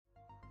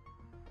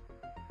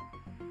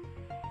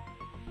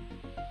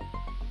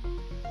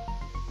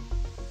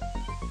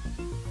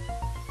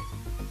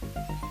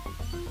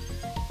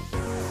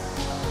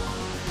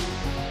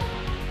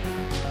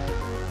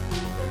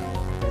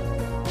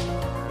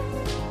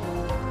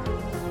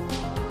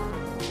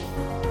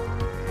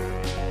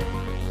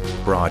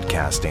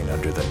Broadcasting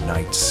under the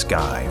night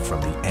sky from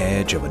the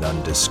edge of an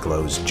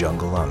undisclosed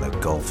jungle on the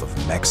Gulf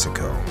of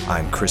Mexico,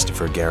 I'm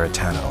Christopher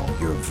Garetano,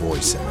 your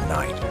voice in the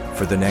night.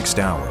 For the next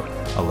hour,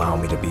 allow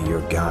me to be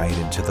your guide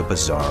into the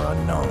bizarre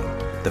unknown,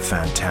 the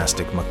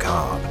fantastic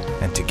macabre,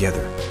 and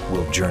together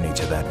we'll journey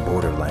to that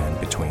borderland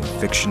between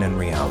fiction and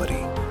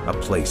reality, a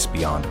place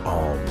beyond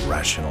all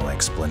rational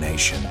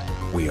explanation.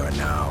 We are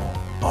now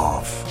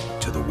off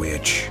to the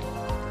witch.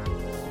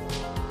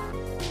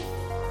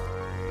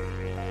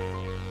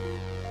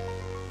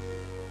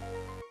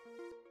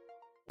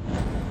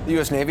 The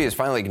U.S. Navy has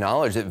finally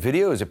acknowledged that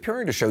videos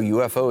appearing to show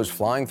UFOs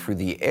flying through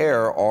the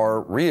air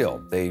are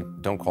real. They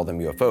don't call them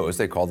UFOs,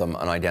 they call them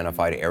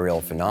unidentified aerial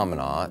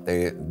phenomena.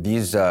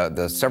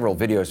 The several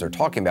videos they're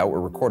talking about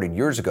were recorded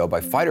years ago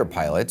by fighter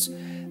pilots.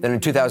 Then in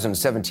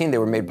 2017, they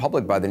were made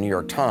public by the New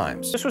York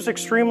Times. This was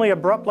extremely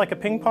abrupt, like a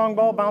ping pong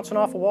ball bouncing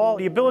off a wall.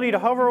 The ability to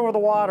hover over the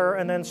water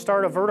and then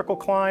start a vertical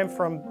climb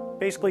from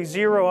basically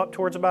zero up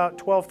towards about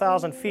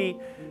 12,000 feet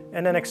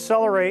and then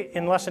accelerate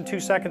in less than 2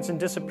 seconds and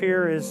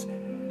disappear is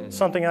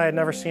something I had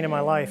never seen in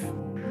my life.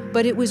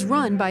 But it was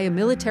run by a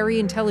military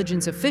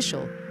intelligence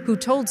official who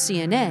told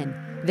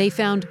CNN they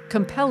found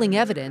compelling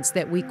evidence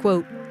that we,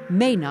 quote,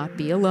 may not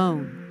be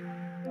alone.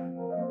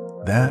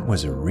 That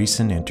was a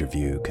recent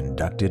interview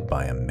conducted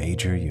by a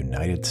major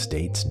United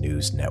States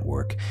news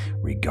network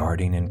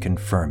regarding and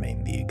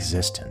confirming the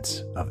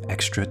existence of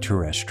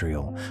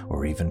extraterrestrial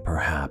or even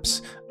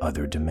perhaps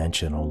other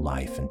dimensional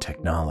life and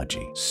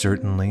technology,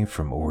 certainly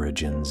from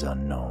origins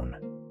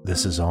unknown.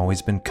 This has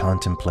always been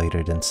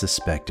contemplated and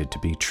suspected to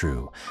be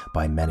true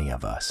by many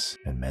of us,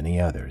 and many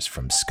others,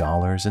 from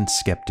scholars and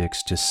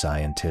skeptics to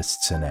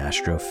scientists and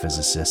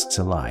astrophysicists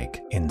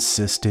alike,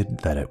 insisted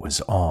that it was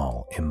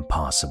all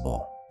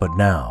impossible. But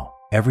now,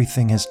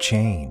 everything has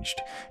changed.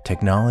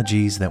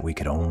 Technologies that we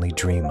could only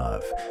dream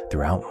of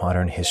throughout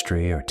modern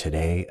history are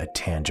today a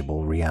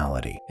tangible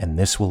reality, and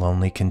this will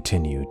only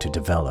continue to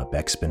develop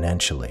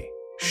exponentially.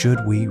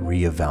 Should we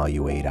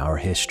reevaluate our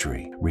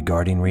history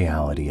regarding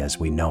reality as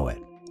we know it?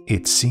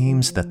 It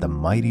seems that the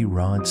mighty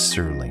Rod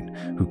Serling,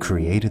 who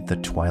created the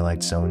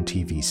Twilight Zone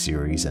TV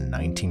series in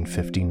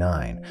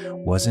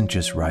 1959, wasn't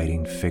just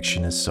writing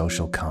fiction as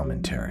social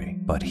commentary,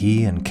 but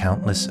he and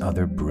countless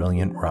other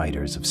brilliant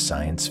writers of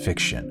science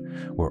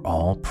fiction were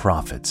all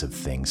prophets of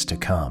things to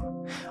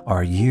come.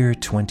 Our year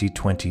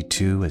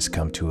 2022 has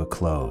come to a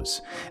close,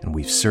 and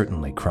we've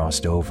certainly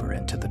crossed over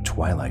into the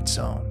Twilight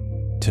Zone.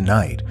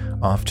 Tonight,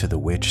 Off to the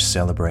Witch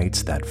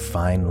celebrates that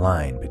fine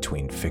line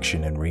between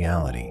fiction and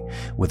reality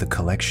with a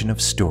collection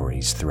of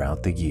stories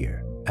throughout the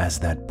year. As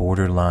that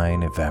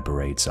borderline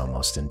evaporates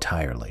almost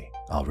entirely,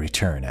 I'll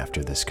return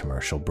after this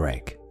commercial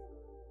break.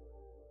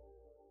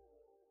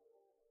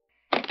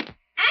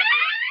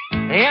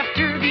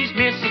 After these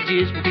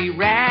messages, we'll be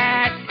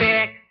right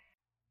back.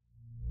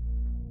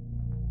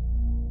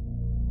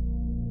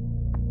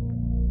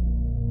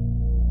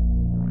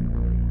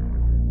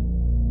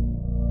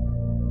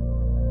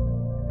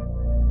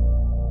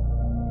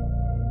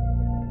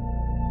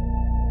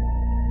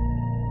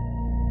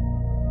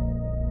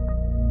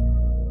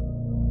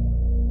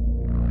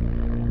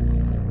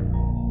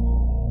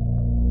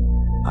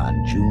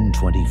 On June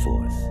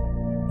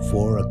 24th,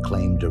 4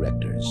 acclaimed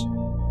directors,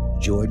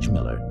 George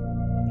Miller,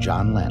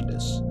 John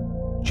Landis,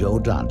 Joe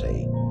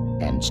Dante,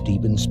 and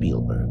Steven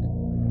Spielberg,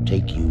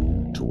 take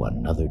you to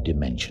another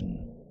dimension.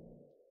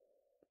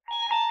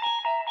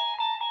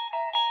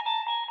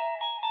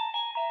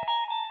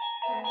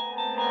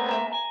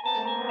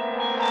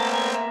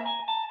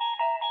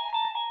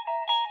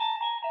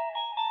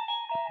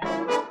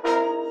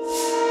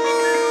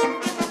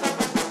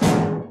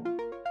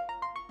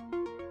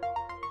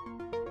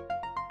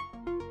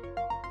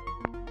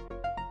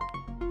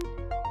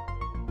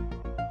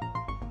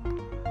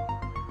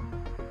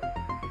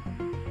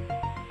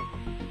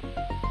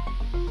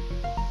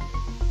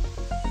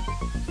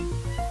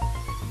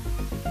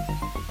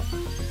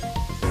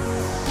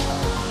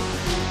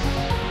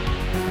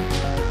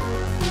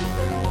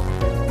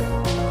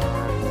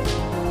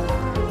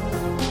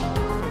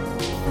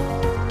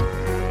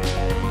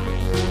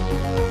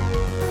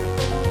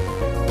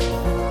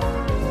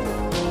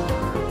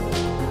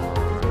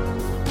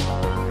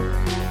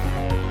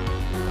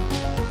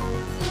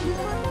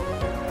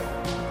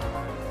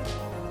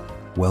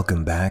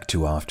 Welcome back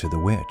to Off to the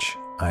Witch.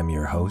 I'm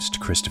your host,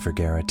 Christopher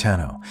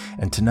Garetano,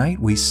 and tonight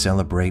we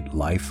celebrate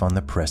life on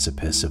the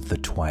precipice of the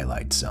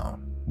Twilight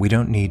Zone. We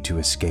don't need to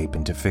escape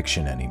into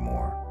fiction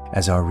anymore,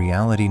 as our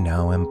reality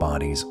now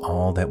embodies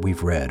all that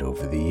we've read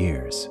over the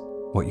years.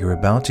 What you're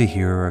about to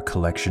hear are a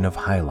collection of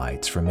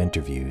highlights from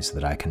interviews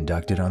that I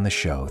conducted on the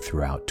show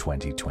throughout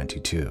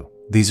 2022.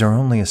 These are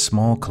only a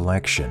small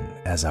collection,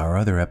 as our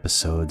other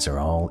episodes are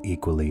all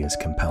equally as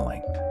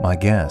compelling. My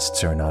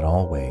guests are not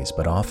always,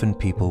 but often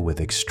people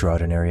with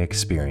extraordinary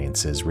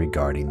experiences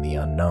regarding the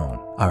unknown.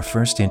 Our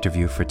first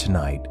interview for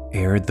tonight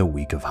aired the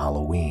week of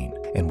Halloween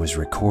and was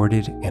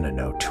recorded in a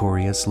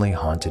notoriously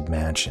haunted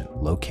mansion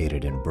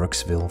located in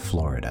Brooksville,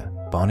 Florida.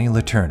 Bonnie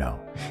Letourneau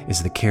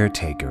is the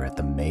caretaker at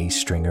the May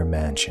Stringer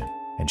Mansion,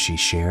 and she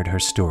shared her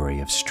story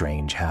of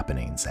strange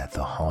happenings at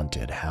the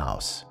haunted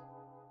house.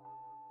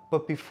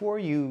 But before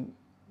you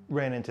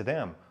ran into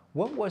them,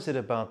 what was it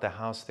about the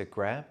house that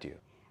grabbed you?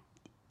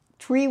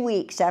 3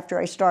 weeks after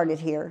I started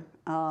here,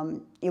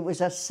 it was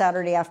a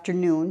Saturday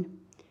afternoon,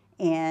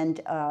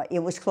 and it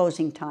was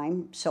closing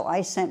time, so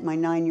I sent my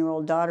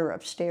 9-year-old daughter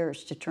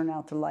upstairs to turn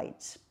out the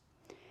lights.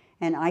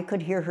 And I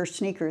could hear her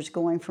sneakers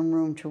going from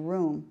room to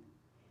room,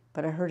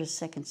 but I heard a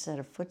second set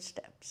of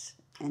footsteps,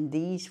 and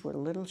these were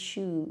little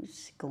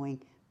shoes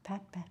going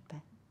pat, pat, pat.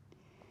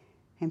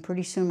 And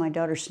pretty soon my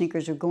daughter's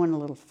sneakers were going a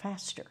little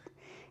faster,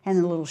 and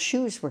the little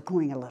shoes were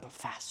going a little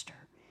faster.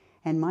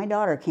 And my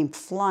daughter came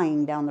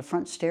flying down the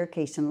front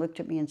staircase and looked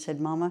at me and said,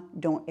 "Mama,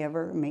 don't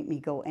ever make me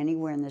go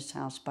anywhere in this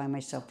house by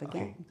myself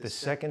again." Okay, the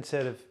second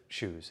set of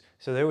shoes.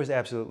 So there was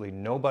absolutely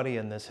nobody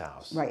in this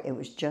house. Right, it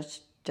was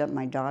just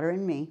my daughter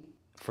and me.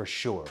 For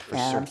sure, for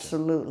certain.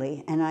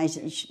 Absolutely. And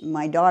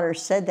my daughter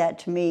said that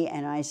to me,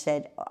 and I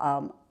said,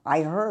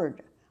 I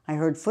heard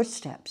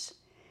footsteps.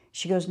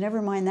 She goes,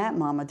 "Never mind that,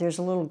 Mama. There's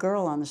a little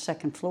girl on the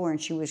second floor, and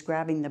she was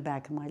grabbing the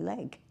back of my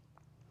leg."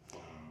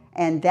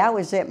 And that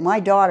was it.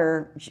 My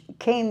daughter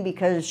came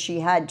because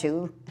she had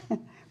to,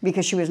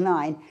 because she was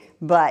 9.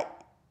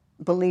 But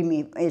believe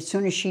me, as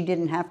soon as she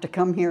didn't have to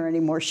come here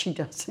anymore, she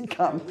doesn't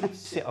come.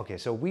 Okay,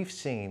 so we've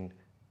seen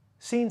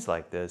scenes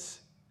like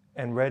this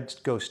and read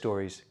ghost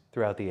stories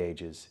throughout the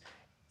ages.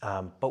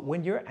 But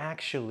when you're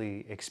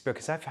actually,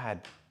 because I've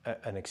had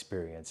an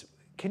experience,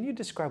 can you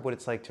describe what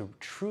it's like to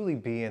truly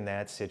be in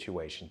that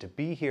situation, to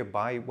be here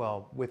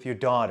with your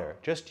daughter,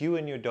 just you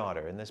and your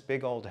daughter in this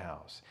big old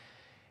house?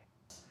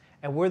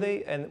 And were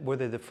they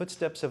the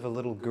footsteps of a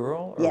little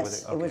girl? Or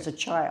Yes, it was a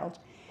child.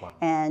 Wow.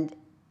 And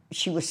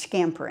she was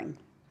scampering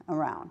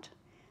around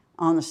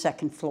on the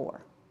second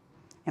floor.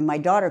 And my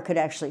daughter could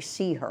actually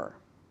see her.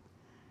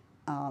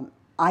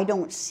 I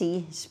don't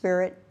see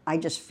spirit. I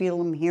just feel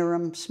them, hear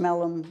them, smell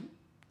them,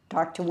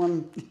 talk to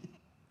them.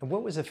 And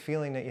what was the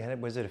feeling that you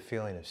had? Was it a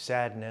feeling of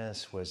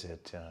sadness? Was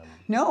it...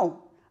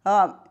 No.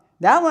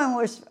 That one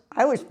was,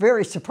 I was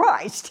very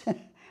surprised.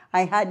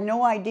 I had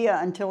no idea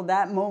until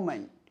that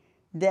moment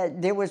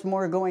that there was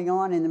more going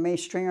on in the May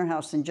Stringer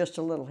house than just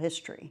a little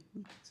history.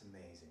 That's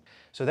amazing.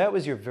 So that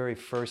was your very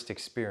first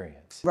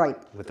experience, right,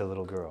 with the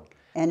little girl.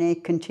 And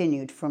it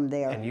continued from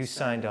there. And you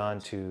signed on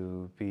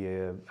to be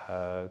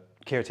a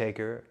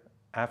caretaker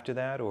after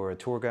that, or a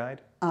tour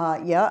guide?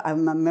 Yeah,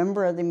 I'm a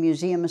member of the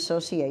Museum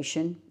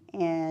Association,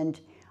 and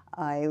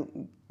I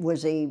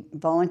was a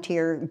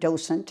volunteer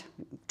docent,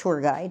 tour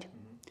guide.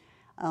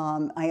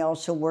 I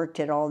also worked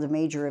at all the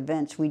major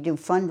events. We do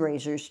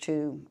fundraisers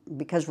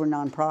because we're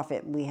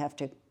nonprofit, we have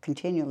to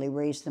continually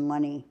raise the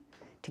money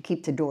to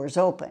keep the doors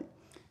open.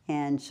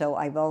 And so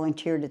I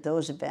volunteered at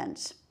those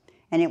events.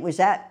 And it was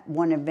at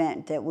one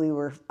event that we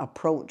were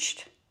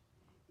approached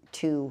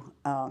to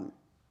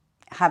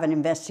have an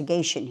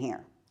investigation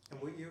here.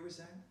 And what year was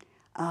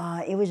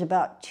that? It was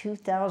about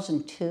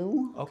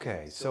 2002.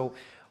 Okay, so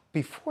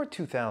before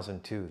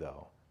 2002,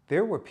 though,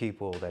 there were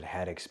people that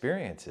had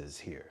experiences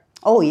here.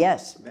 Oh,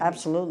 yes,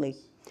 absolutely.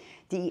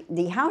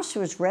 The house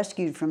was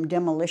rescued from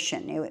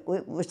demolition. It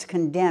was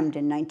condemned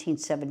in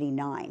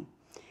 1979.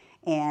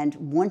 And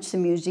once the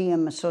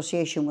Museum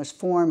Association was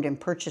formed and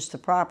purchased the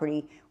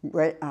property,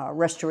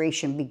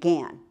 restoration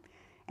began.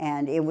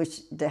 And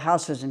the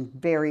house was in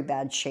very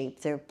bad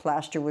shape. The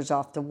plaster was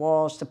off the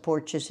walls, the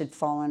porches had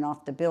fallen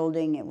off the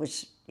building. It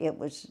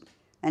was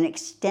an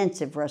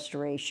extensive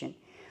restoration.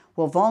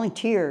 Well,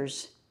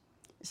 volunteers,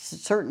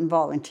 certain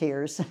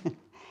volunteers,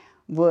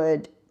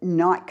 would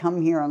not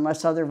come here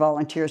unless other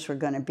volunteers were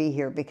going to be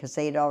here because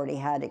they had already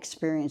had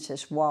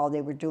experiences while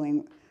they were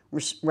doing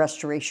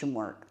restoration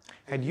work.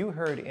 Had you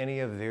heard any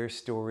of their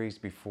stories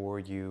before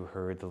you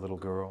heard the little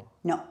girl?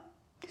 No.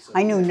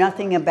 I knew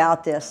nothing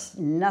about this,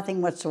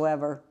 nothing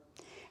whatsoever.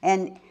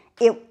 And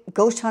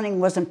ghost hunting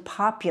wasn't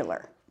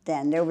popular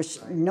then. There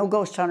was no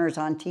ghost hunters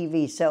on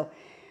TV. So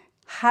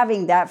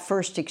having that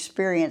first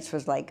experience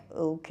was like,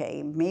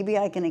 okay, maybe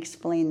I can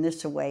explain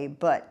this away.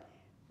 But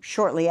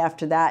shortly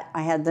after that,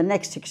 I had the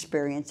next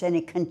experience, and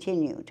it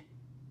continued.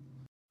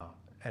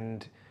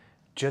 And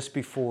just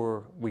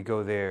before we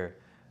go there,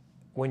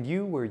 when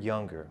you were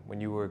younger, when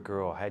you were a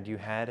girl, had you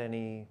had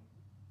any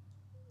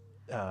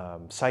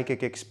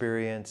psychic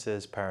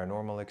experiences,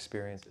 paranormal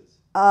experiences?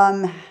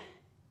 I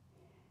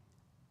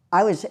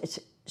was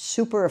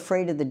super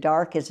afraid of the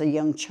dark as a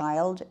young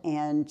child,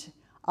 and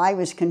I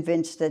was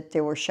convinced that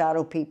there were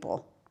shadow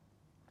people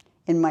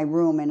in my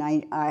room, and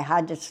I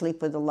had to sleep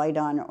with the light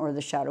on or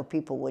the shadow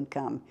people would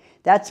come.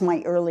 That's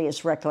my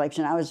earliest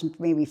recollection. I was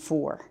maybe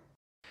 4.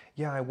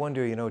 Yeah, I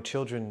wonder,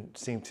 children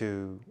seem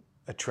to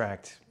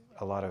attract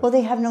a lot of... Well,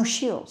 they have no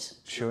shields.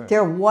 Sure.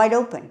 They're wide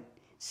open.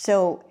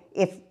 So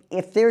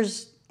if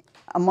there's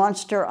a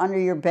monster under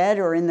your bed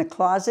or in the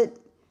closet,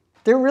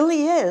 there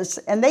really is,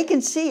 and they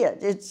can see it.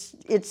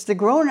 It's the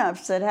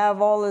grown-ups that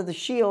have all of the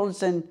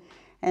shields, and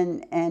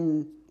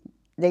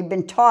they've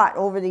been taught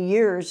over the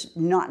years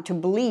not to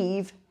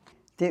believe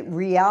that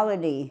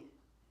reality,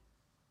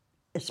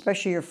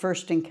 especially your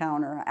first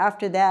encounter.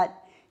 After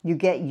that, you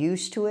get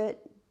used to it.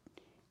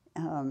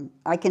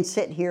 I can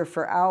sit here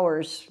for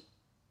hours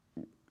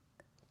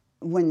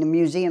when the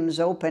museum is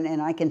open,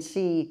 and I can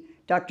see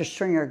Dr.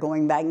 Stringer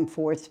going back and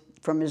forth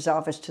from his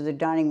office to the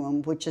dining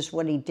room, which is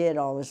what he did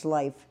all his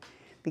life,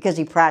 because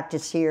he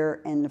practiced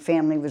here and the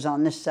family was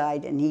on this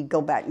side, and he'd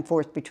go back and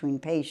forth between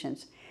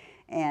patients.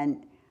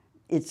 And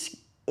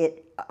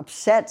it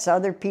upsets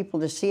other people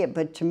to see it,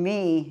 but to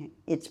me,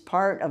 it's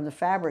part of the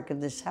fabric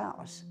of this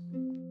house.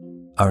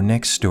 Our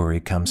next story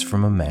comes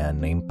from a man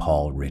named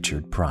Paul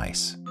Richard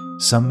Price.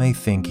 Some may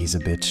think he's a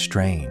bit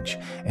strange,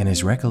 and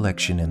his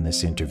recollection in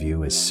this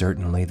interview is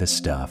certainly the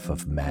stuff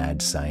of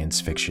mad science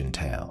fiction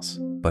tales.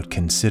 But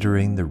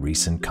considering the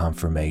recent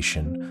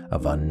confirmation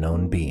of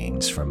unknown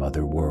beings from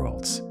other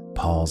worlds,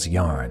 Paul's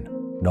yarn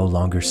no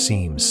longer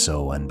seems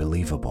so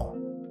unbelievable.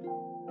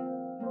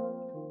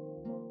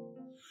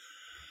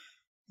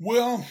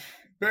 Well,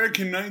 back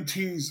in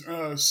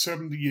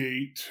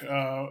 1978,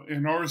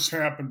 and ours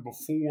happened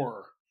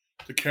before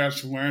the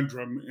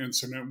Cash-Landrum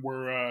incident,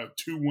 where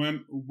two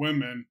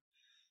women,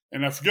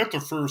 and I forget their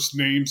first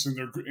names,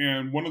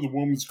 and one of the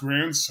woman's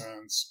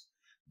grandsons,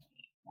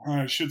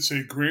 I should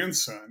say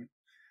grandson,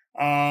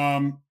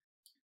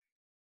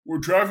 were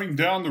driving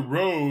down the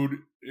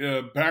road,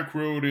 back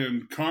road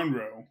in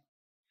Conroe,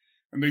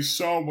 and they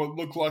saw what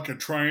looked like a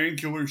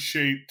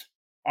triangular-shaped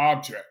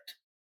object,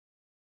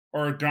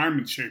 or a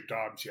diamond-shaped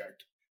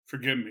object,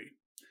 forgive me.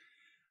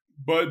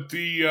 But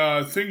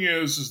the thing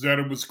is that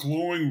it was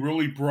glowing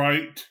really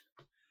bright,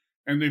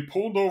 and they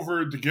pulled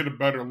over to get a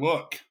better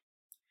look.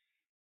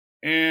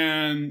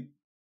 And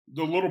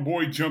the little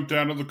boy jumped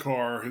out of the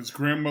car. His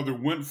grandmother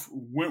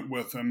went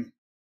with him,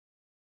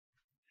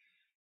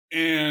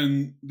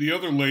 and the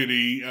other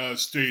lady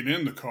stayed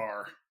in the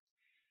car.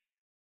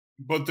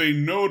 But they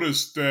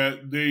noticed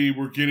that they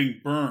were getting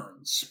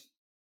burns.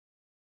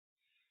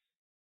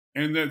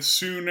 And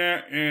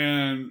that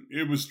and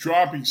it was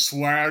dropping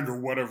slag or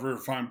whatever,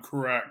 if I'm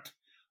correct,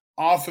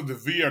 off of the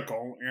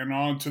vehicle and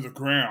onto the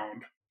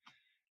ground.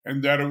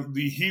 And that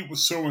the heat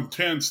was so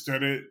intense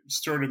that it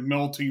started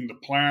melting the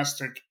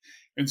plastic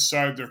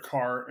inside their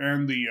car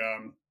and the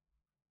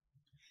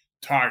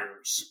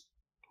tires.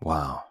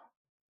 Wow.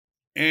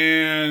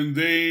 And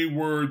they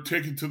were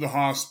taken to the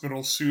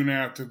hospital soon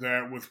after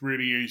that with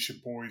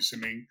radiation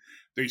poisoning.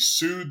 They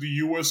sued the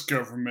U.S.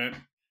 government,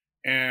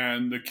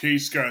 and the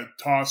case got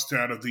tossed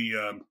out of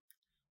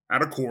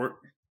court.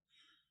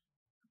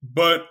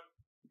 But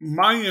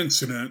my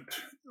incident,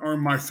 or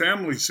my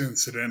family's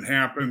incident,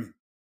 happened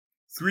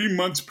 3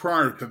 months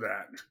prior to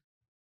that.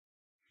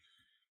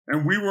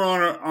 And we were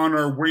on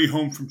our way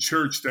home from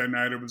church that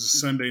night. It was a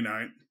Sunday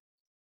night.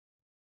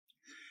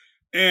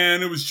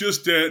 And it was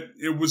just that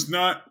it was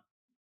not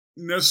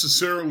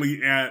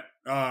necessarily at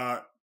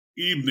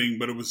evening,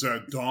 but it was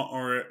at dawn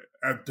or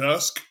at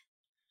dusk.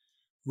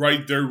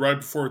 Right there, right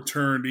before it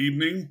turned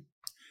evening.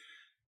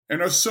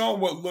 And I saw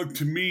what looked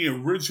to me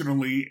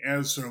originally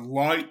as a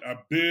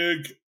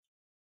big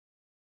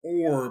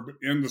orb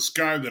in the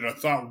sky that I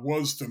thought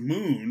was the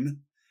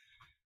moon.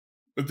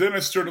 But then I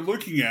started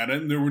looking at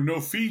it, and there were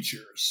no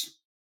features.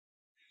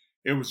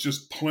 It was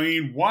just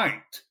plain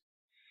white.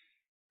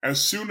 As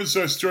soon as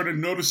I started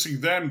noticing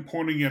that and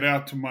pointing it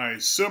out to my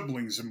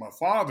siblings and my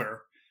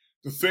father,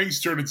 the thing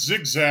started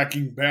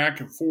zigzagging back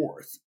and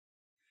forth.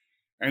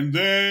 And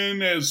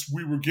then as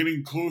we were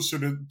getting closer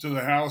to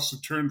the house,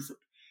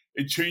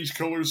 it changed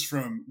colors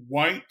from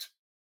white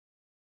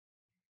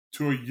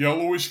to a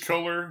yellowish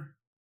color,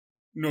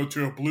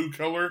 to a blue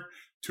color,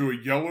 to a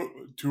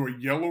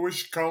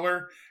yellowish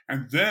color,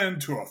 and then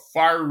to a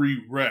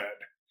fiery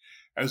red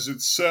as it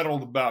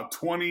settled about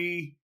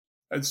 15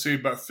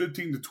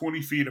 to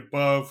 20 feet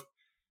above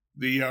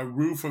the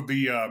roof of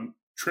the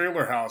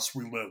trailer house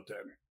we lived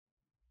in.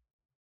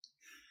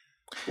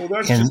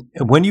 Well,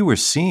 when you were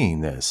seeing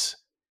this,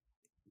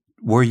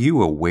 were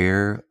you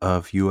aware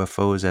of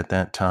UFOs at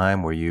that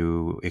time? Were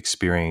you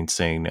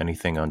experiencing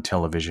anything on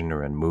television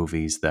or in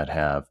movies that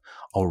have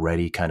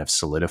already kind of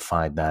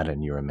solidified that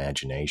in your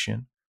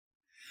imagination?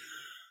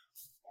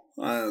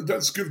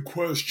 That's a good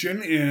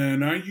question.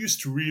 And I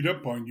used to read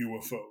up on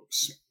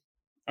UFOs.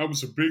 I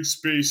was a big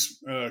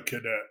space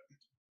cadet.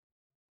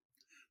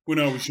 When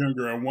I was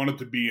younger, I wanted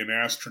to be an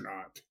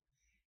astronaut.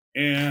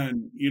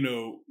 And,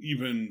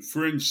 even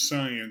fringe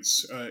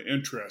science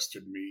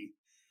interested me.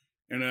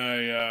 And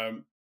I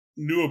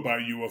knew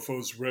about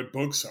UFOs, read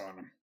books on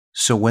them.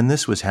 So when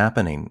this was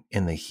happening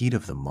in the heat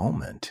of the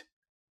moment,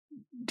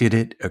 did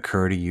it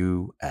occur to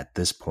you at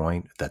this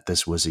point that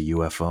this was a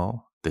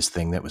UFO, this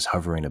thing that was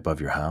hovering above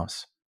your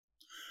house?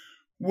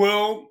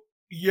 Well,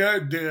 yeah,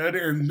 it did.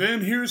 And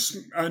then here's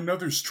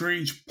another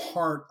strange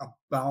part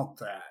about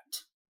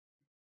that.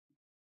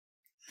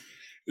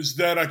 Is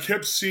that I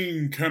kept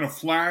seeing kind of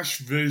flash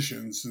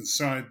visions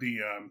inside the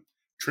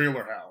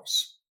trailer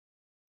house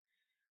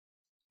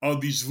of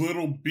these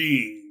little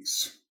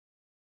beings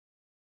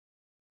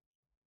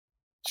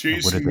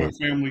chasing my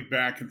family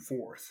back and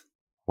forth.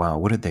 Wow,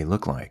 what did they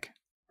look like?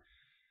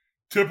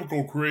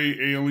 Typical gray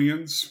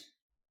aliens.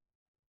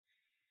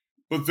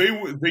 But they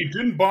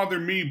didn't bother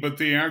me, but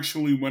they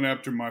actually went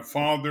after my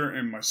father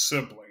and my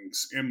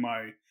siblings and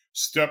my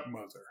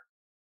stepmother.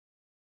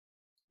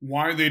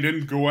 Why they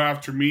didn't go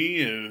after me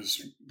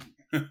is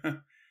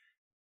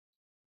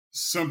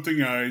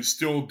something I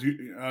still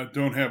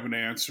don't have an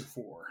answer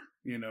for.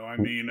 I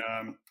mean,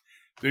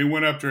 they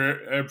went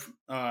after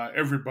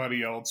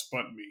everybody else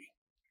but me.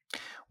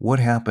 What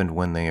happened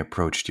when they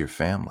approached your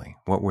family?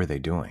 What were they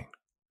doing?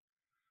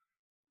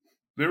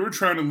 They were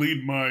trying to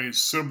lead my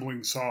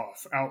siblings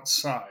off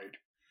outside.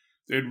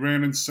 They'd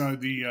ran inside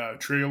the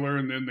trailer,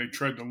 and then they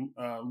tried to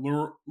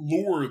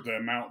lure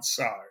them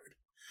outside.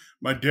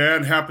 My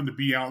dad happened to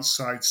be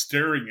outside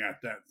staring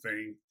at that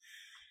thing,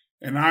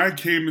 and I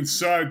came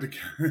inside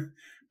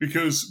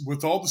because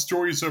with all the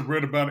stories I've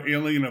read about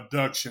alien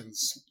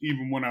abductions,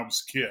 even when I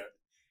was a kid,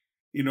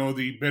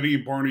 the Betty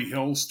and Barney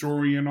Hill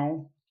story and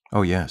all.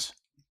 Oh, yes.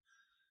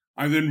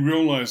 I then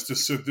realized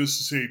this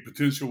is a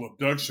potential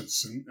abduction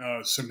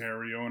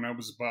scenario, and I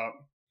was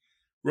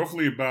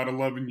roughly about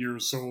 11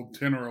 years old,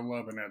 10 or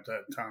 11 at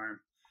that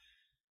time.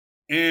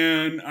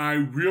 And I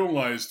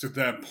realized at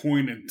that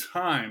point in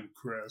time,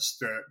 Chris,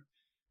 that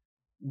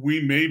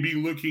we may be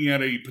looking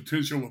at a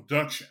potential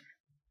abduction.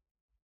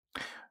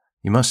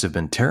 You must have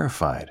been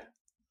terrified.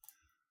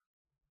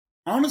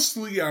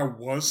 Honestly, I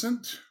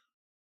wasn't.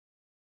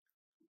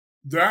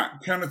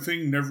 That kind of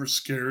thing never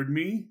scared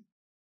me.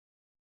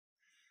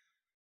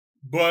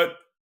 But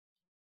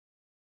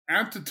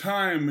at the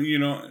time,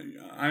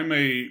 I'm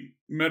a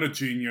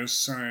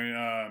meta-genius.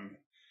 I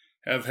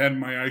have had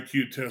my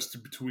IQ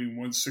tested between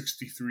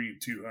 163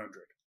 and 200.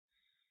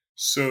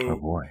 So, oh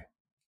boy,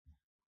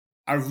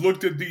 I've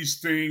looked at these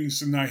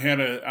things, and I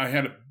had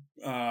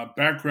a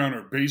background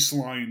or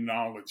baseline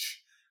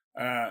knowledge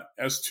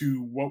as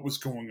to what was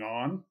going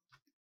on.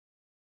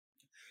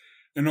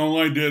 And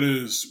all I did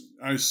is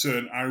I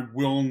said, I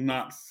will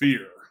not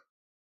fear.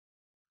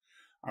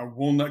 I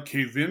will not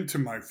cave into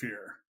my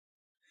fear.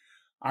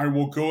 I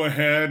will go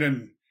ahead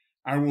and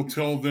I will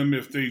tell them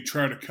if they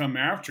try to come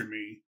after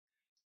me,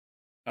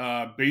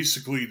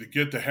 basically to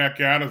get the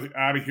heck out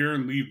of here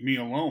and leave me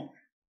alone.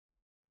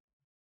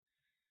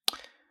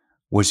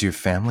 Was your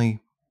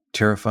family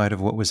terrified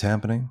of what was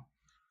happening?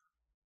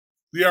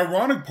 The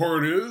ironic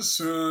part is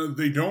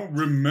they don't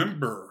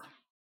remember.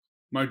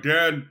 My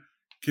dad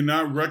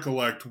cannot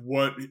recollect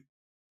what,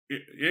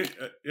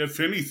 if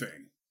anything.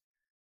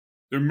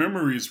 Their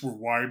memories were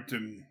wiped,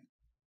 and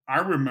I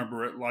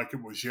remember it like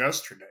it was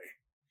yesterday.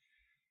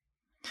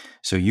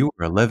 So you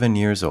were 11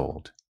 years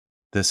old.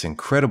 This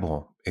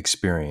incredible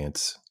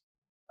experience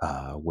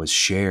was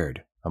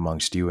shared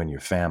amongst you and your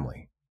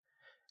family.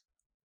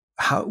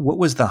 What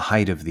was the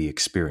height of the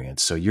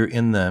experience? So you're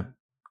in the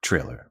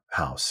trailer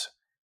house.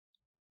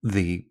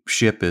 The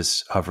ship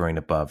is hovering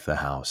above the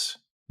house.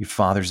 Your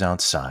father's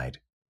outside.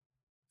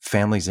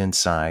 Family's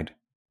inside.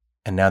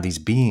 And now these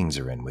beings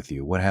are in with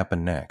you. What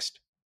happened next?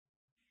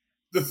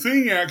 The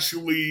thing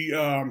actually,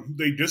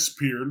 they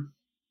disappeared.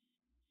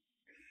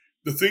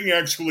 The thing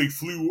actually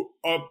flew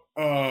up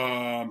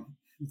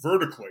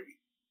vertically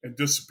and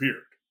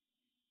disappeared.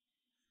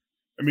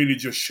 I mean, it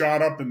just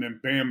shot up and then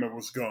bam, it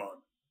was gone.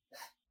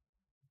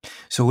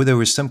 So there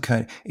was some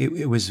kind,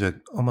 it was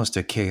almost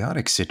a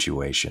chaotic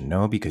situation,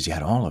 no? Because you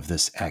had all of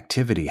this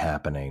activity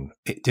happening.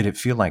 Did it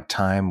feel like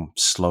time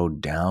slowed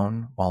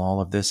down while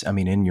all of this? I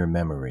mean, in your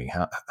memory,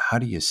 how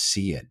do you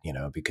see it?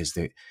 Because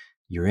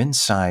you're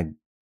inside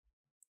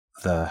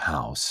the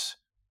house.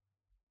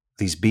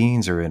 These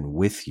beings are in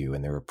with you,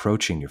 and they're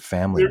approaching your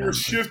family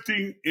members. They were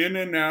shifting in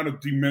and out of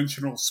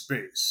dimensional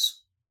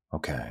space.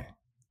 Okay.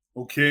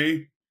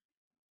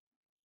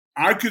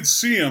 I could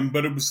see them,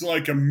 but it was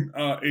like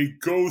a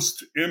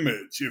ghost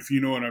image, if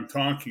you know what I'm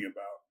talking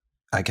about.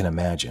 I can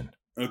imagine.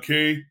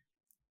 Okay.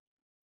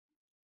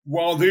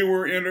 While they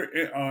were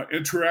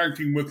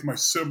interacting with my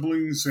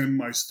siblings and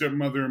my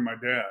stepmother and my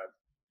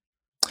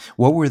dad.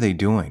 What were they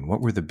doing?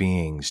 What were the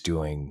beings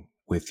doing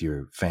with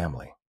your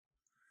family?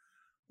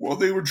 Well,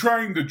 they were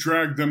trying to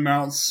drag them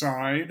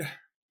outside,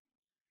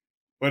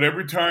 but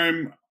every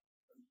time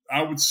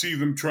I would see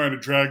them try to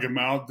drag them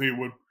out, they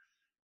would,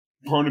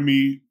 pardon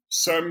me,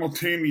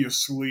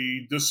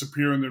 simultaneously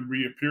disappear and then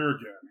reappear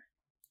again.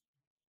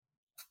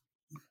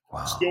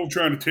 Wow. Still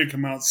trying to take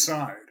him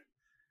outside.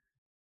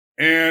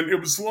 And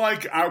it was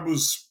like I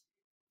was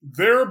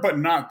there but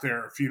not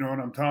there, if you know what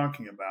I'm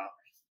talking about.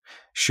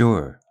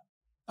 Sure.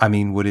 I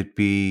mean, would it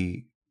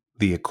be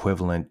the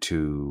equivalent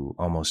to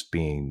almost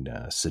being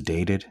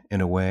sedated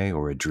in a way,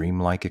 or a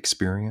dreamlike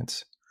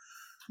experience?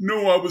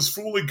 No, I was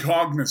fully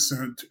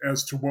cognizant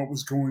as to what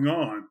was going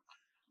on.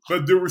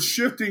 But there was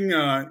shifting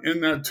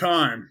in that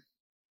time,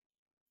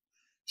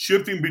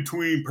 shifting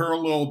between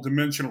parallel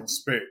dimensional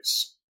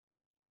space.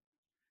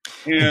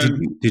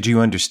 And did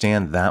you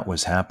understand that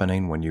was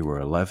happening when you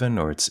were 11,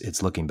 or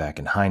it's looking back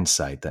in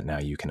hindsight that now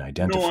you can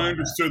identify? No, I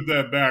understood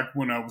that back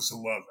when I was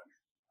 11.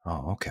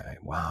 Oh, okay.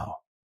 Wow.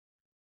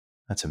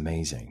 That's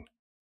amazing.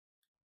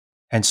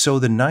 And so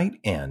the night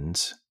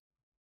ends,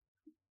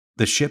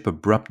 the ship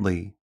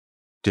abruptly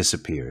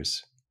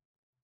disappears.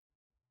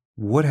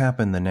 What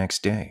happened the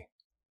next day?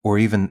 Or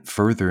even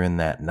further in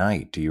that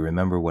night, do you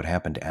remember what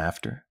happened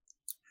after?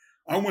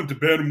 I went to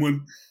bed and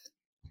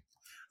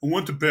I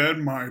went to bed.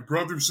 My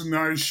brothers and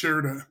I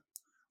shared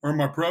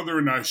my brother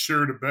and I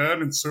shared a bed,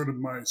 and so did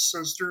my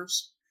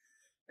sisters.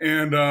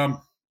 And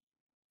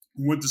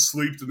went to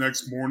sleep. The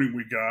next morning,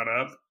 we got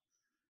up,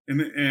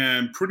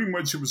 and pretty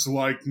much it was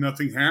like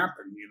nothing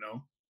happened.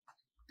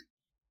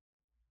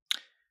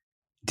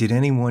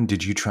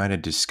 Did you try to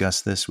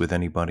discuss this with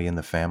anybody in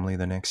the family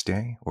the next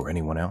day or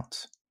anyone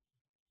else?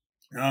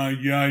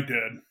 Yeah, I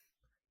did.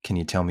 Can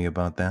you tell me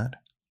about that?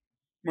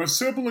 My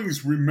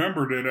siblings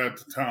remembered it at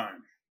the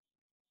time.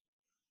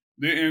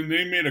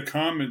 They made a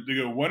comment. They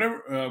go,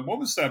 "Whatever. What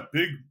was that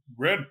big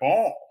red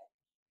ball?"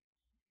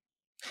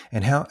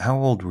 And how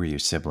old were your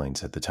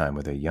siblings at the time?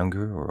 Were they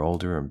younger or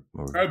older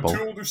or I had both?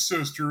 two older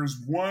sisters.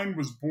 One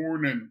was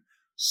born in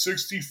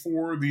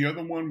 '64. The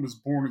other one was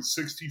born in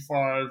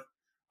 '65.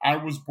 I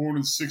was born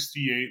in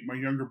 '68. My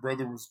younger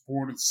brother was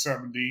born in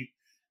 '70,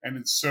 and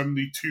in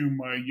 '72,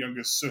 my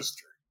youngest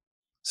sister.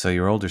 So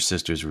your older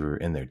sisters were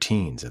in their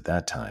teens at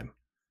that time.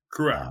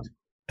 Correct.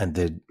 And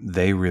did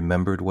they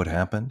remembered what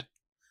happened?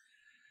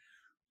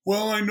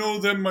 Well, I know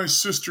that my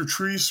sister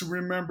Teresa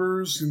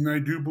remembers, and I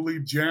do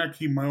believe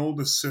Jackie, my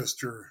oldest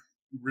sister,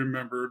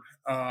 remembered.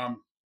 My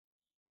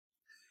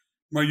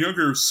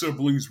younger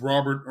siblings,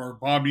 Robert or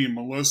Bobby and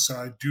Melissa,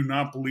 I do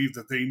not believe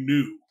that they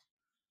knew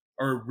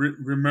or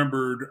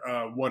remembered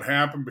what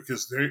happened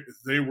because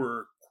they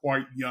were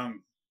quite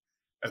young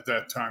at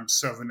that time,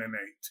 7 and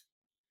 8.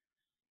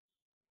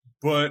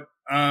 But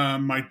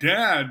my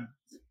dad,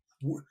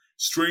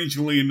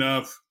 strangely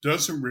enough,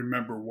 doesn't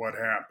remember what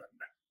happened.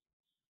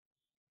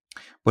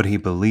 But he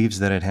believes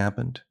that it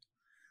happened?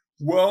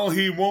 Well,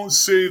 he won't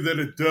say that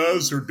it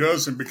does or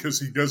doesn't because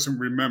he doesn't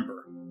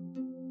remember.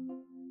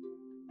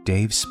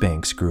 Dave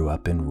Spinks grew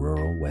up in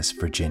rural West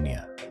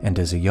Virginia, and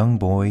as a young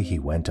boy, he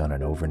went on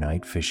an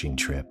overnight fishing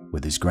trip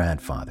with his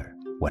grandfather.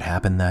 What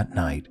happened that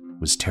night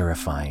was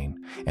terrifying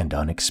and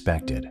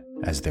unexpected,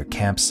 as their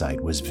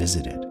campsite was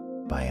visited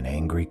by an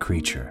angry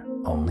creature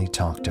only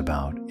talked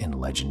about in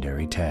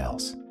legendary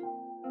tales.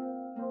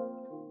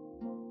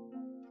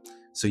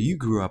 So you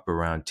grew up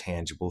around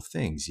tangible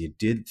things, you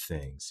did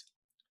things.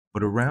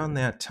 But around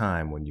that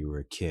time when you were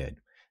a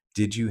kid,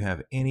 did you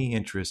have any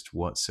interest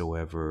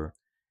whatsoever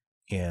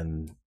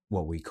in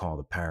what we call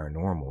the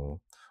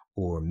paranormal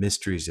or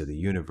mysteries of the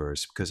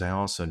universe? Because I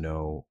also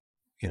know,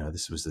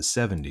 this was the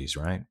 70s,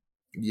 right?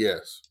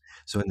 Yes.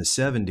 So in the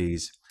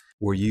 70s,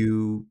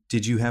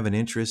 did you have an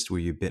interest? Were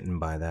you bitten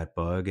by that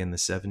bug in the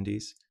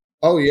 70s?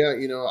 Oh yeah,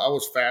 I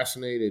was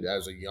fascinated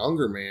as a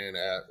younger man,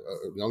 a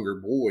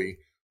younger boy,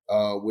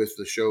 with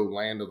the show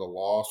Land of the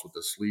Lost, with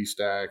the slee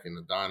stack and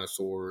the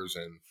dinosaurs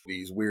and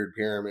these weird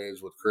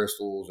pyramids with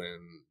crystals,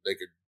 and they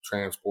could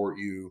transport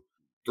you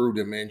through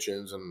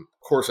dimensions. And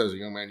of course, as a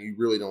young man, you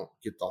really don't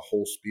get the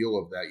whole spiel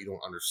of that. You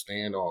don't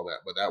understand all that,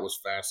 but that was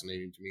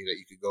fascinating to me, that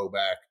you could go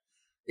back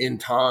in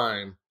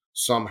time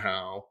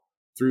somehow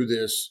through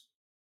this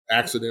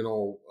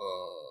accidental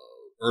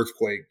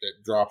earthquake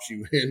that drops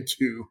you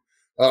into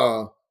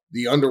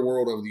the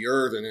underworld of the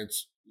earth, and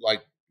it's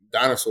like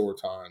dinosaur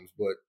times.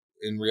 But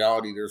in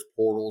reality, there's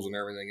portals and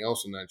everything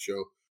else in that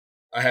show.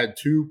 I had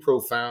two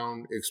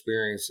profound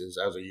experiences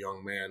as a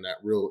young man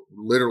that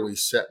literally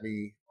set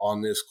me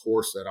on this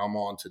course that I'm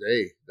on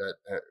today,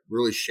 that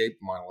really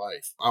shaped my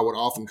life. I would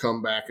often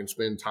come back and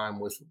spend time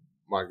with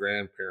my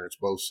grandparents,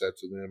 both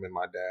sets of them, and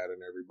my dad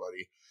and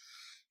everybody.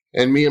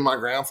 And me and my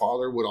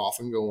grandfather would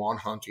often go on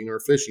hunting or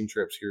fishing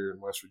trips here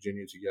in West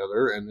Virginia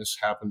together. And this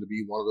happened to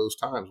be one of those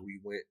times. We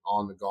went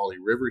on the Gauley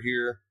River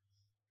here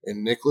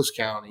in Nicholas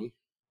County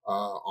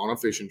on a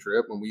fishing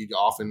trip. And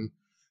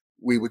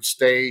we would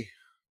stay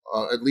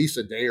at least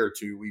a day or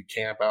two. We'd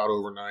camp out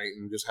overnight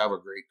and just have a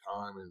great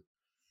time. And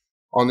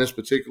on this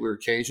particular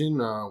occasion,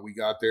 we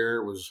got there.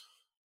 It was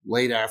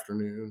late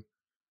afternoon,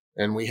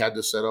 and we had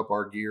to set up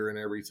our gear and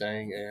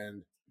everything.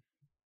 And,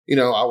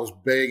 I was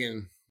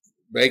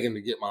begging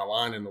to get my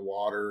line in the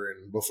water,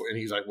 and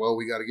he's like, well,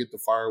 we got to get the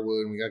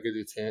firewood and we got to get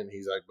the tent. And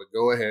he's like, but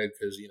go ahead.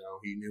 Cause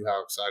he knew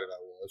how excited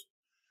I was.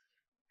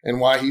 And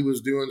while he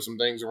was doing some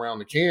things around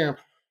the camp,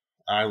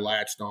 I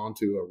latched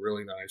onto a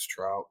really nice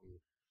trout.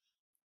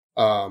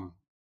 And,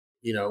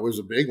 it was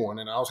a big one,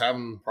 and I was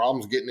having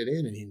problems getting it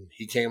in, and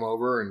he came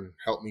over and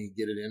helped me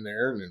get it in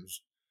there. And it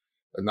was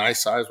a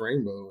nice sized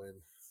rainbow, and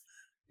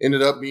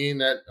ended up being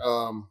that,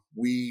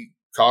 we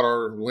caught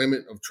our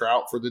limit of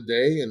trout for the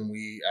day, and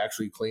we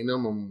actually cleaned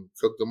them and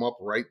cooked them up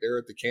right there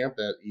at the camp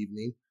that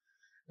evening.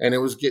 And it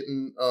was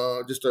getting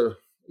just a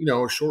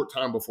short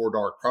time before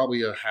dark,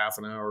 probably a half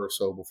an hour or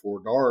so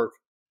before dark.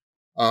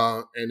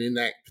 And in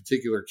that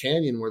particular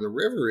canyon where the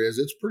river is,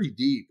 it's pretty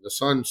deep. The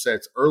sun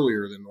sets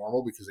earlier than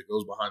normal because it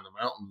goes behind the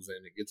mountains,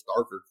 and it gets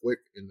darker quick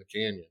in the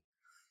canyon.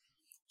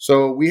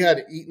 So we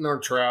had eaten our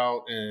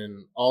trout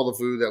and all the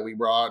food that we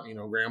brought.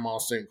 Grandma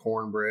sent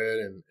cornbread,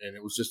 and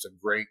it was just a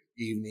great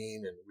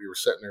evening. And we were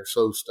sitting there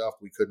so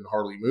stuffed we couldn't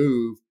hardly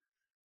move,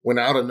 when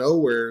out of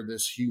nowhere,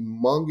 this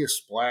humongous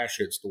splash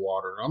hits the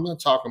water. And I'm not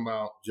talking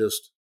about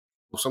just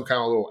some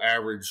kind of little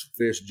average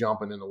fish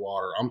jumping in the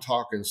water. I'm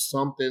talking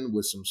something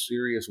with some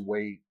serious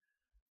weight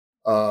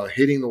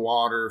hitting the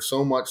water,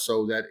 so much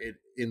so that it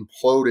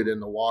imploded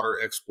and the water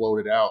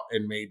exploded out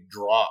and made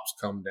drops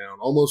come down.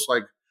 Almost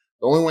like,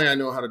 the only way I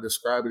know how to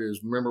describe it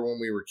is, remember when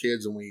we were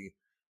kids and we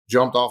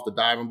jumped off the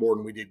diving board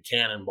and we did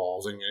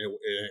cannonballs, and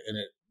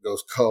it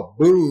goes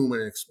kaboom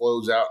and it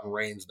explodes out and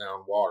rains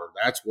down water.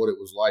 That's what it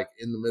was like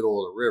in the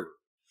middle of the river.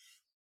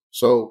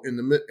 So in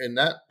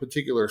that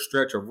particular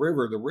stretch of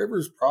river, the river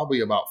is probably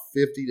about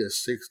 50 to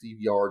 60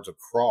 yards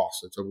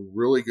across. It's a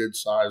really good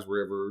sized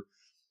river.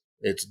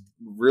 It's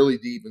really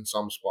deep in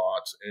some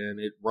spots, and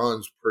it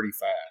runs pretty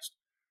fast.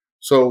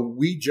 So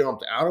we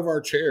jumped out of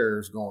our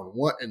chairs going,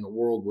 what in the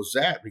world was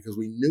that? Because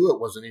we knew it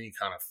wasn't any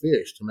kind of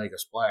fish to make a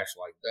splash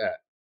like that.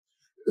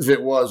 If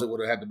it was, it would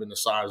have had to been the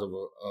size of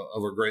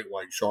a great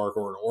white shark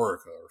or an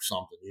orca or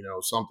something,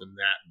 something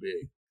that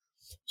big.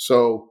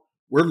 So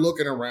we're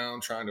looking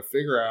around trying to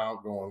figure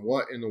out, going,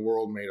 what in the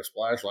world made a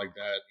splash like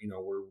that?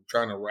 We're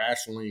trying to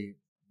rationally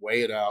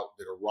weigh it out.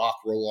 Did a rock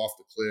roll off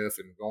the cliff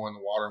and go in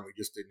the water and we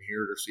just didn't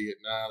hear it or see it?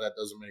 Nah, that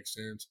doesn't make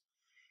sense.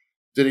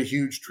 Did a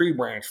huge tree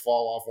branch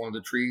fall off one of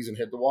the trees and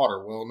hit the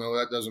water? Well, no,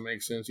 that doesn't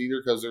make sense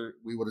either, because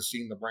we would have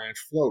seen the branch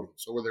floating.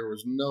 So there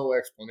was no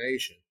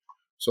explanation.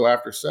 So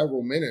after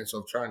several minutes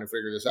of trying to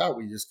figure this out,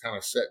 we just kind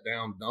of sat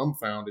down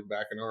dumbfounded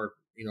back in our,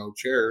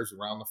 chairs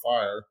around the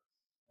fire.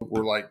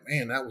 We're like,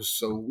 man, that was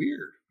so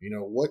weird.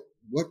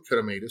 What could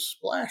have made a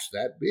splash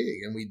that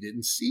big? And we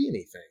didn't see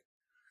anything.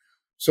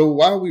 So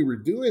while we were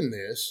doing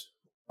this,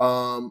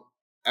 out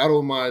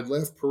of my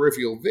left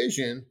peripheral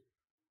vision,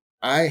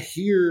 I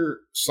hear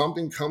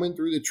something coming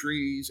through the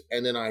trees,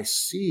 and then I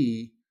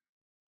see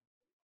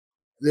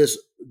this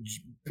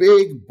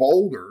big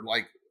boulder,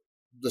 like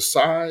the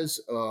size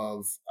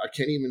of, I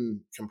can't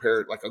even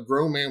compare it, like a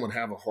grown man would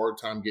have a hard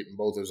time getting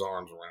both his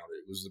arms around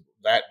it. It was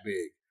that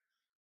big,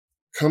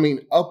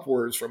 coming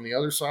upwards from the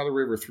other side of the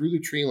river through the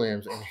tree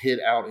limbs and hit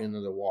out into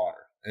the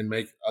water and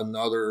make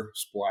another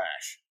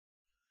splash.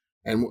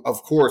 And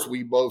of course,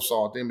 we both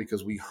saw it then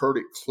because we heard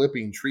it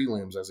clipping tree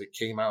limbs as it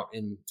came out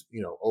in,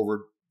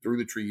 over through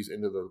the trees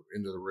into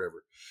the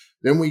river.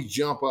 Then we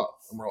jump up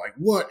and we're like,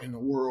 what in the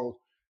world?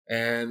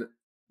 And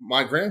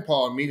my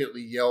grandpa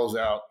immediately yells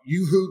out,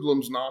 "You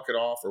hoodlums, knock it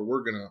off, or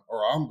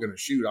I'm gonna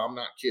shoot." I'm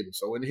not kidding.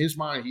 So in his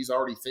mind, he's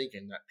already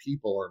thinking that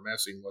people are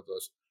messing with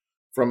us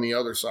from the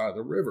other side of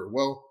the river.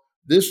 Well,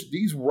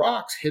 these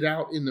rocks hit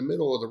out in the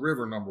middle of the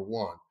river, number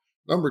one.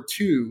 Number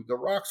two, the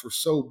rocks were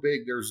so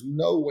big, there's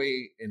no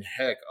way in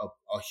heck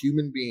a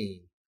human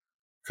being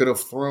could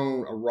have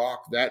thrown a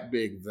rock that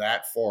big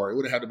that far. It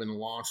would have had to been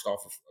launched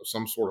off of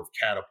some sort of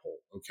catapult.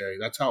 Okay,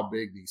 that's how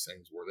big these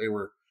things were. They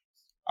were,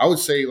 I would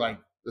say, like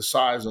the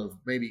size of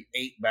maybe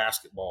 8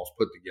 basketballs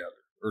put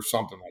together or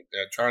something like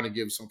that, trying to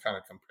give some kind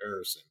of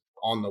comparison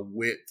on the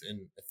width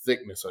and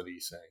thickness of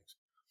these things,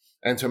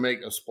 and to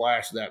make a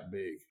splash that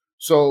big.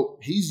 So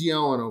he's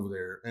yelling over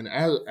there, and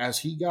as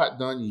he got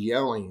done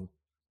yelling,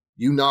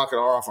 "You knock it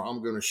off, or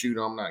I'm going to shoot,"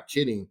 I'm not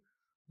kidding,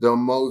 the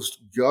most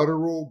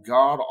guttural,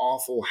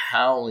 god-awful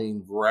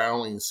howling,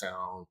 growling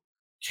sound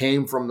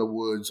came from the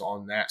woods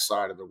on that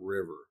side of the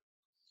river.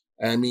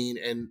 I mean,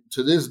 and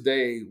to this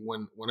day,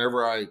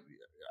 whenever I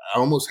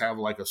almost have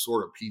like a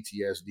sort of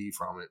PTSD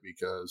from it,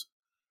 because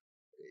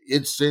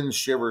it sends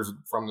shivers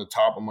from the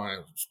top of my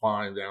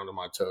spine down to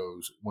my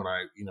toes when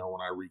I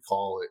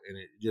recall it, and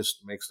it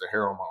just makes the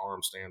hair on my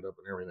arm stand up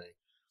and everything.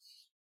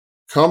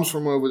 Comes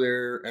from over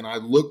there, and I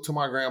look to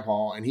my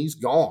grandpa, and he's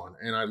gone.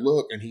 And I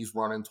look, and he's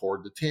running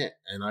toward the tent.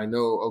 And I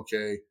know,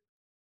 okay,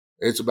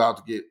 it's about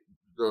to get,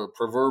 the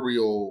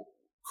proverbial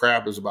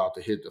crap is about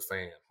to hit the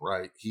fan,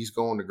 right? He's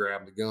going to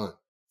grab the gun.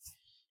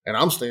 And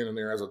I'm standing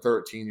there as a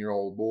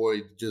 13-year-old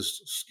boy,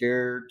 just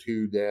scared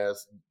to death,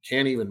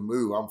 can't even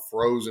move. I'm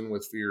frozen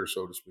with fear,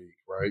 so to speak,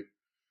 right?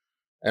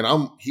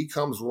 And he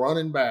comes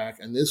running back,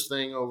 and this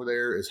thing over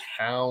there is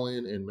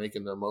howling and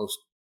making the most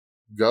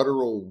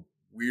guttural,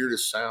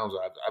 weirdest sounds.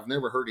 I've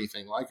never heard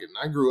anything like it. And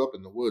I grew up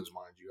in the woods,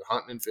 mind you,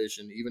 hunting and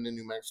fishing, even in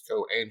New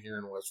Mexico and here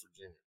in West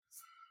Virginia.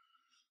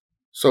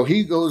 So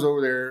he goes over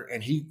there,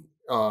 and he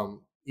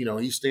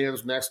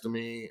stands next to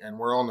me, and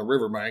we're on the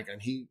riverbank,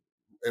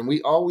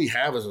 and all we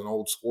have is an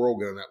old squirrel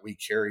gun that we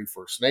carry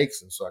for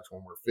snakes and such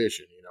when we're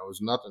fishing. There's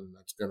nothing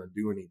that's going to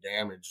do any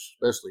damage,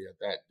 especially at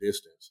that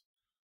distance.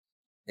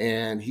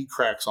 And he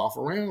cracks off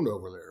a round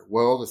over there.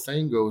 Well, the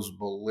thing goes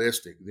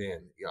ballistic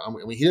then.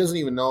 He doesn't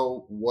even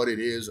know what it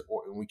is,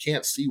 and we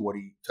can't see what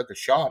he took a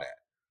shot at.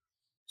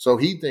 So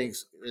he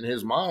thinks, in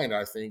his mind,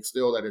 I think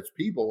still, that it's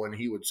people, and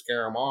he would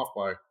scare them off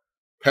by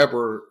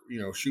pepper,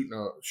 shooting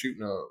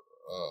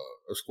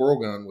a squirrel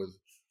gun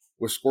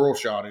with squirrel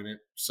shot in it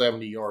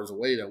 70 yards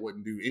away that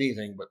wouldn't do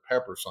anything but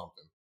pepper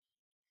something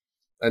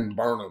and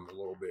burn them a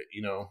little bit,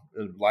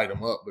 and light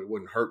them up, but it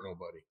wouldn't hurt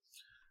nobody.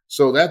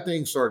 So that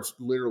thing starts,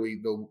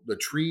 literally, the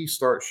trees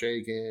start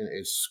shaking.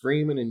 It's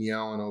screaming and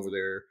yelling over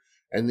there.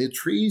 And the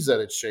trees that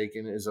it's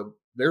shaking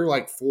they're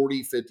like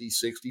 40, 50,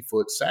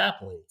 60-foot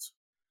saplings.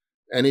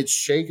 And it's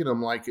shaking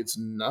them like it's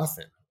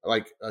nothing.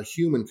 Like a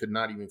human could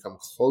not even come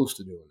close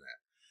to doing that.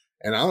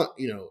 And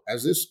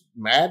as this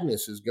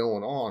madness is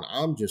going on,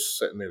 I'm just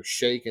sitting there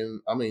shaking.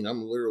 I mean,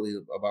 I'm literally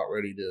about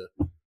ready to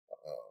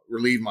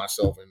relieve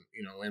myself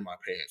in my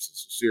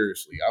pants.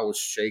 Seriously, I was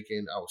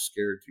shaking. I was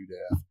scared to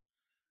death.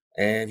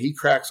 And he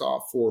cracks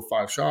off 4 or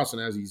 5 shots.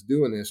 And as he's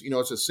doing this,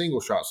 it's a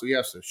single shot. So he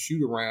has to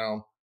shoot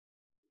around,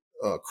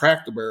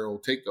 crack the barrel,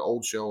 take the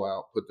old shell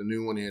out, put the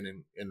new one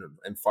in,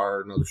 and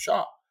fire another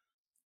shot.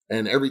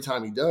 And every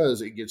time he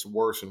does, it gets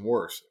worse and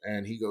worse.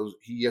 And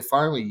he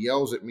finally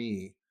yells at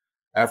me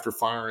after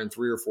firing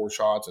 3 or 4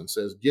 shots and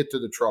says, "Get to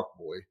the truck,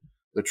 boy."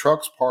 The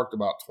truck's parked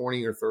about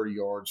 20 or 30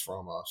 yards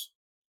from us.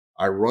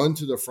 I run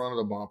to the front of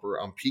the bumper.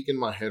 I'm peeking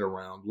my head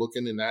around,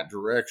 looking in that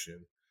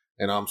direction,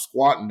 and I'm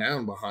squatting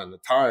down behind the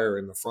tire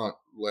in the front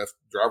left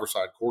driver's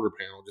side quarter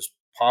panel, just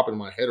popping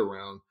my head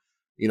around,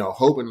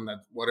 hoping that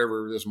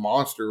whatever this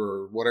monster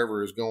or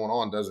whatever is going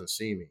on doesn't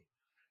see me.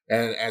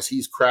 And as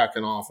he's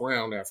cracking off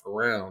round after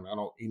round,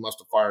 he must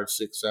have fired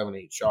 6, 7,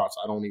 8 shots.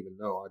 I don't even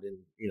know. I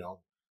didn't,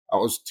 I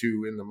was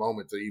too in the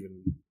moment to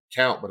even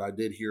count, but I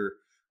did hear,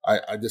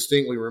 I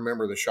distinctly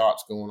remember the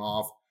shots going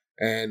off.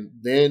 And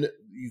then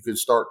you could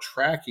start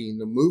tracking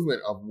the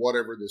movement of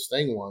whatever this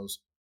thing was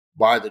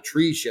by the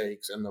tree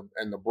shakes and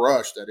the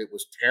brush that it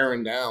was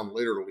tearing down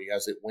literally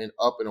as it went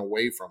up and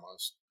away from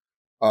us,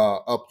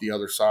 up the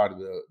other side of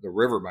the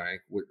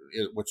riverbank,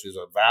 which is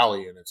a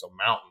valley and it's a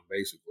mountain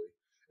basically.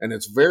 And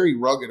it's very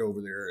rugged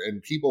over there,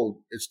 and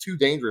it's too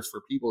dangerous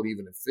for people to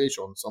even fish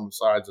on some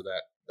sides of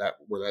that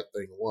where that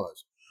thing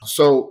was.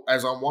 So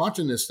as I'm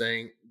watching this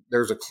thing,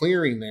 there's a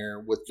clearing there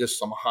with just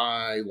some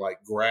high like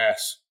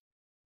grass,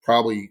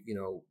 probably,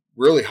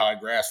 really high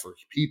grass for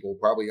people,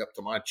 probably up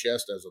to my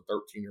chest as a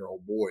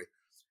 13-year-old boy.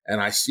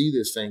 And I see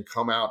this thing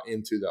come out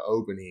into the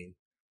opening,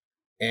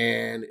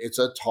 and it's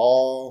a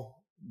tall,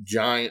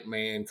 giant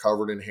man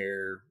covered in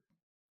hair.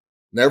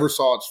 Never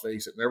saw its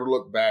face. It never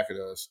looked back at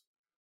us.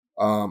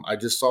 I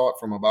just saw it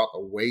from about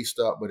the waist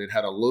up, but it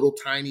had a little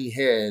tiny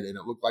head and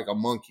it looked like a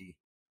monkey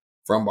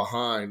from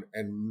behind,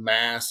 and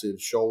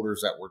massive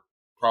shoulders that were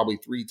probably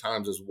 3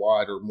 times as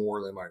wide or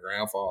more than my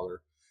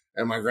grandfather.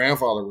 And my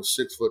grandfather was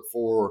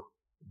 6'4",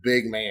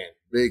 big man.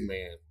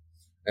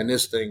 And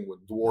this thing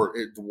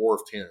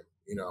dwarfed him,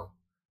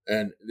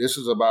 and this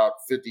is about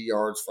 50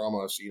 yards from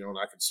us, and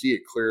I could see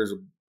it clear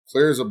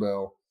as a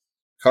bell,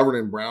 covered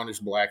in brownish,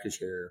 blackish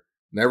hair,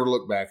 never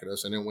looked back at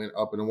us, and it went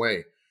up and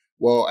away.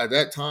 Well, at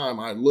that time,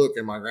 I look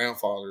and my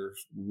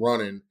grandfather's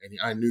running, and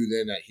I knew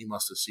then that he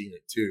must have seen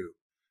it too.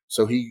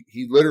 So he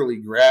literally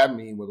grabbed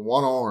me with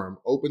one arm,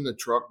 opened the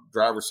truck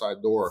driver's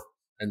side door,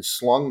 and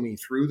slung me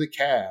through the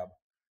cab.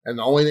 And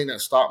the only thing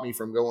that stopped me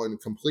from going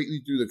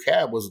completely through the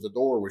cab was the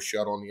door was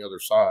shut on the other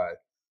side.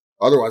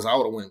 Otherwise, I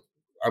would have went.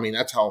 I mean,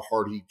 that's how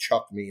hard he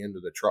chucked me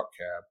into the truck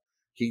cab.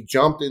 He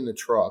jumped in the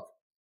truck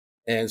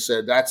and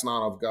said, "That's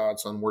not of God,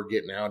 son. We're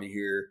getting out of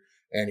here."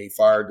 And he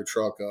fired the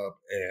truck up,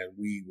 and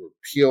we were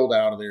peeled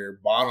out of there,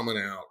 bottoming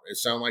out. It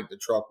sounded like the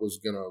truck was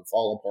going to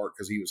fall apart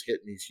because he was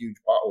hitting these huge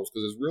potholes,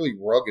 because it's really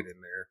rugged in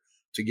there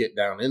to get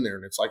down in there.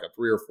 And it's like a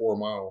 3 or 4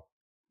 mile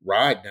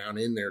ride down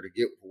in there to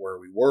get to where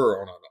we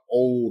were on an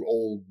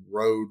old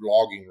road,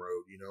 logging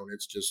road, and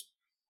it's just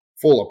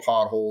full of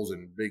potholes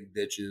and big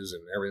ditches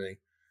and everything.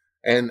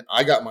 And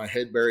I got my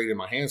head buried in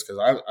my hands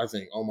because I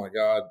think, oh my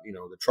God,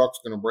 the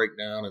truck's going to break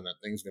down and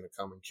that thing's going to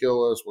come and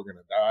kill us. We're going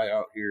to die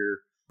out here.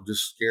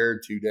 Just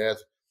scared to death.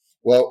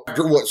 Well,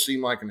 after what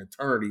seemed like an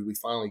eternity, we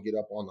finally get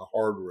up on the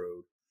hard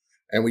road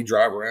and we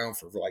drive around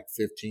for like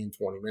 15,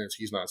 20 minutes.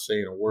 He's not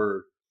saying a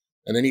word.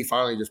 And then he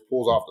finally just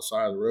pulls off the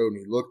side of the road and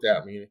he looked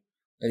at me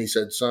and he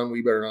said, "Son,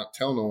 we better not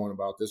tell no one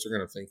about this. They're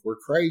going to think we're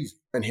crazy."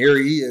 And here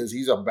he is.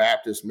 He's a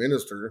Baptist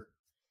minister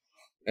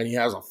and he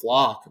has a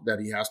flock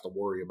that he has to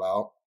worry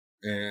about.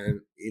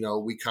 And,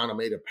 we kind of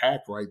made a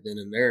pact right then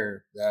and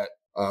there that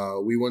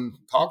we wouldn't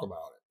talk about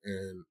it.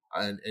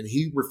 And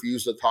he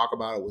refused to talk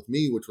about it with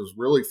me, which was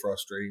really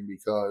frustrating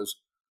because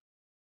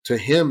to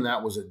him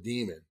that was a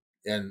demon,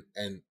 and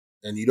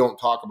you don't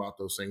talk about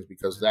those things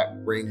because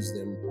that brings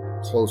them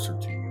closer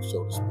to you,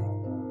 so to speak.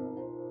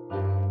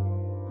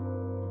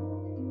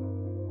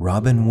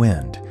 Robin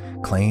Wind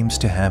claims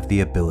to have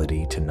the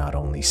ability to not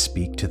only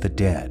speak to the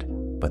dead,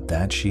 but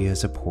that she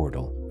is a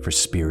portal for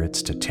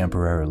spirits to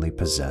temporarily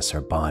possess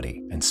her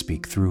body and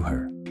speak through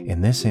her.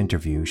 In this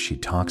interview, she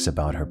talks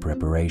about her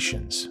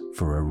preparations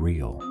for a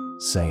real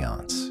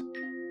seance.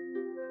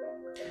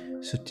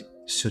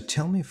 So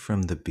tell me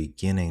from the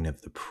beginning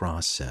of the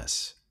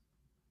process,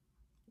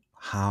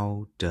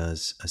 how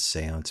does a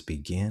seance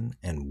begin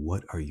and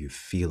what are you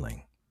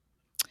feeling?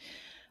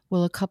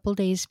 Well, a couple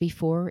days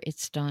before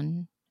it's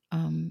done,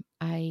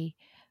 I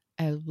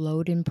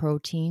load in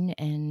protein,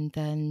 and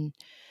then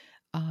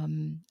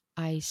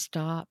I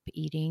stop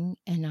eating,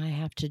 and I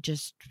have to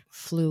just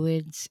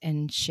fluids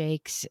and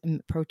shakes,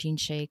 protein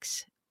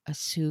shakes,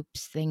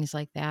 soups, things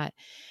like that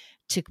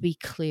to be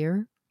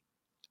clear.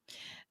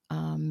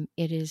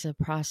 It is a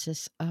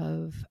process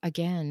of,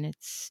 again,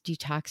 it's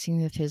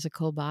detoxing the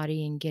physical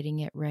body and getting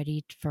it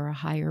ready for a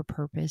higher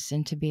purpose,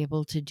 and to be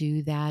able to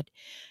do that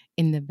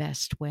in the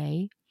best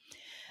way.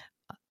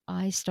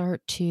 I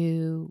start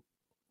to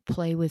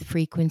play with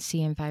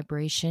frequency and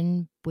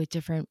vibration with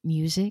different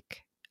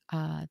music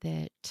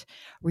that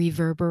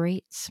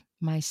reverberates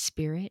my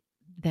spirit,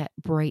 that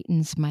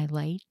brightens my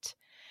light,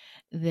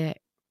 that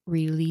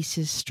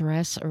releases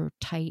stress or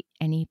tight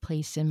any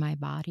place in my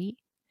body.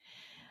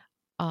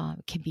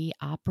 It could be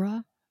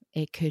opera,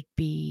 it could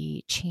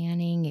be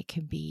chanting, it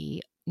could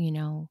be,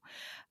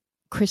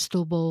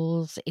 crystal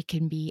bowls, it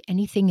can be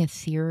anything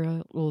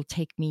ethereal. Will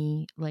take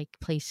me like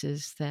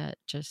places that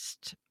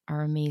just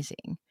are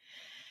amazing.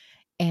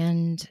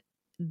 And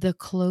the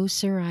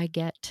closer I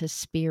get to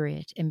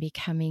spirit and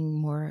becoming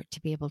more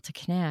to be able to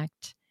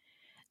connect,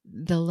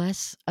 the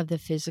less of the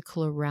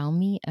physical around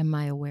me am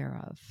I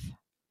aware of.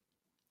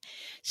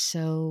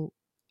 So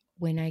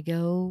when I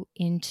go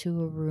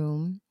into a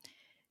room,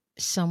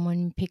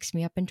 someone picks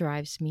me up and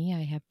drives me.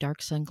 I have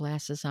dark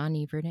sunglasses on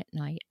even at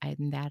night.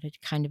 I'm that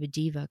kind of a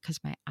diva because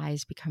my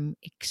eyes become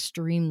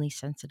extremely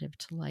sensitive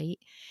to light.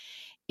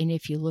 And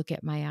if you look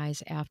at my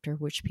eyes after,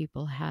 which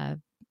people have,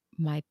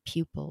 my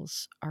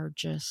pupils are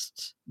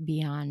just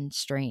beyond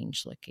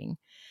strange looking.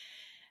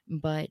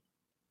 But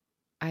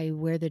I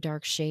wear the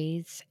dark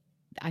shades.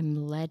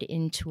 I'm led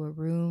into a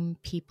room.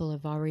 People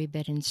have already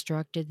been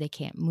instructed. They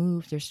can't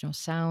move. There's no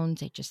sound.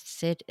 They just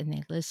sit and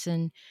they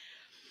listen.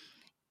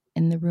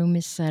 And the room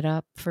is set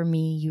up for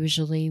me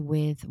usually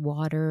with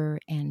water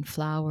and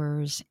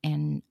flowers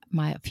and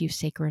a few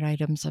sacred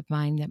items of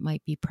mine that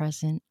might be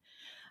present.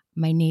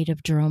 My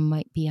native drum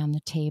might be on the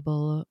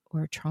table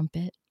or a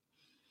trumpet,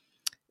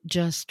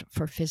 just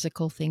for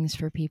physical things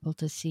for people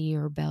to see,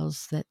 or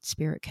bells that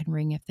spirit can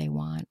ring if they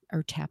want,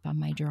 or tap on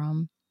my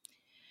drum.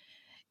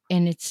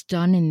 And it's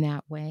done in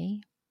that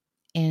way.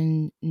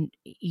 And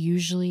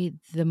usually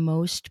the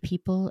most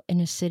people in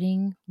a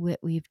sitting, what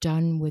we've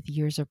done with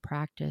years of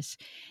practice,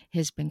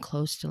 has been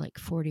close to like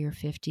 40 or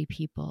 50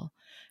 people.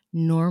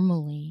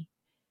 Normally,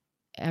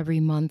 every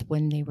month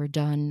when they were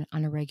done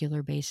on a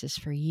regular basis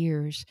for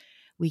years,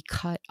 we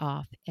cut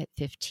off at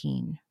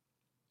 15.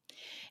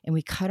 And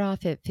we cut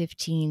off at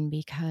 15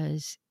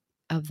 because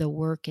of the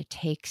work it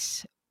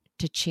takes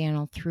to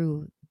channel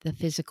through the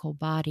physical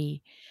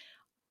body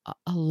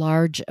a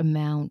large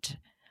amount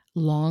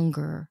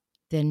longer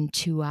than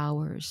 2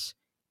 hours.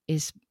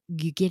 Is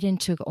you get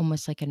into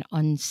almost like an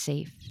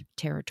unsafe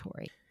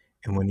territory.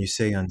 And when you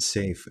say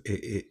unsafe,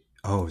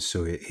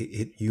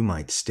 you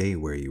might stay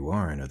where you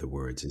are. In other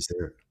words, is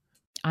there?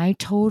 I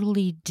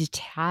totally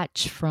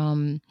detach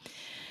from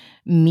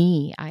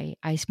me.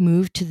 I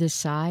move to the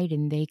side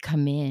and they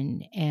come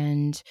in,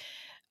 and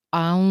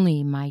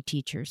only my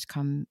teachers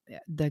come.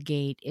 The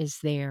gate is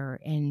there,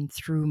 and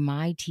through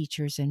my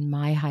teachers and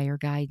my higher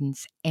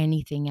guidance,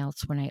 anything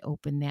else, when I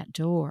open that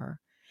door,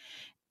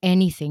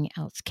 anything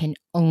else can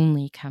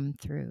only come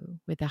through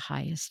with the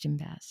highest and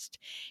best.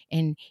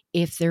 And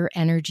if their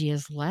energy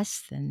is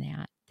less than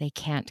that, they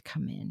can't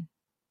come in.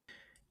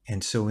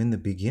 And so in the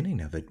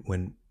beginning of it,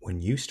 when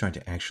you start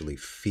to actually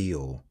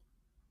feel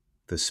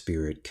the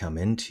spirit come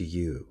into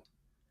you,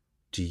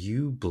 do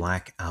you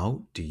black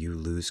out? Do you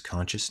lose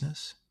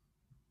consciousness?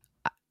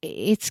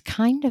 It's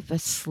kind of a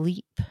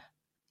sleep.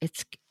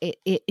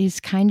 It is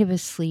kind of a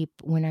sleep.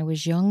 When I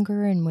was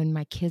younger and when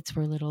my kids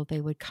were little,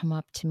 they would come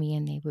up to me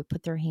and they would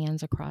put their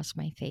hands across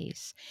my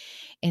face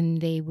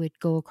and they would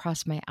go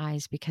across my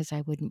eyes because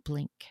I wouldn't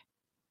blink.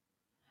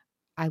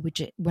 I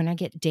would when I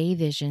get day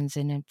visions,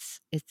 and it's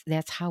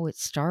that's how it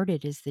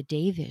started, is the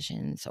day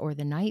visions or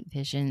the night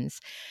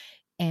visions.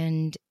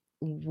 And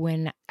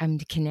when I'm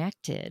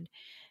connected,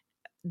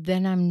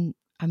 then I'm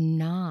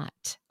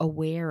not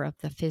aware of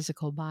the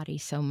physical body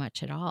so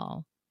much at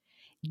all.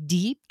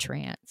 Deep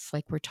trance,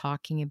 like we're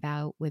talking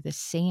about with a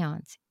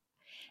seance,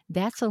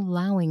 that's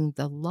allowing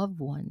the loved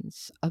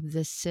ones of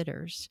the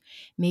sitters,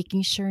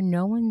 making sure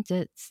no one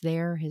that's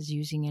there is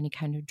using any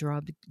kind of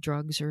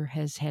drugs or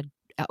has had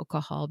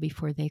alcohol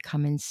before they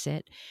come and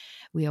sit.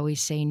 We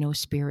always say no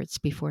spirits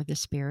before the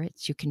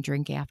spirits. You can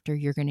drink after,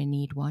 you're going to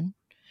need one.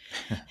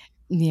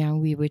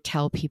 We would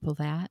tell people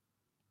that.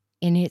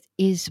 And it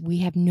is, we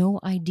have no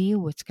idea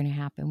what's going to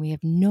happen. We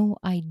have no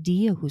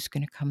idea who's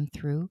going to come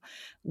through.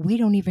 We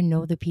don't even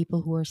know the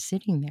people who are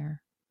sitting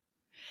there.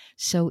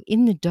 So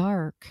in the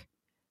dark,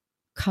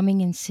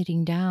 coming and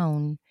sitting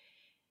down,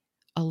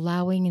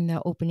 allowing in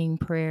the opening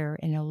prayer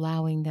and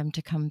allowing them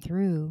to come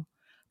through,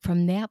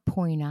 from that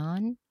point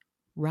on,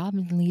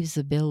 Robin leaves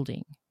the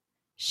building.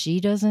 She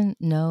doesn't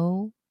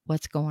know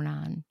what's going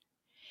on.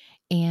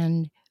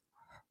 And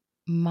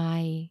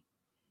my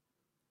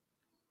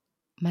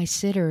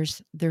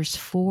sitters, there's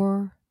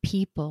 4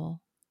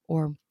 people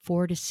or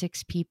 4 to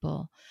 6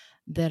 people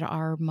that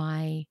are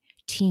my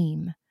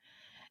team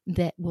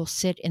that will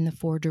sit in the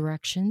 4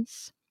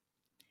 directions.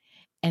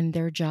 And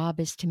their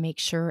job is to make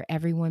sure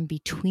everyone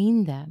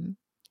between them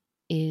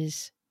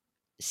is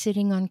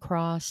sitting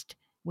uncrossed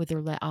with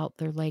their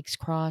legs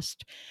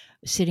crossed,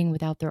 sitting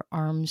without their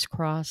arms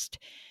crossed.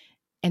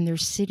 And they're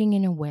sitting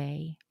in a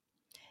way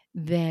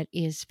that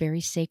is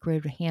very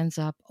sacred, hands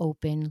up,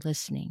 open,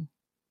 listening,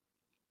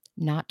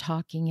 not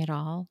talking at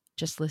all,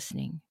 just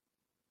listening.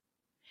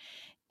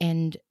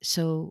 And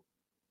so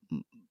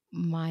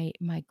my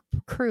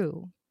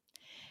crew.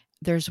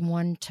 There's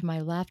one to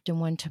my left and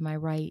one to my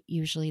right,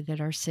 usually, that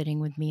are sitting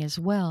with me as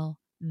well.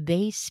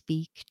 They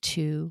speak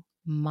to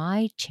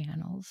my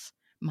channels,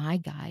 my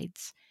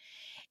guides,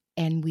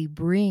 and we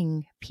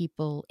bring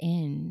people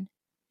in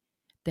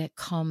that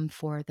come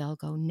for, they'll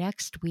go,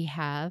 next we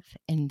have,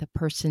 and the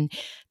person,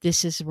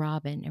 this is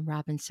Robin, and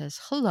Robin says,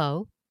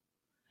 hello.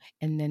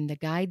 And then the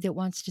guide that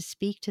wants to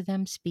speak to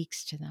them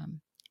speaks to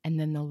them. And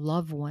then the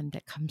loved one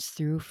that comes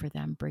through for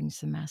them brings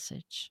the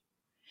message.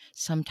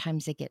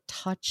 Sometimes they get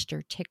touched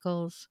or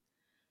tickles,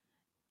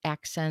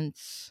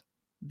 accents,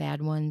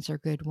 bad ones or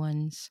good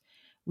ones.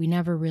 We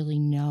never really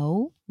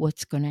know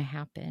what's going to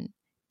happen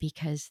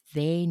because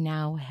they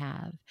now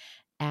have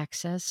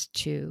access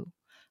to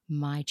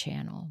my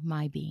channel,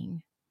 my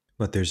being.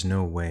 But there's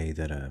no way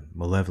that a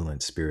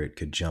malevolent spirit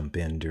could jump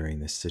in during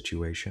this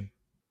situation?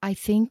 I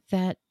think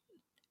that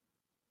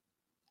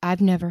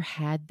I've never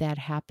had that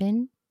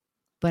happen,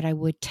 but I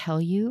would tell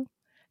you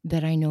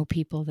that I know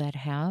people that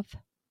have.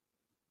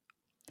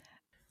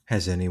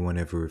 Has anyone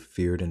ever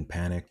feared and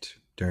panicked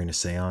during a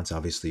seance?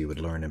 Obviously, you would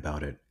learn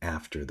about it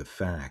after the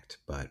fact,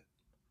 but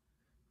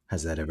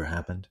has that ever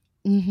happened?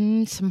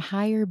 Some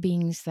higher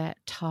beings that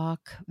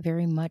talk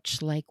very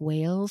much like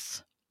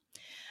whales.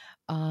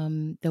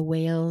 The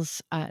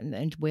whales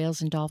and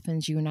whales and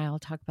dolphins, you and I will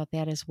talk about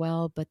that as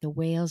well, but the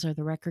whales are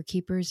the record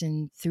keepers,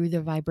 and through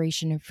the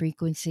vibration and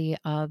frequency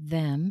of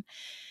them,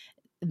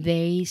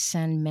 they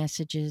send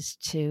messages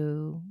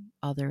to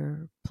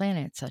other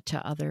planets,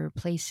 to other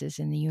places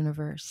in the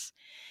universe.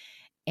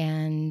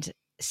 And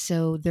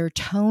so their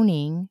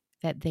toning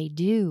that they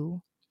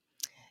do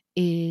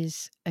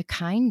is a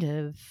kind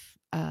of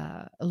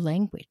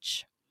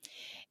language.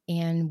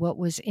 And what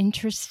was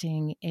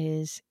interesting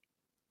is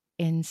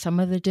in some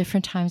of the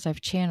different times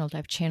I've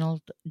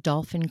channeled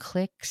dolphin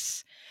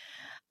clicks.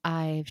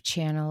 I've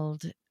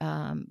channeled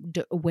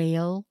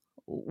whale.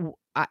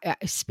 I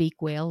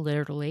speak whale,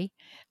 literally.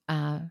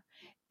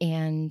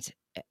 And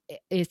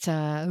it's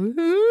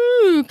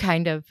a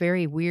kind of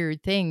very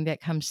weird thing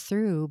that comes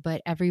through,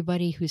 but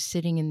everybody who's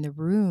sitting in the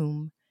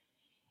room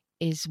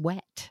is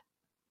wet.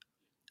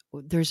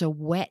 There's a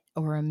wet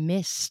or a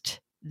mist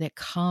that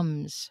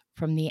comes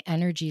from the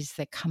energies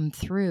that come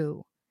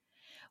through,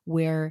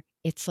 where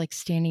it's like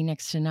standing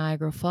next to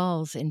Niagara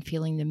Falls and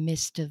feeling the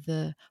mist of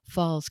the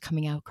falls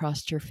coming out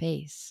across your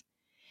face.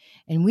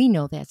 And we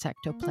know that's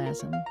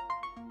ectoplasm.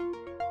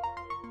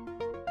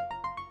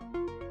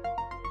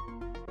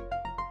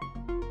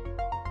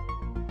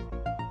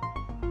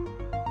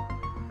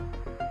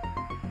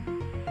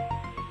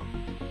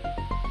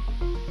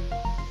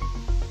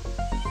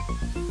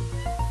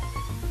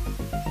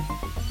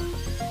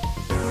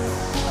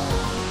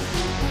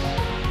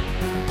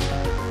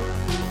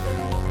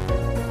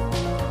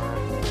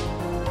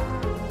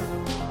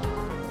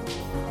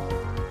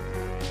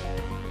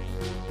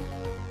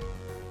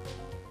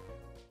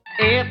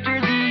 After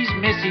these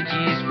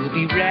messages, we'll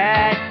be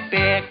right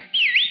back.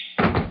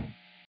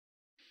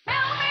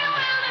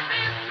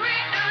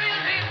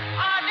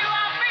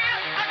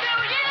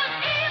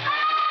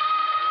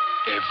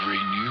 Every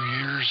New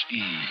Year's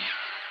Eve,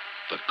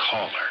 the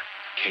caller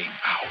came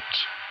out.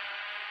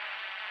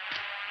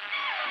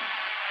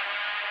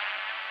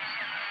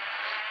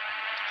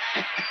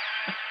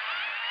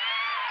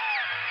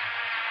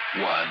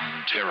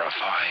 One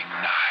terrifying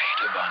night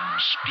of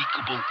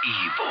unspeakable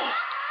evil.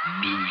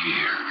 New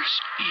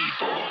Year's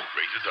Evil.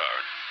 Rated R.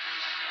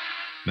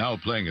 Now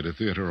playing at a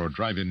theater or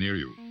drive-in near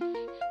you.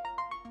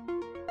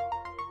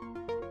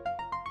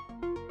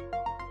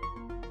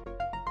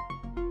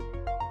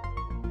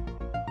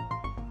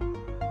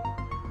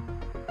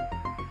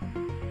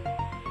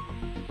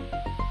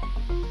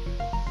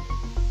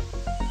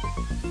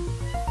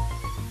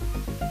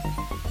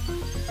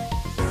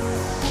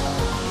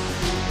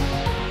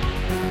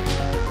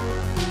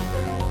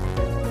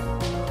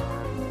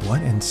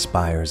 What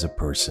inspires a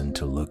person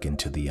to look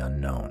into the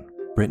unknown?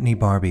 Brittany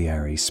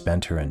Barbieri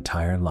spent her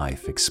entire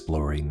life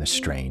exploring the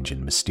strange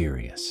and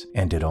mysterious,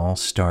 and it all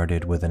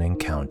started with an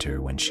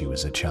encounter when she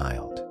was a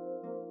child.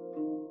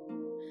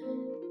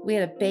 We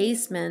had a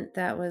basement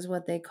that was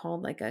what they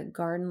called like a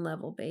garden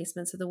level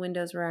basement. So the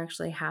windows were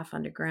actually half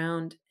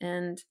underground,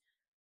 and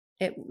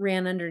it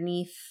ran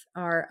underneath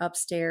our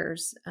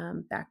upstairs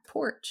back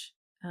porch.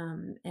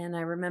 And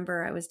I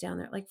remember I was down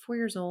there at like 4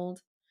 years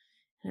old,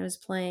 and I was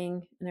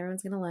playing, and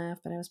everyone's going to laugh,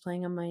 but I was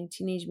playing on my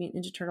Teenage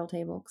Mutant Ninja Turtle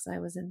table because I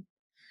was a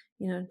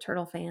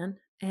turtle fan.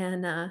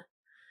 And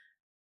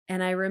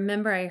I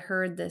remember I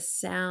heard this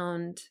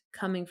sound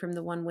coming from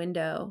the one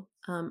window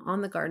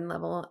on the garden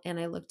level, and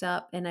I looked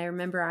up, and I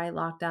remember I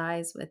locked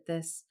eyes with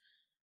this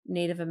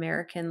Native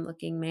American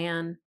looking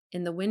man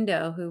in the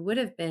window who would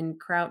have been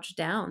crouched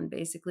down,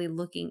 basically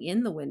looking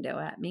in the window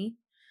at me.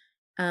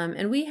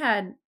 And we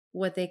had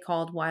what they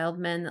called wild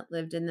men that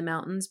lived in the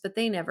mountains, but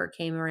they never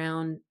came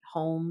around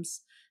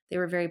homes. They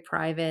were very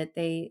private.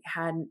 They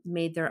had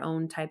made their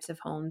own types of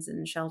homes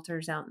and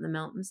shelters out in the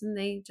mountains, and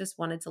they just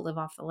wanted to live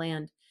off the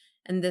land.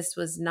 And this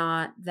was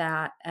not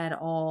that at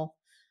all.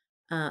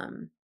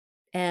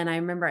 And I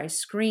remember I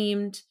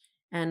screamed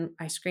and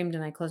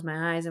I closed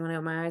my eyes. And when I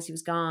opened my eyes, he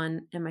was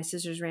gone. And my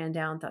sisters ran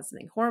down, thought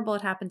something horrible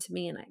had happened to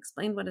me. And I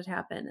explained what had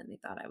happened. And they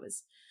thought I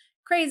was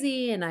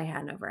crazy and I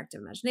had an overactive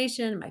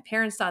imagination. My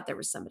parents thought there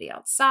was somebody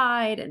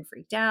outside and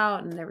freaked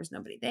out and there was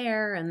nobody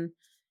there. And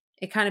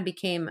it kind of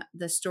became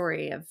the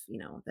story of,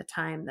 the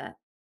time that,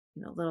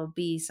 little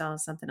B saw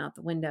something out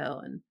the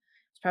window, and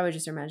it's probably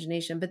just her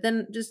imagination. But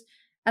then just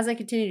as I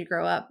continued to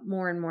grow up,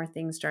 more and more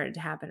things started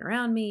to happen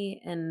around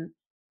me. And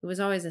it was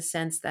always a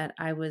sense that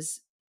I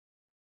was,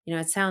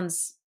 it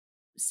sounds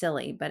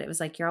silly, but it was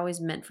like you're always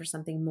meant for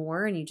something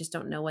more and you just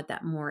don't know what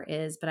that more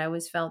is. But I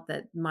always felt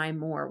that my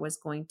more was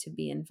going to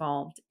be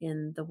involved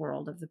in the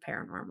world of the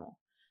paranormal.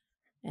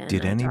 And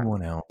Did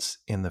anyone else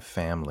in the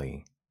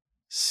family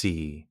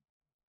see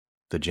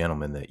the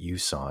gentleman that you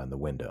saw in the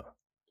window?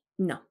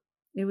 No,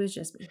 it was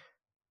just me.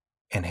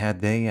 And had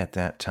they at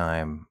that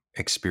time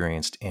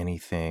experienced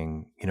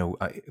anything,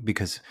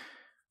 because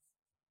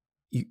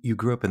you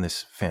grew up in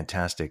this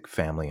fantastic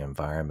family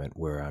environment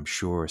where I'm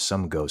sure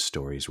some ghost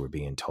stories were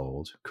being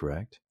told,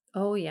 correct?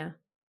 Oh, yeah.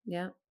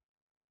 Yeah.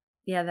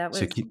 Yeah, that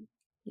So, was,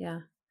 yeah.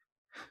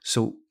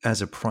 so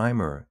as a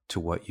primer to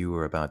what you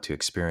were about to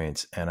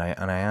experience, and I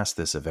ask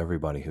this of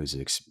everybody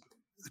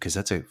because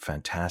that's a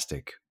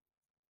fantastic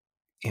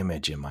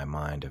image in my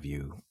mind of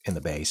you in the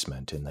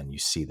basement, and then you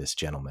see this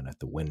gentleman at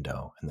the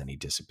window, and then he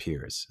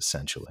disappears,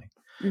 essentially.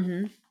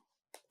 Mm-hmm.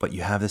 But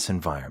you have this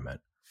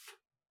environment,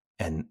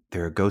 and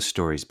there are ghost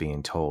stories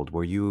being told.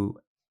 Were you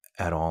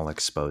at all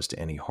exposed to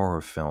any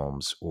horror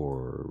films,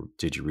 or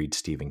did you read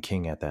Stephen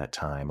King at that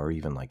time, or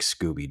even like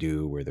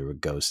Scooby-Doo where there were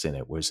ghosts in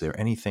it? Was there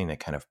anything that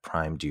kind of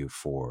primed you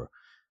for,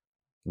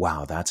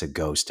 wow, that's a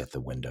ghost at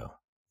the window?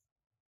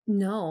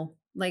 No,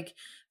 like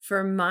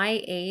for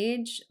my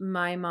age,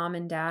 my mom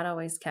and dad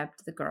always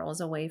kept the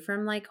girls away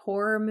from like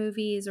horror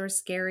movies or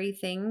scary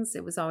things.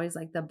 It was always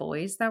like the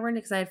boys that were,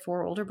 because I had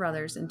 4 older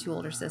brothers and 2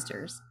 older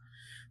sisters.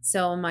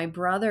 So my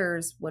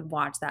brothers would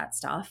watch that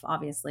stuff,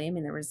 obviously. I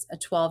mean, there was a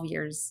 12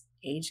 years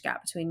age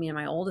gap between me and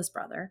my oldest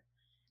brother.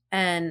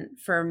 And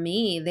for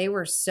me, they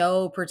were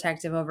so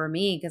protective over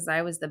me because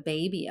I was the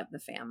baby of the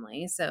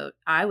family. So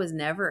I was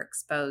never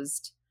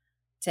exposed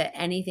to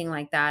anything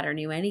like that or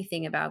knew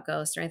anything about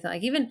ghosts or anything.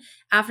 Like even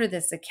after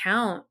this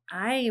account,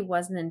 I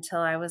wasn't until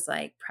I was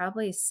like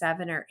probably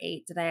 7 or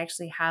 8 did I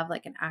actually have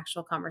like an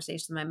actual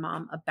conversation with my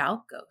mom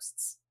about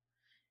ghosts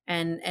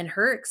and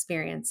her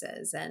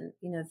experiences and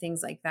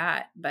things like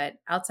that. But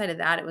outside of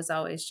that, it was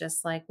always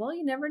just like, well,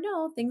 you never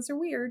know, things are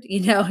weird,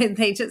 and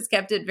they just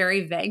kept it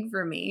very vague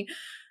for me.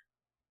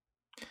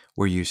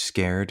 Were you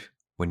scared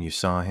when you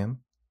saw him?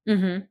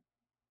 Mm-hmm.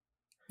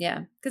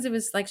 Yeah, because it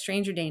was like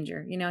stranger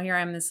danger. Here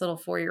I'm this little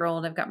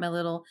 4-year-old. I've got my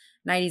little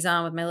nighties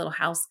on with my little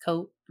house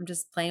coat. I'm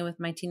just playing with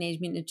my Teenage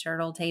Mutant Ninja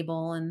Turtle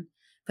table and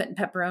putting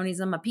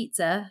pepperonis on my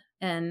pizza.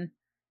 And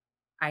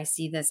I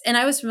see this. And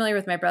I was familiar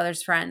with my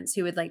brother's friends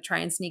who would like try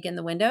and sneak in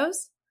the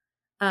windows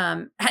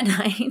at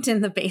night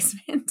in the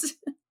basement,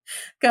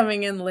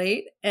 coming in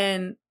late.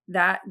 And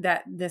that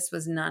this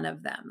was none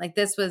of them. Like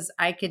this was,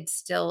 I could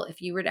still,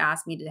 if you were to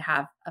ask me to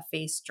have a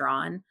face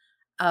drawn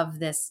of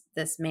this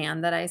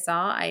man that I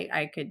saw,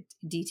 I could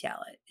detail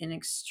it in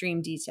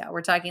extreme detail.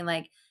 We're talking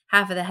like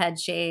half of the head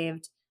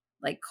shaved,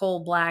 like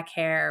coal black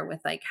hair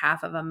with like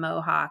half of a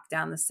mohawk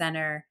down the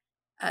center.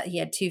 He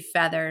had 2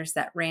 feathers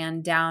that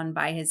ran down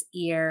by his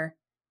ear,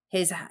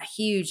 his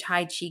huge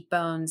high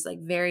cheekbones, like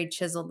very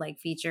chiseled like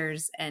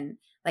features, and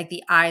like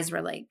the eyes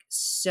were like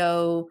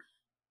so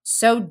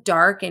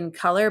dark in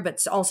color,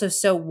 but also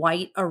so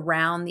white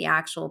around the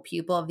actual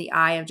pupil of the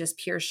eye of just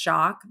pure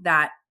shock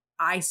that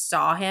I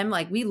saw him.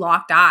 Like we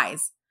locked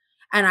eyes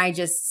and I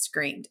just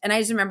screamed. And I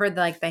just remember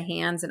like the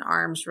hands and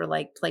arms were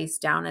like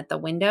placed down at the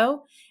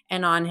window,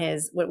 and on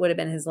his, what would have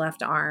been his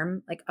left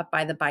arm, like up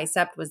by the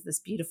bicep, was this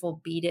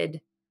beautiful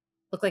beaded,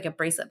 looked like a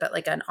bracelet, but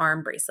like an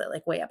arm bracelet,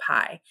 like way up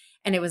high.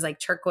 And it was like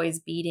turquoise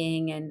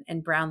beading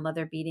and brown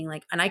leather beading.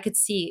 Like, and I could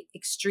see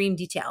extreme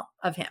detail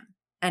of him.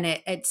 And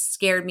it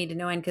scared me to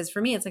no end. Cause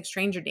for me, it's like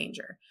stranger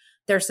danger.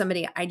 There's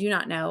somebody I do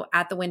not know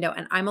at the window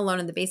and I'm alone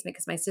in the basement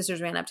because my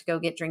sisters ran up to go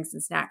get drinks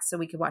and snacks so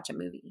we could watch a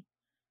movie.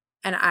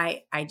 And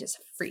I just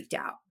freaked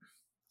out.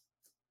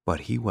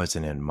 But he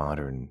wasn't in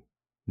modern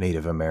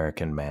Native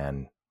American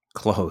man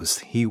clothes.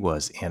 He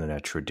was in a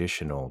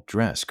traditional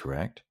dress,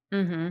 correct?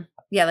 Mm-hmm.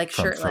 Yeah, like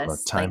From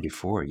shirtless. a time like,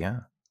 before,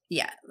 yeah.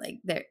 Yeah, like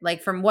there,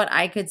 like from what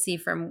I could see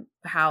from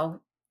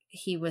how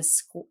he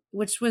was,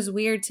 which was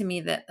weird to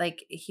me that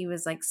like he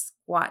was like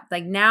squat.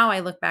 Like now I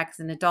look back as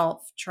an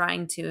adult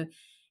trying to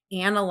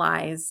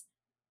analyze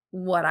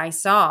what I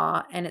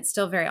saw, and it's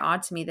still very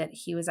odd to me that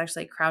he was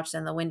actually crouched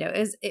in the window.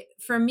 Is it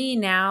for me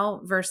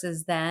now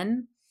versus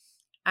then?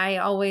 I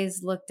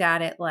always looked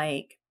at it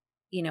like,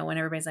 when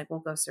everybody's like, "Well,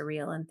 ghosts are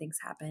real and things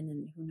happen,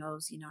 and who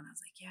knows," and I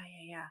was like, "Yeah,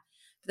 yeah, yeah."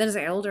 But then as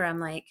I got older, I'm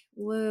like,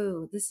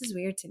 "Whoa, this is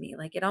weird to me."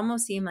 Like it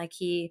almost seemed like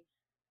he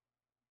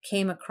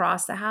came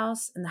across the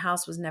house and the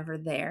house was never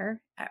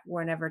there at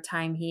whatever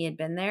time he had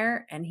been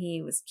there, and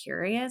he was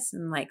curious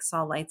and like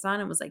saw lights on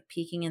and was like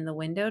peeking in the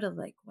window to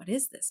like, what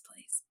is this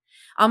place?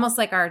 almost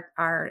like our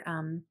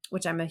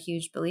which I'm a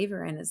huge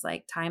believer in, is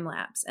like time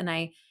lapse. And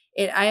I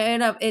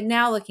end up, it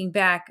now looking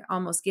back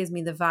almost gives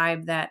me the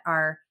vibe that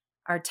our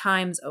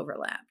times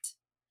overlapped,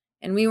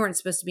 and we weren't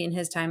supposed to be in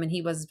his time and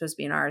he wasn't supposed to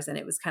be in ours. And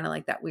it was kind of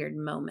like that weird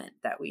moment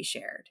that we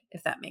shared,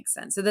 if that makes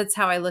sense. So that's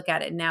how I look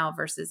at it now,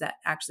 versus that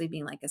actually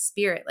being like a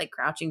spirit, like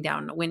crouching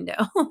down in a window,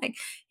 like,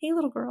 hey,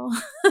 little girl,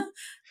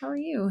 how are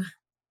you?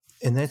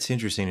 And that's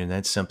interesting, and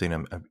that's something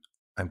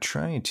I'm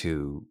trying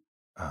to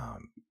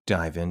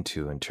dive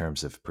into in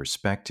terms of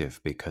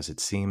perspective, because it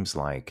seems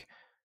like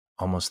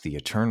almost the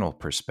eternal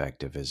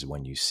perspective is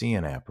when you see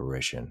an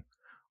apparition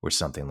or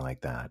something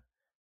like that,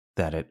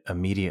 that it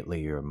immediately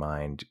your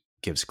mind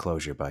gives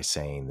closure by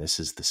saying this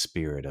is the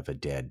spirit of a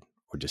dead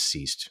or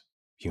deceased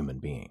human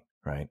being,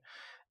 right?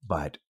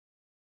 But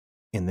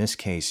in this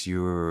case,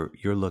 you're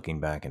looking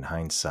back in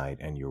hindsight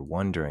and you're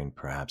wondering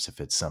perhaps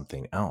if it's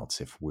something else,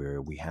 if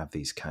we have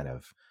these kind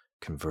of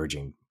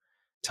converging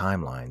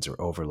timelines or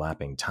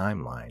overlapping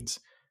timelines.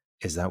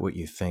 Is that what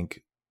you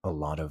think a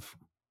lot of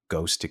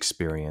ghost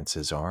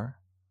experiences are?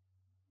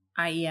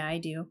 Yeah, I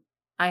do.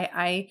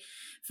 I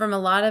from a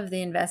lot of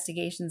the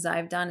investigations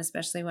I've done,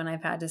 especially when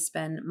I've had to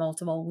spend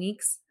multiple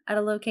weeks at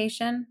a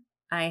location,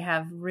 I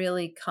have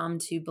really come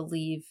to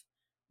believe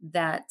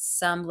that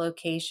some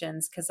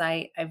locations, because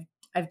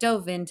I've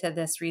dove into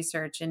this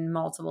research in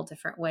multiple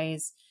different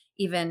ways,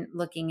 even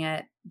looking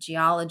at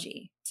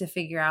geology to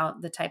figure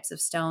out the types of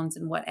stones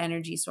and what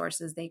energy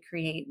sources they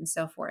create and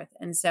so forth.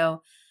 And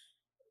so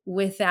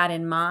with that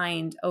in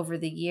mind, over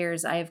the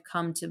years, I have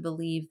come to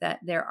believe that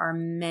there are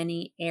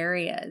many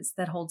areas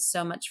that hold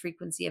so much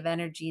frequency of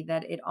energy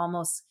that it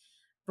almost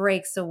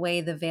breaks away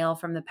the veil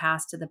from the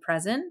past to the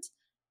present.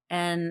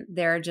 And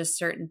there are just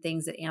certain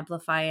things that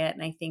amplify it.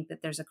 And I think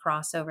that there's a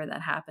crossover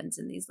that happens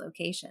in these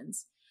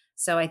locations.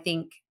 So I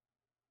think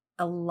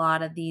a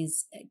lot of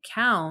these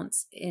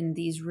accounts in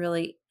these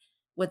really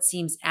what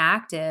seems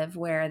active,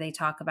 where they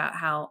talk about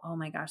how, oh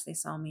my gosh, they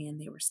saw me and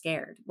they were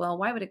scared. Well,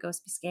 why would a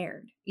ghost be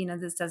scared?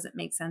 This doesn't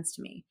make sense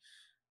to me,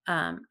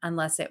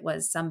 unless it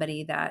was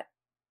somebody that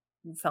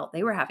felt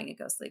they were having a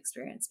ghostly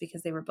experience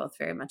because they were both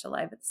very much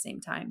alive at the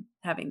same time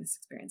having this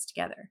experience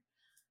together.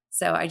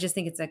 So I just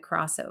think it's a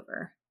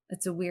crossover.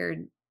 It's a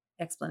weird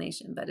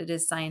explanation, but it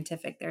is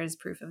scientific. There is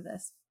proof of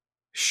this.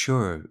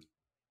 Sure.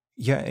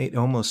 Yeah, it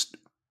almost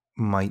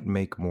might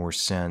make more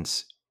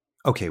sense.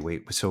 Okay,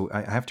 wait. So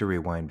I have to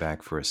rewind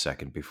back for a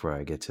second before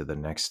I get to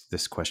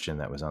this question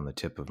that was on the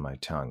tip of my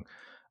tongue.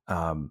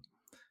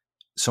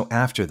 So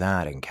after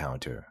that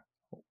encounter,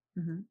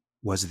 Mhm.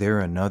 was there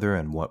another,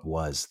 and what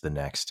was the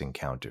next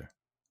encounter?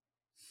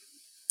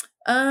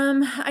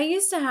 I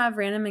used to have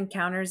random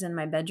encounters in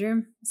my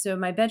bedroom. So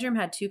my bedroom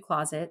had two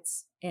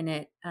closets in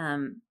it,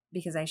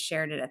 because I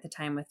shared it at the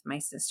time with my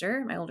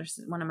sister,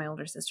 one of my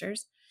older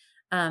sisters.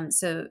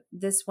 So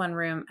this one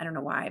room, I don't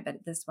know why,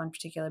 but this one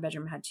particular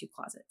bedroom had two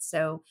closets.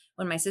 So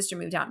when my sister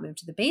moved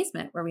to the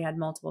basement where we had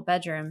multiple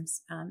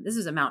bedrooms, this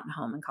was a mountain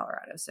home in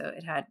Colorado. So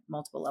it had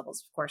multiple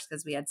levels, of course,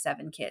 because we had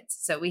 7 kids.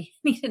 So we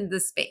needed the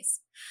space.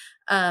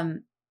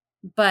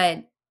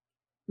 But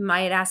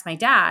I had asked my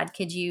dad,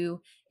 could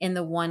you in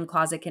the one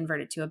closet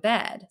convert it to a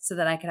bed so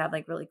that I could have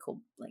like really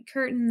cool like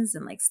curtains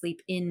and like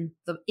sleep in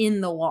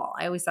the wall.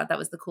 I always thought that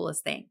was the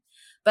coolest thing.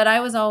 But I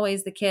was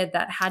always the kid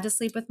that had to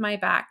sleep with my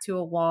back to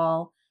a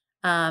wall.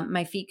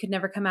 My feet could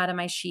never come out of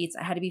my sheets.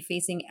 I had to be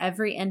facing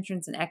every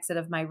entrance and exit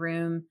of my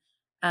room.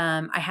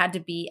 I had to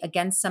be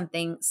against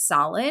something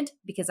solid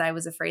because I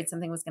was afraid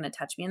something was going to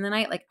touch me in the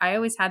night. Like I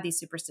always had these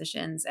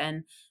superstitions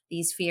and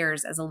these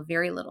fears as a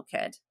very little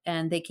kid,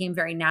 and they came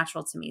very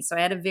natural to me. So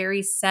I had a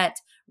very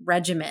set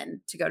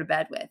regimen to go to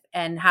bed with.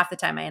 And half the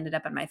time I ended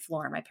up on my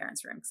floor in my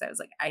parents' room because I was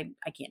like, I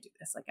can't do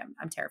this. Like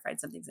I'm terrified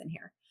something's in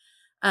here.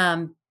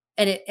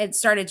 And it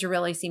started to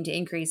really seem to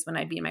increase when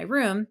I'd be in my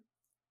room.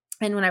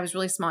 And when I was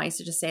really small, I used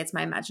to just say, it's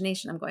my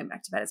imagination. I'm going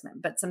back to bed.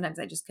 But sometimes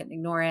I just couldn't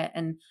ignore it.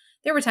 And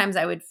there were times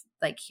I would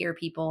like hear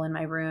people in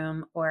my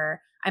room,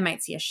 or I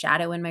might see a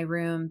shadow in my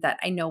room that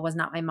I know was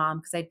not my mom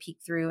because I'd peek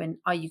through and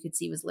all you could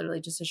see was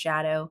literally just a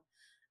shadow.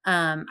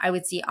 I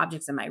would see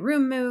objects in my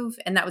room move,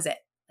 and that was it.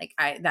 Like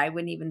I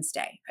wouldn't even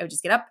stay. I would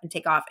just get up and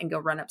take off and go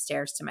run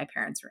upstairs to my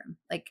parents' room,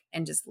 like,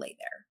 and just lay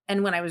there.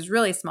 And when I was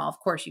really small, of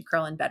course, you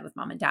curl in bed with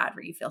mom and dad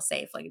where you feel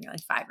safe, like when you're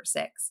like 5 or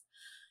 6.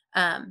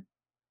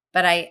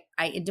 But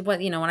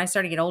when I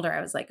started to get older, I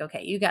was like,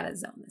 okay, you got to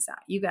zone this out.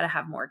 You got to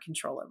have more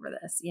control over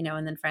this,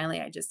 and then finally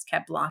I just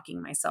kept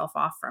blocking myself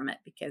off from it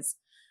because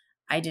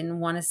I didn't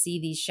want to see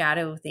these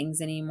shadow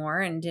things anymore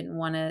and didn't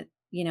want to,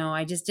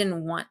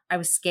 I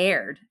was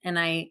scared, and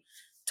I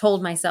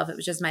told myself it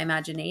was just my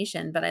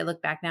imagination. But I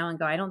look back now and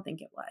go, I don't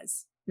think it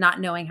was. Not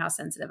knowing how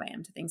sensitive I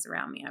am to things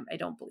around me, I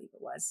don't believe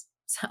it was.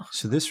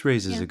 So this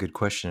raises Yeah. a good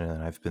question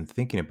that I've been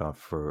thinking about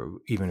for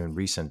even in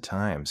recent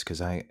times,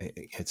 because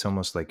it's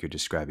almost like you're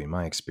describing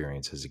my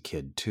experience as a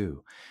kid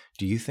too.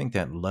 Do you think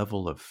that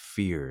level of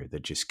fear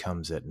that just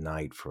comes at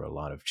night for a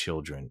lot of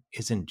children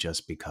isn't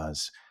just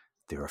because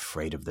they're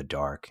afraid of the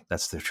dark?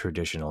 That's the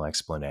traditional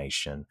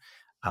explanation.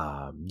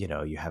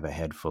 You have a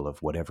head full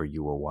of whatever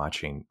you were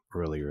watching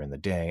earlier in the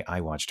day.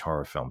 I watched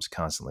horror films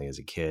constantly as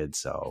a kid,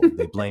 so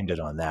they blamed it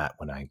on that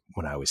when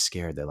I was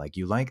scared. They're like,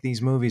 "You like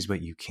these movies,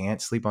 but you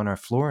can't sleep on our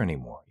floor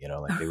anymore."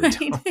 Like they would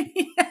Right. tell.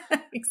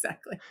 Yeah,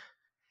 exactly.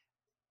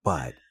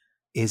 But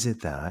is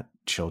it that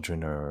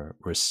children are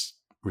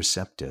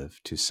receptive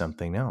to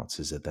something else?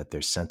 Is it that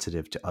they're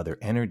sensitive to other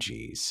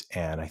energies?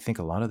 And I think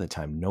a lot of the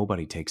time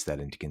nobody takes that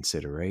into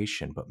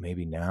consideration. But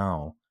maybe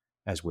now,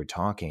 as we're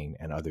talking,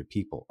 and other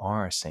people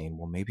are saying,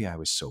 well, maybe I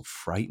was so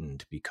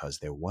frightened because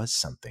there was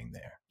something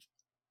there.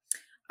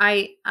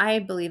 I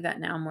believe that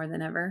now more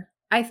than ever.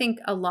 I think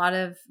a lot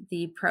of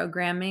the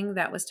programming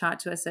that was taught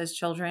to us as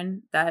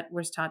children, that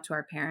was taught to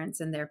our parents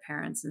and their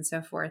parents and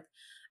so forth,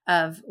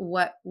 of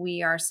what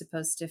we are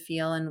supposed to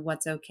feel and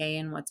what's okay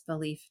and what's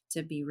believed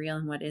to be real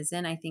and what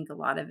isn't. I think a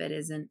lot of it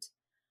isn't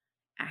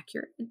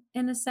accurate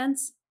in a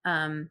sense.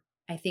 I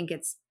think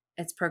it's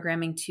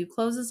programming to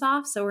close us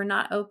off, so we're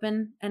not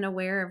open and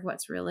aware of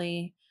what's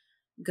really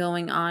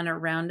going on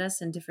around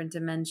us in different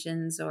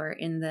dimensions or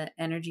in the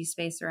energy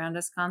space around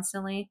us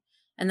constantly.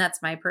 And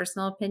that's my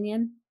personal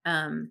opinion.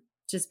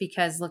 Just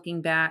because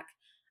looking back,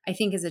 I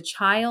think as a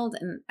child,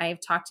 and I've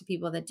talked to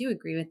people that do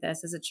agree with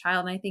this, as a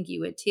child, and I think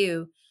you would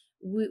too,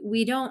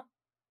 we don't,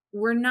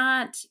 we're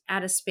not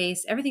at a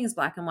space, everything is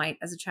black and white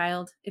as a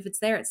child. If it's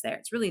there, it's there.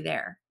 It's really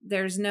there.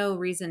 There's no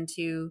reason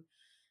to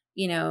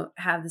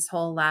have this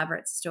whole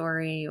elaborate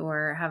story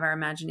or have our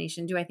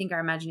imagination. Do I think our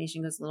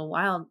imagination goes a little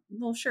wild?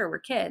 Well, sure, we're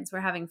kids.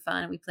 We're having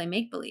fun and we play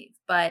make believe,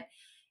 but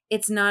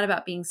it's not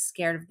about being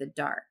scared of the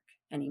dark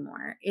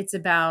anymore. It's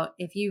about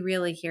if you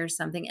really hear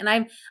something. And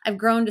I've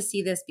grown to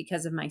see this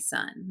because of my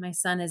son. My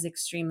son is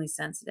extremely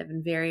sensitive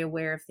and very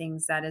aware of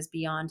things that is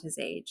beyond his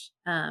age.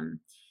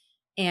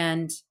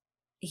 And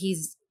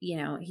he's,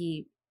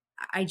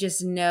 I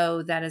just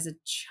know that as a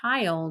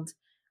child,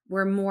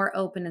 we're more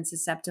open and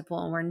susceptible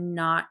and we're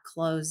not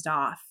closed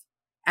off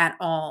at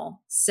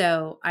all.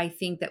 So I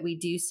think that we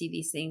do see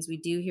these things, we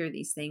do hear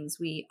these things,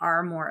 we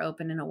are more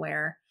open and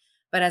aware.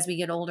 But as we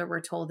get older,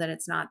 we're told that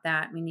it's not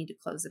that, we need to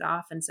close it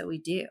off. And so we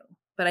do.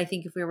 But I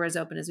think if we were as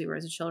open as we were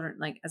as a children,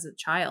 like as a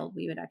child,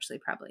 we would actually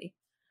probably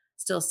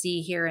still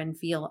see, hear, and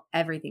feel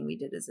everything we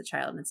did as a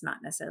child. And it's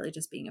not necessarily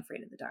just being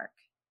afraid of the dark.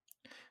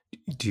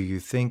 Do you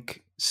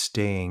think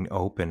staying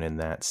open in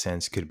that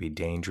sense could be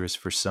dangerous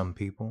for some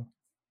people?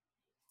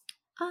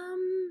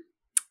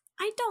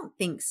 I don't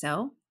think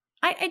so.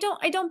 I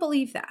don't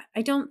believe that.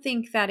 I don't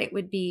think that it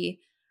would be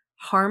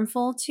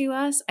harmful to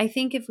us. I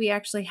think if we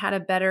actually had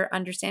a better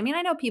understanding, I mean,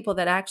 I know people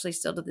that actually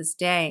still to this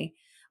day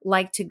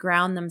like to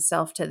ground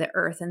themselves to the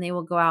earth and they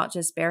will go out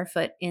just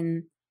barefoot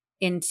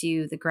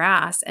into the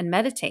grass and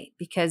meditate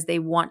because they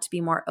want to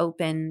be more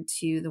open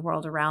to the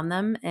world around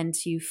them and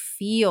to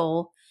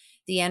feel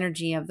the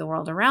energy of the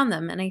world around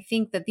them. And I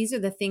think that these are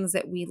the things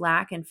that we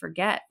lack and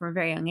forget from a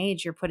very young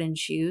age. You're put in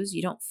shoes,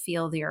 you don't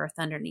feel the earth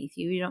underneath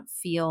you. You don't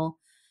feel,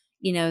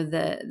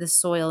 the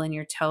soil in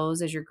your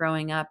toes as you're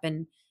growing up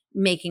and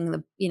making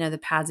the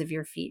pads of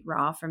your feet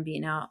raw from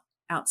being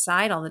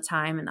outside all the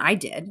time. And I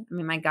did. I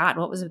mean, my God,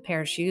 what was a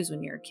pair of shoes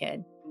when you were a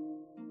kid?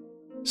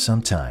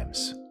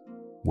 Sometimes,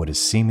 what is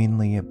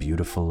seemingly a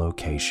beautiful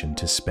location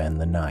to spend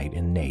the night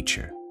in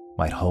nature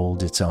might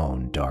hold its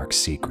own dark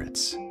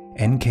secrets.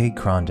 N.K.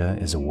 Kronda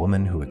is a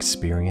woman who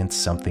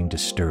experienced something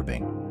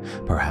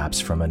disturbing, perhaps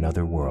from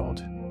another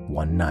world,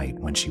 one night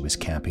when she was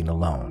camping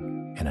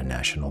alone in a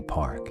national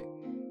park.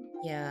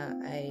 Yeah,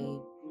 I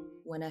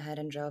went ahead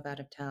and drove out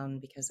of town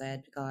because I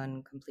had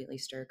gone completely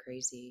stir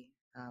crazy.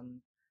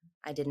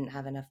 I didn't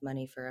have enough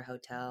money for a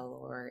hotel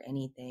or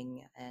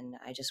anything, and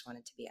I just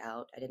wanted to be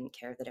out. I didn't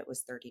care that it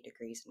was 30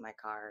 degrees in my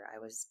car. I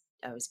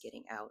was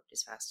getting out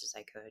as fast as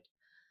I could.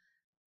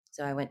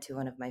 So I went to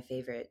one of my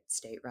favorite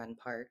state-run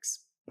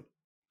parks,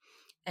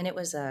 and it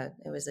was a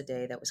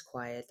day that was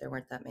quiet. There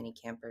weren't that many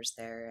campers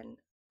there, and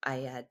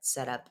I had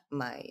set up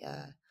my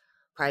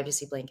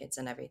privacy blankets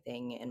and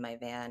everything in my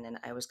van, and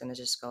I was going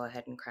to just go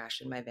ahead and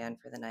crash in my van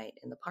for the night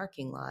in the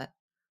parking lot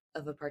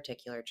of a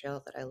particular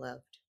trail that I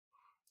loved.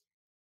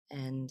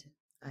 And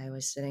I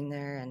was sitting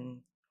there,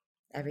 and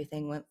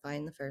everything went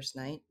fine the first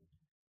night.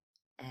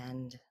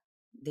 And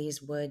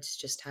these woods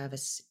just have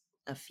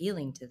a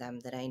feeling to them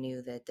that I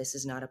knew that this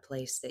is not a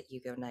place that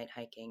you go night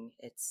hiking.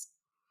 It's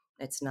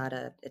not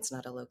a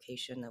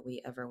location that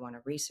we ever want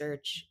to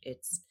research.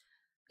 It's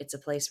a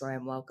place where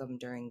I'm welcome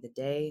during the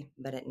day,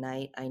 but at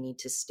night I need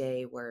to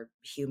stay where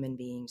human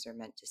beings are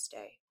meant to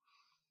stay.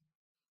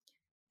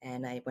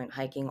 And I went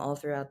hiking all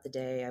throughout the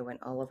day. I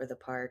went all over the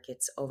park.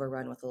 It's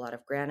overrun with a lot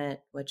of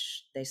granite,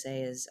 which they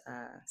say is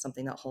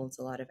something that holds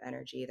a lot of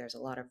energy. There's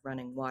a lot of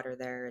running water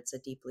there. It's a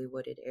deeply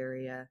wooded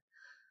area.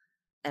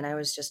 And I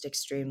was just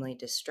extremely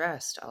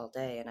distressed all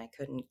day, and I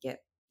couldn't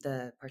get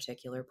the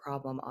particular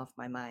problem off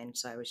my mind.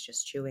 So I was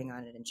just chewing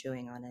on it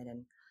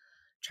and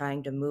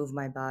trying to move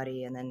my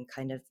body and then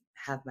kind of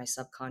have my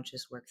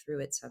subconscious work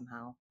through it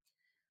somehow.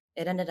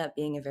 It ended up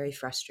being a very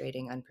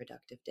frustrating,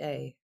 unproductive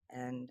day,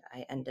 and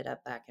I ended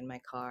up back in my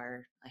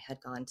car. I had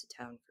gone to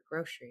town for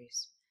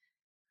groceries.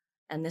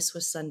 And this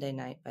was Sunday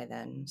night by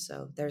then.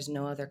 So there's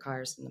no other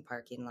cars in the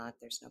parking lot.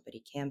 There's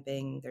nobody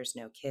camping. There's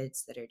no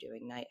kids that are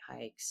doing night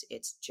hikes.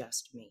 It's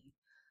just me.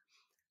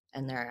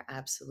 And there are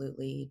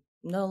absolutely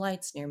no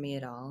lights near me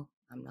at all.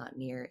 I'm not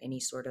near any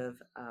sort of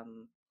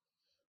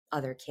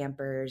other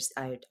campers.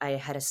 I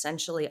had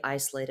essentially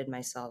isolated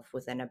myself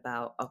within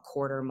about a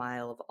quarter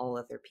mile of all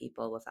other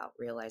people without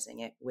realizing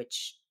it,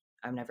 which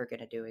I'm never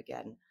going to do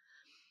again.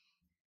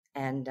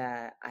 And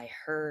I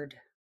heard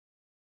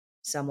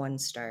someone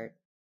start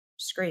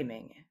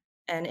screaming.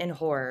 And in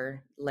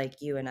horror,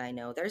 like you and I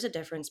know, there's a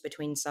difference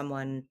between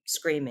someone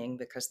screaming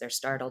because they're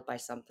startled by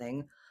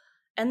something,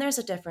 and there's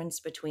a difference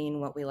between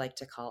what we like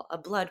to call a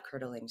blood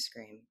curdling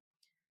scream.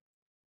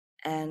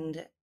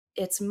 And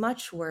it's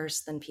much worse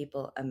than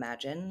people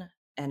imagine,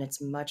 and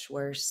it's much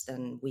worse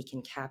than we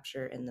can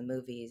capture in the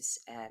movies.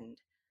 And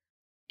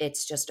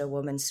it's just a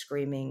woman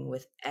screaming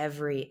with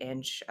every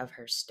inch of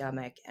her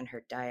stomach and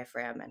her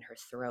diaphragm and her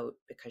throat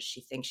because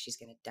she thinks she's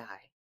going to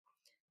die.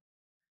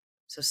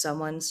 So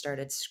someone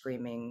started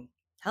screaming,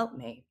 "Help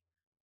me."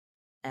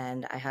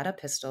 And I had a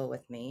pistol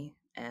with me,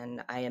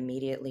 and I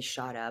immediately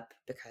shot up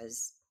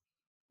because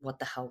what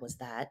the hell was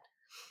that?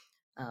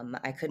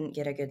 I couldn't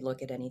get a good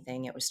look at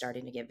anything. It was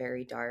starting to get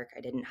very dark. I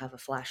didn't have a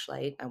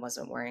flashlight. I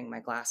wasn't wearing my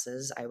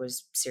glasses. I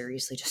was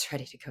seriously just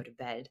ready to go to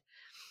bed.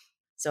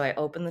 So I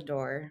opened the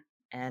door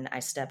and I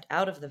stepped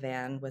out of the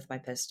van with my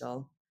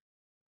pistol,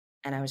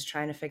 and I was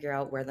trying to figure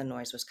out where the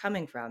noise was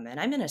coming from.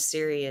 And I'm in a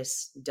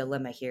serious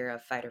dilemma here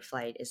of fight or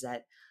flight, is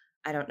that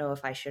I don't know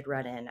if I should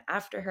run in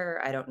after her.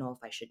 I don't know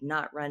if I should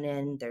not run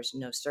in. There's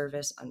no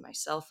service on my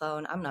cell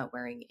phone. I'm not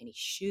wearing any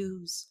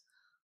shoes.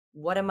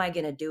 What am I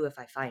going to do if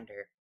I find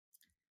her?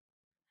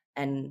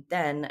 And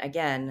then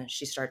again,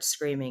 she starts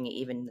screaming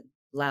even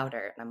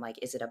louder. And I'm like,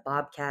 is it a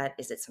bobcat?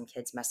 Is it some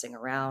kids messing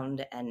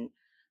around? And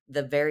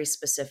the very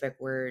specific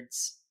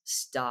words,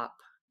 "stop"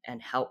 and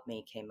 "help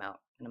me," came out.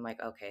 And I'm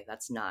like, okay,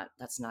 that's not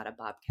a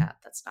bobcat.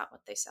 That's not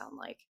what they sound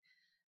like.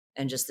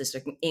 And just this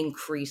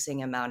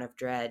increasing amount of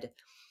dread.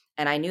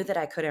 And I knew that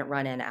I couldn't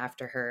run in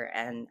after her.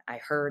 And I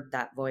heard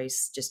that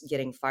voice just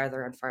getting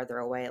farther and farther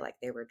away, like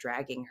they were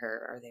dragging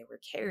her or they were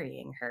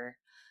carrying her.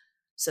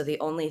 So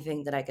the only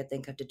thing that I could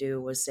think of to do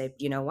was say,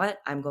 you know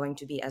what? I'm going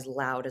to be as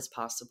loud as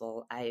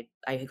possible. I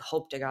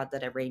hope to God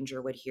that a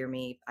ranger would hear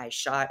me. I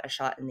shot a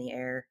shot in the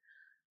air.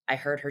 I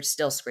heard her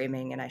still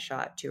screaming, and I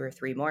shot 2 or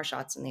 3 more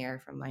shots in the air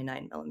from my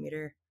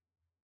 9mm.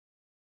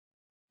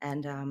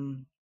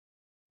 And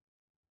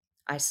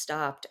I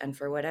stopped, and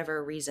for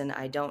whatever reason,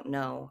 I don't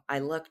know, I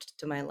looked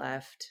to my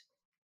left,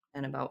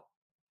 and about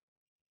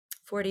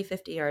 40,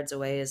 50 yards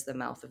away is the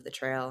mouth of the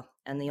trail.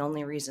 And the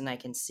only reason I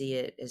can see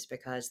it is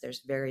because there's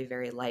very,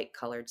 very light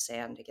colored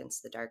sand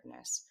against the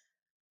darkness.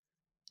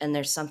 And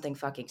there's something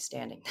fucking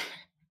standing there.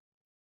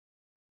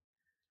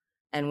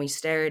 And we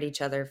stare at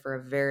each other for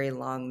a very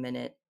long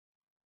minute,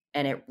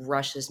 and it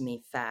rushes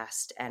me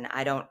fast. And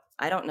I don't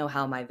know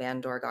how my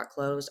van door got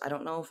closed. I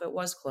don't know if it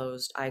was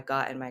closed. I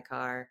got in my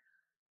car.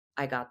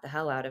 I got the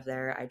hell out of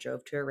there. I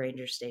drove to a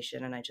ranger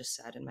station, and I just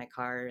sat in my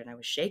car, and I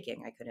was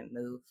shaking. I couldn't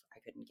move. I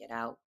couldn't get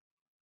out.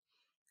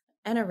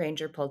 And a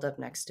ranger pulled up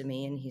next to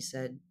me, and he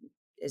said,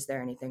 "Is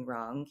there anything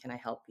wrong? Can I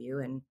help you?"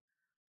 And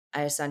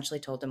I essentially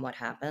told him what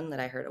happened, that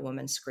I heard a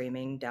woman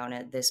screaming down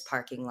at this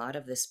parking lot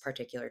of this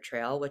particular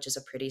trail, which is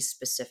a pretty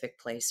specific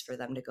place for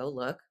them to go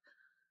look.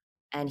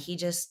 And he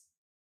just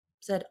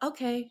said,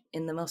 "Okay,"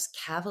 in the most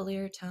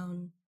cavalier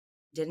tone,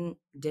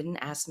 didn't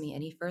ask me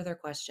any further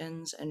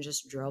questions, and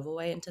just drove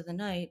away into the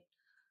night.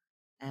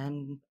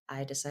 And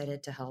I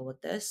decided to hell with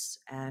this,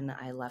 and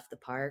I left the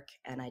park,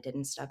 and I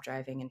didn't stop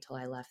driving until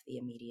I left the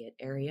immediate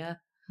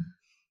area.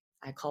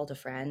 I called a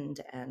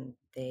friend, and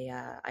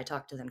I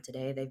talked to them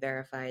today. They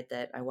verified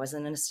that I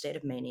wasn't in a state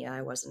of mania.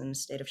 I wasn't in a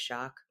state of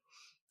shock.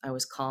 I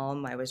was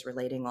calm. I was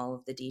relating all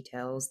of the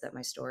details, that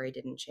my story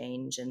didn't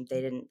change, and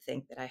they didn't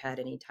think that I had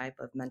any type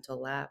of mental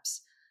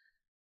lapse.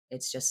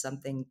 It's just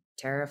something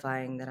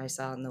terrifying that I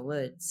saw in the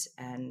woods.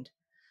 And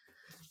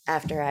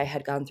after I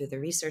had gone through the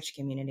research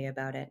community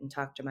about it and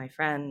talked to my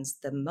friends,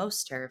 the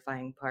most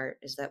terrifying part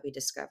is that we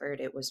discovered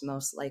it was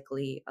most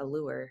likely a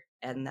lure,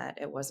 and that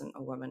it wasn't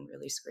a woman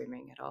really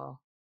screaming at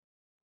all.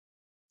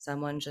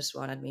 Someone just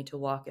wanted me to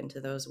walk into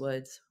those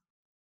woods.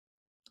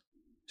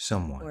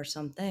 Someone. Or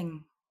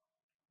something.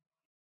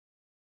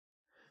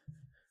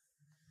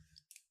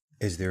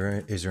 Is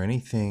there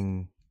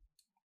anything,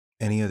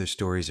 any other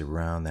stories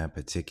around that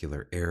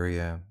particular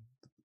area,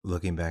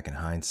 looking back in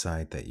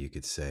hindsight, that you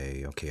could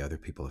say, okay, other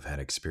people have had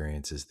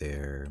experiences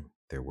there,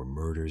 there were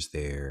murders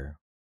there,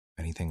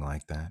 anything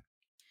like that?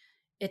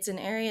 It's an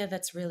area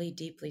that's really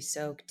deeply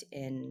soaked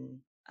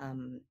in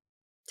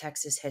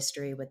Texas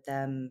history, with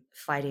them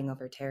fighting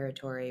over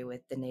territory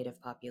with the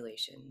native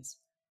populations.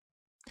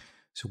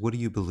 So what do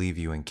you believe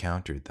you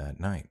encountered that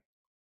night?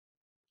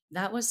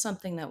 That was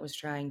something that was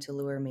trying to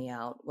lure me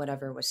out,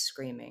 whatever was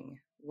screaming.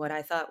 What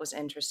I thought was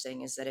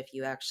interesting is that if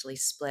you actually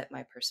split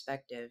my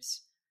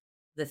perspectives,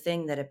 the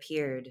thing that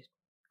appeared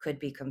could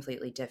be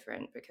completely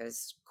different,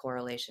 because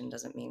correlation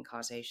doesn't mean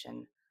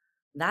causation.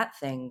 That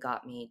thing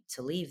got me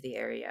to leave the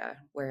area,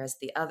 whereas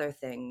the other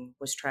thing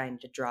was trying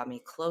to draw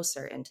me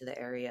closer into the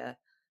area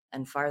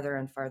and farther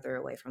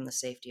away from the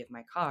safety of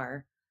my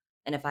car.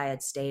 And if I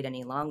had stayed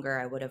any longer,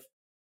 I would have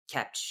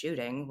kept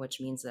shooting, which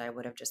means that I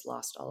would have just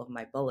lost all of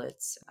my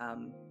bullets.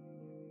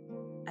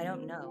 I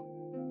don't know.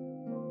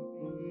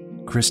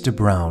 Krista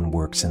Brown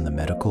works in the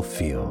medical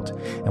field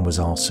and was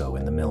also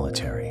in the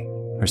military.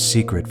 Her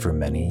secret for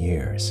many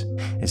years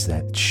is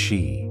that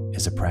she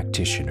is a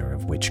practitioner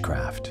of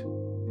witchcraft.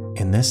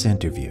 In this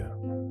interview,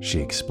 she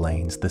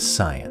explains the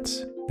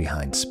science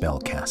behind spell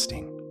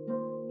casting.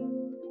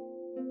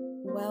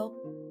 Well,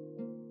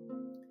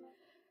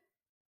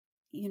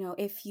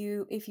 if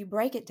you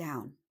break it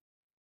down,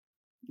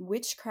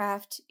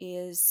 witchcraft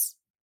is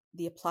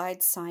the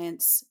applied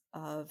science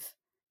of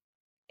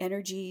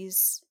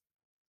energies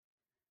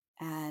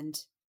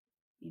and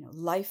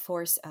life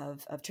force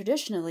of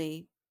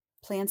traditionally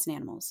plants and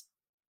animals.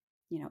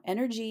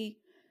 Energy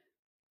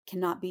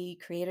cannot be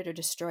created or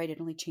destroyed, it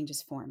only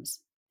changes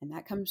forms, and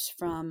that comes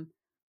from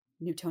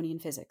Newtonian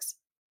physics.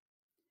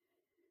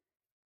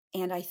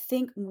 And I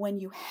think when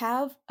you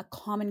have a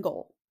common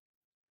goal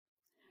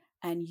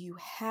and you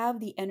have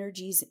the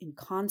energies in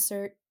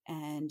concert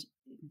and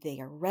they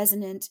are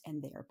resonant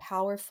and they are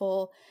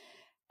powerful,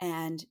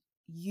 and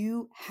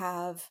you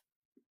have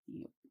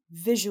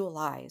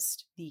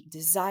visualized the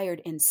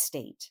desired end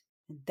state,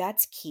 and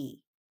that's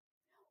key.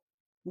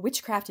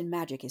 Witchcraft and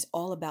magic is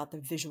all about the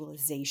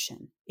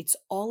visualization. It's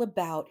all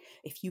about,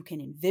 if you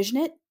can envision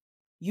it,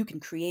 you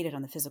can create it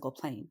on the physical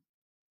plane.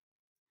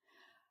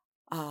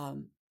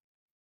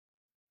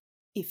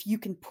 If you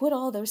can put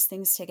all those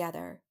things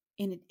together,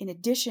 in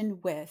addition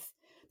with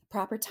the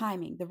proper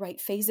timing, the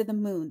right phase of the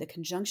moon, the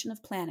conjunction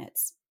of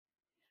planets,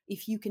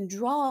 if you can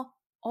draw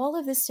all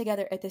of this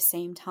together at the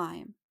same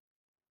time,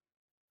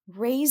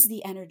 raise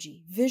the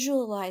energy,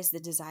 visualize the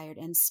desired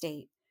end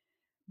state,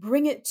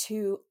 bring it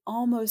to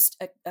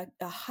almost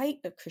a height,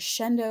 a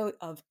crescendo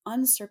of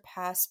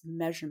unsurpassed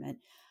measurement,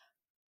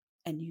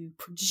 and you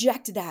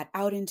project that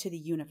out into the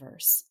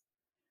universe.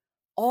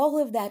 All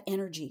of that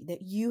energy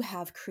that you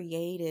have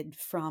created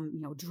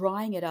from,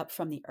 drawing it up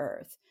from the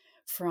earth,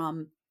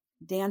 from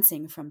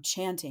dancing, from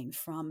chanting,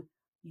 from,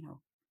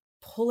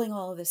 pulling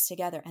all of this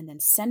together and then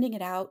sending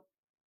it out,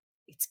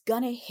 it's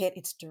going to hit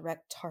its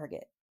direct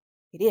target.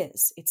 It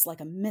is. It's like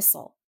a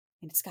missile,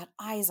 and it's got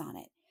eyes on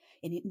it,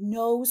 and it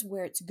knows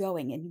where it's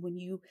going. And when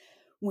you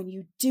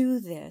do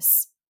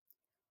this,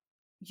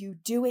 you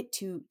do it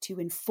to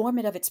inform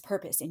it of its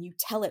purpose, and you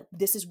tell it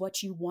this is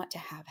what you want to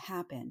have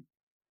happen.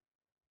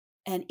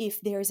 And if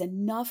there's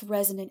enough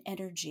resonant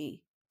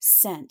energy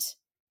sent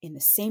in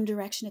the same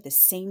direction at the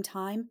same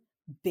time,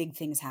 big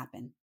things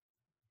happen.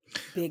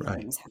 Big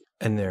things happen.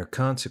 And there are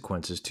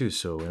consequences too.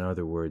 So in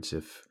other words,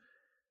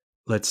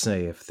 let's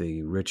say if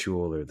the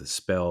ritual or the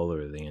spell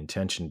or the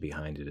intention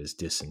behind it is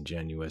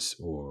disingenuous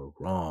or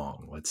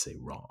wrong, let's say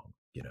wrong,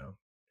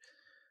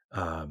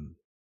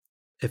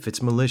 if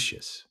it's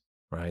malicious,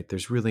 right,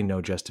 there's really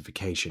no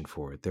justification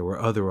for it. There were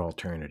other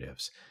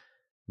alternatives.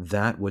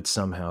 That would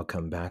somehow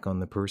come back on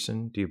the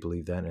person. Do you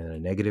believe that in a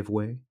negative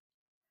way?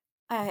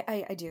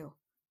 I do.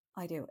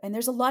 And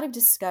there's a lot of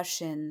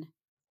discussion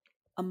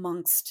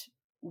amongst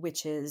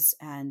witches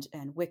and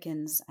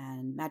Wiccans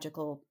and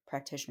magical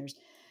practitioners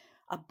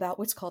about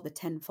what's called the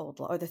tenfold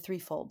law or the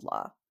threefold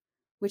law,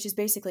 which is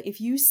basically if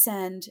you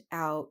send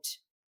out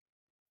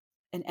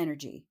an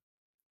energy,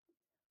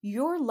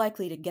 you're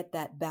likely to get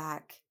that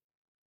back,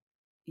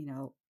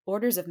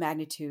 orders of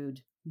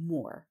magnitude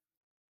more.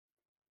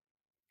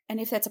 And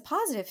if that's a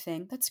positive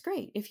thing, that's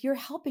great. If you're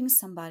helping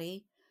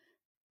somebody,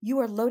 you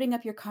are loading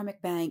up your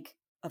karmic bank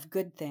of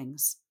good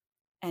things,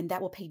 and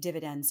that will pay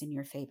dividends in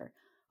your favor.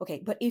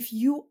 Okay, but if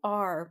you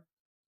are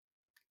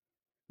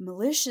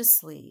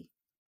maliciously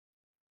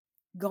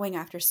going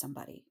after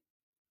somebody,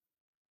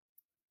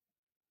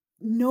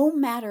 no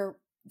matter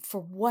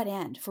for what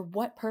end, for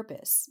what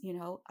purpose,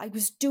 I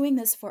was doing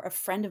this for a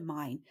friend of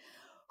mine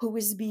who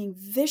was being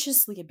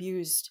viciously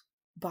abused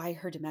by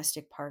her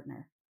domestic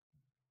partner.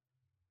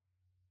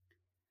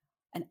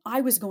 And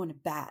I was going to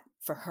bat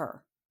for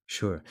her.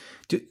 Sure.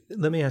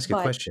 Let me ask you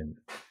a question.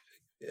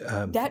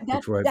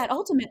 That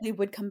ultimately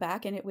would come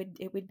back, and it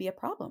would be a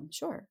problem.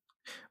 Sure.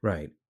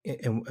 Right.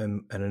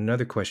 And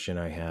another question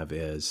I have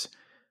is,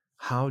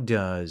 how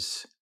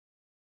does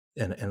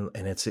and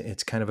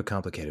it's kind of a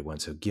complicated one,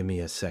 so give me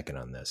a second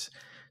on this.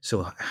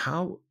 So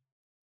how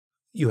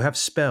you have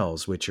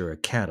spells, which are a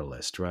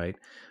catalyst, right?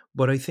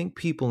 But I think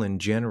people in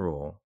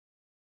general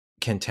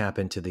can tap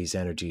into these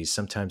energies.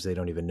 Sometimes they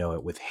don't even know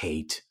it, with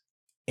hate,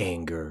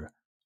 anger,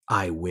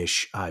 I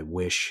wish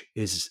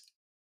is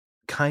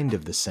kind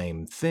of the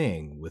same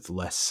thing with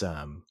less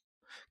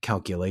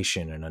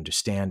calculation and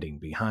understanding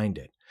behind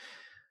it.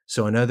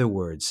 So in other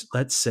words,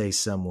 let's say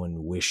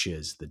someone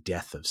wishes the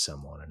death of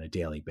someone on a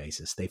daily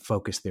basis. They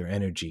focus their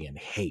energy and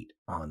hate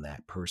on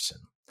that person.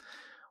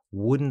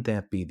 Wouldn't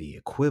that be the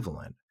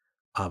equivalent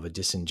of a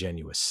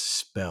disingenuous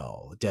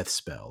spell, death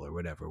spell or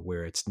whatever,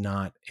 where it's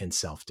not in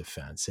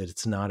self-defense,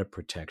 it's not a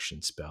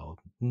protection spell.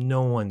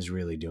 No one's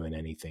really doing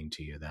anything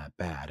to you that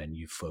bad, and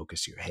you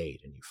focus your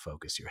hate and you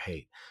focus your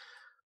hate.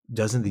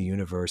 Doesn't the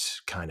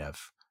universe kind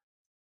of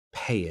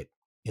pay it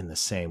in the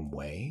same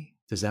way?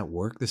 Does that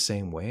work the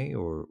same way,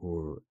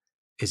 or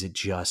is it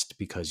just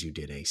because you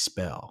did a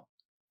spell?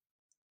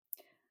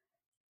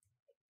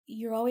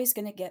 You're always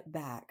going to get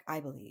back, I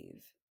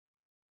believe,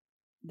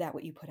 that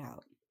what you put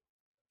out.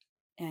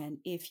 And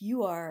if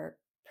you are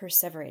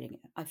perseverating,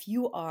 if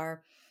you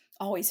are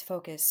always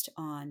focused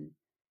on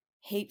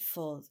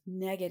hateful,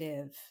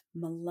 negative,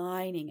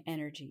 maligning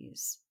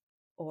energies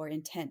or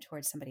intent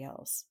towards somebody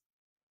else,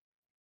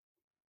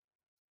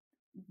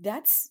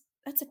 that's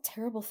a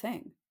terrible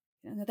thing.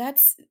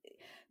 That's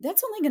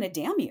only going to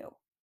damn you,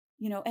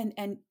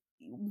 and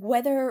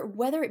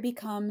whether it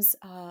becomes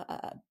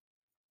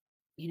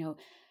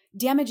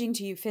damaging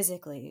to you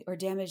physically or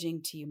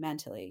damaging to you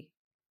mentally,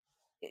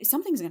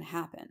 something's going to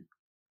happen.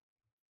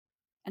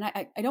 And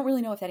I don't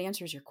really know if that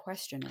answers your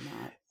question or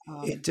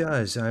not. It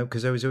does,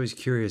 because I was always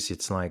curious.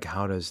 It's like,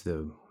 how does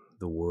the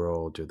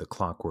world or the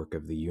clockwork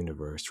of the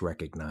universe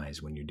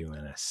recognize when you're doing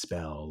a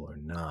spell or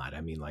not?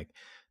 I mean, like,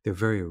 they're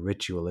very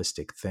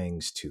ritualistic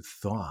things to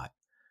thought.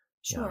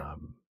 Sure.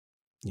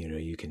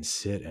 You can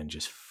sit and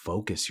just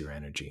focus your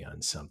energy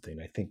on something.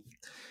 I think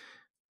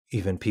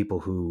even people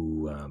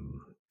who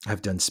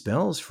have done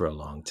spells for a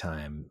long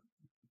time,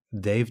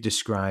 they've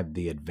described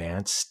the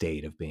advanced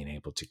state of being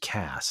able to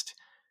cast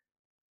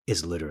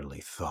is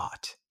literally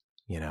thought.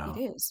 It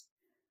is.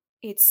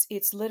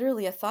 It's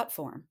literally a thought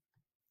form.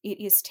 It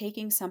is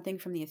taking something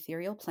from the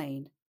ethereal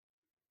plane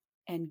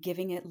and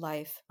giving it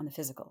life on the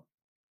physical.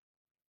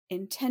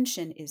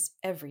 Intention is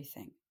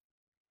everything.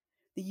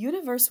 The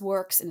universe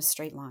works in a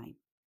straight line,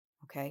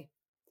 okay?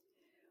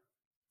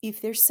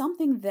 If there's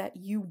something that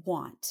you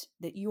want,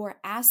 that you are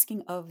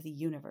asking of the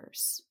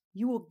universe,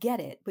 you will get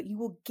it, but you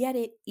will get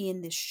it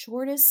in the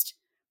shortest,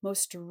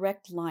 most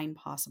direct line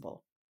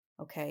possible,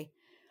 okay?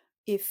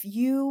 If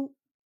you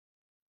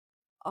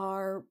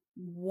are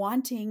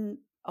wanting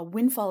a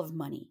windfall of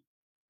money,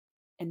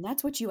 and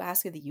that's what you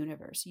ask of the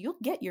universe, you'll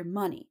get your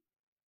money,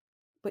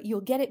 but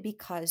you'll get it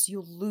because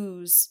you'll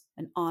lose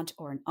an aunt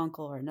or an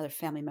uncle or another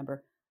family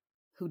member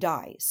who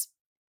dies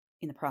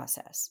in the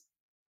process.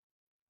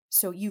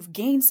 So you've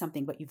gained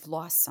something, but you've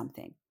lost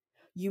something.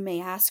 You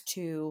may ask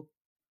to,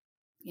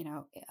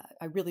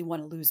 I really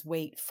want to lose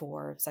weight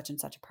for such and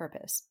such a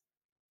purpose.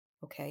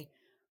 Okay.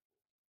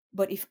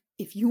 But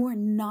if you are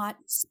not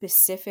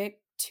specific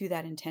to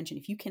that intention,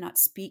 if you cannot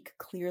speak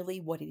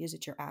clearly what it is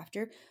that you're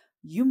after,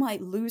 you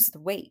might lose the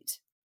weight.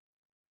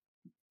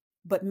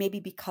 But maybe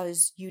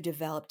because you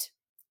developed,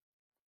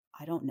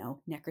 I don't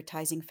know,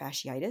 necrotizing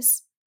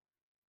fasciitis,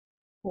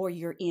 or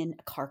you're in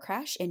a car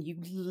crash and you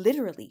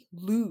literally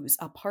lose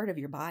a part of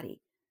your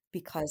body,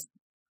 because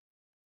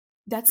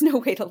that's no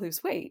way to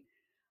lose weight.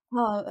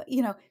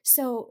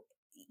 So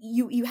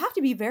you have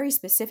to be very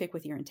specific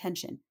with your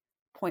intention,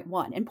 point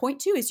one. And point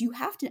two is you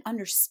have to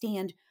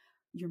understand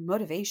your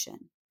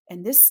motivation.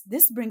 And this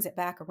brings it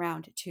back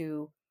around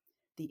to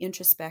the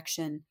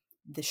introspection,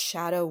 the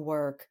shadow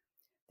work,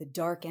 the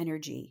dark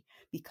energy.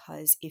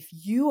 Because if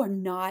you are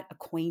not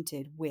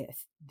acquainted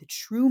with the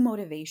true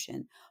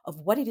motivation of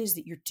what it is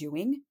that you're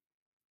doing,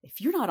 if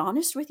you're not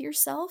honest with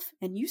yourself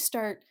and you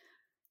start,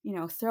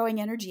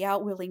 throwing energy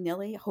out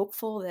willy-nilly,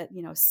 hopeful that,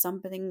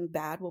 something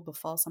bad will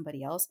befall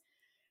somebody else,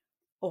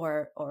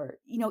 or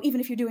even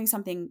if you're doing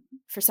something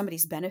for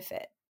somebody's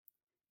benefit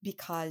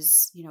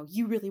because,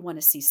 you really want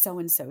to see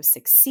so-and-so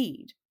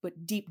succeed,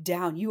 but deep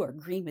down you are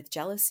green with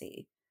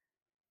jealousy,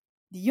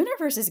 the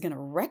universe is going to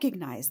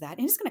recognize that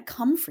and it's going to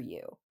come for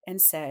you and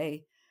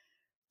say,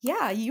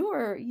 yeah, you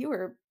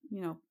were,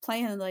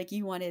 playing like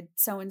you wanted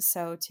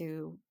so-and-so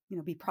to,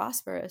 be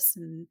prosperous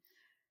and,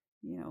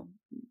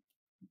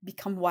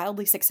 become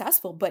wildly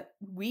successful, but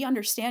we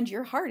understand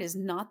your heart is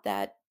not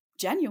that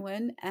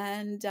genuine.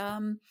 And,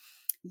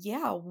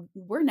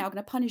 we're now going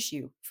to punish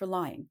you for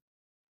lying.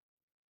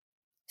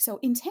 So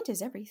intent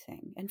is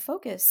everything, and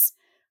focus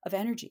of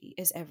energy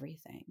is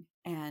everything.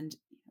 And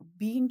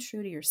being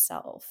true to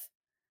yourself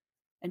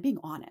and being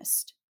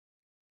honest.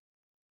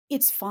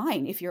 It's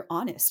fine if you're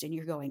honest and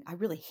you're going, I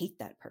really hate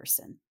that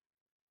person.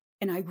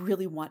 And I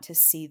really want to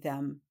see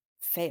them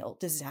fail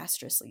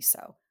disastrously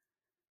so.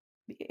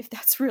 If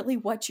that's really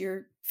what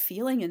you're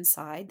feeling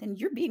inside, then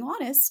you're being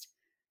honest.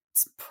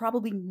 It's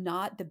probably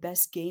not the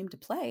best game to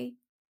play,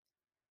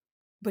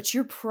 but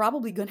you're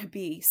probably going to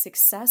be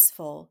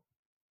successful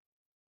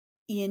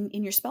in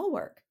your spell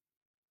work.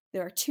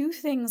 There are two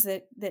things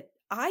that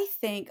I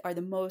think are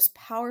the most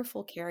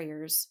powerful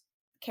carrier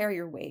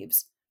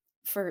waves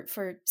for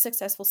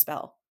successful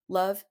spell: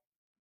 love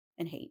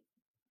and hate.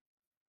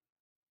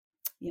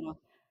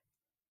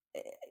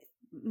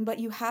 But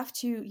you have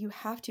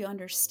to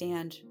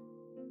understand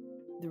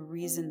the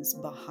reasons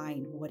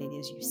behind what it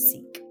is you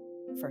seek,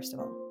 first of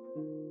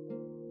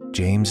all.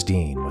 James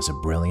Dean was a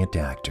brilliant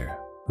actor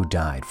who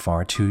died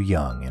far too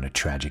young in a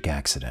tragic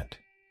accident.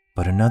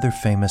 But another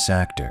famous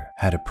actor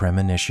had a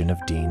premonition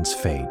of Dean's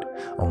fate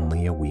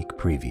only a week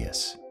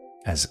previous,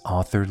 as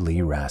author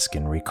Lee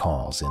Raskin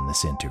recalls in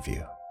this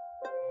interview.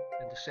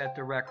 And to set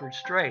the record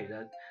straight.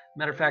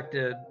 Matter of fact,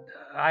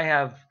 I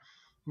have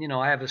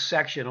a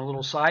section, a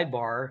little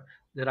sidebar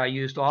that I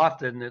used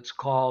often that's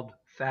called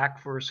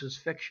fact versus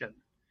fiction.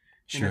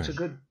 Sure. And it's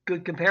a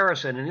good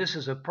comparison, and this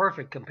is a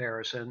perfect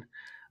comparison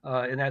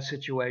in that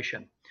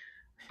situation.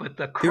 But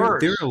the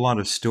curse... There are a lot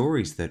of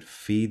stories that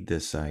feed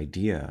this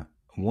idea,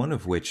 one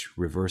of which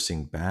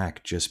reversing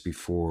back just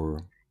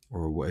before,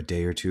 or a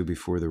day or two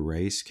before the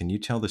race. Can you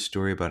tell the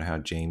story about how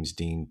James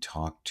Dean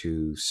talked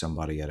to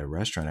somebody at a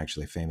restaurant,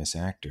 actually a famous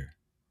actor?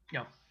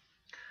 Yeah.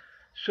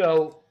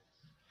 So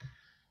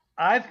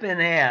I've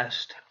been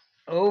asked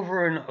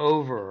over and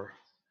over,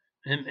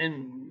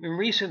 and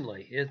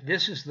recently,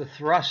 this is the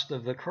thrust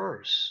of the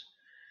curse.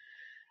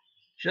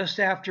 Just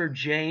after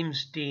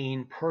James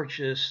Dean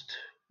purchased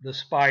the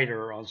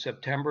Spider on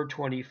September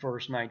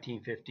 21st,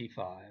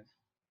 1955,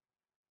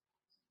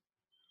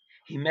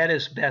 he met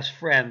his best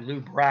friend,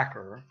 Lou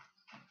Bracker,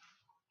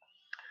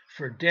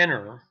 for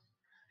dinner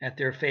at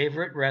their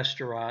favorite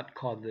restaurant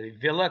called the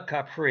Villa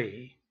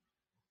Capri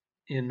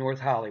in North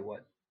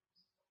Hollywood.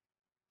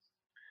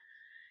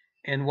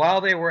 And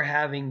while they were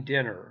having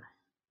dinner,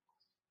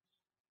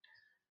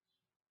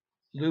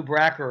 Lou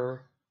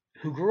Bracker,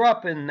 who grew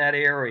up in that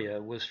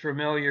area, was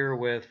familiar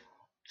with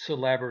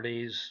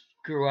celebrities,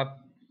 grew up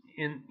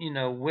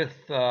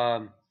with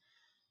the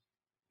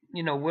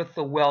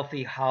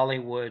wealthy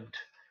Hollywood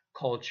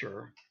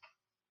culture.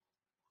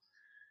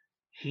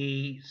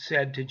 He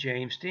said to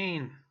James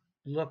Dean,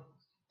 "Look,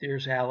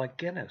 there's Alec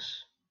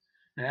Guinness."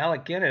 Now,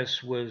 Alec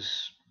Guinness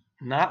was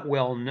not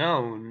well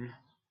known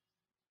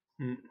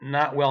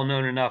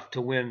enough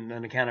to win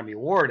an Academy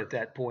Award at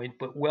that point,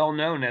 but well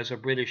known as a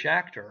British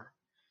actor.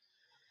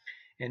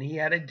 And he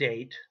had a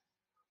date,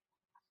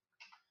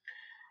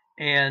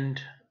 and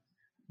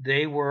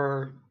they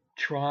were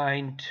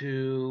trying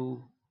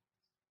to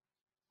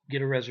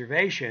get a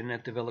reservation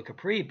at the Villa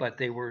Capri, but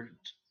they were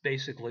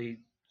basically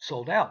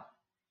sold out.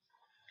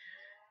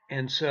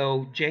 And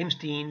so James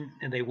Dean,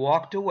 and they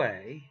walked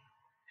away,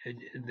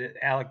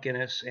 Alec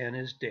Guinness and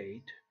his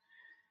date,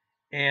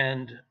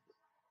 and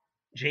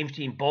James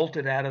Dean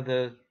bolted out of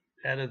the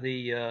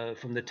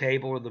from the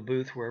table or the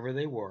booth, wherever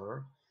they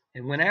were,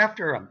 and went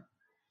after him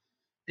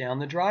down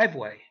the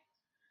driveway.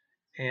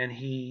 And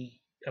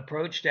he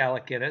approached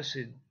Alec Guinness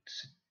and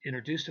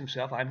introduced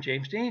himself. "I'm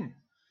James Dean."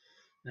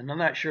 And I'm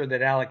not sure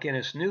that Alec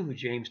Guinness knew who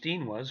James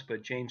Dean was,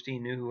 but James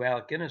Dean knew who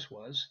Alec Guinness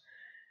was.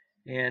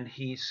 And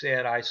he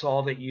said, "I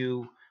saw that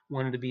you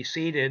wanted to be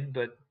seated,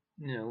 but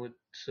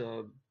it's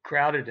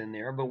crowded in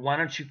there. But why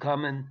don't you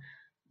come and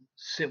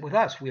sit with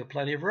us? We have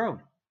plenty of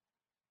room."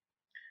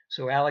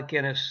 So Alec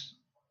Guinness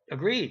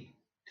agreed.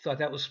 He thought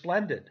that was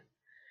splendid.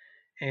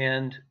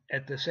 And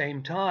at the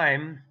same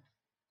time,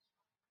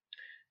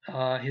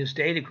 his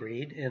date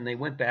agreed, and they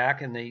went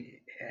back and they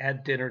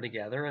had dinner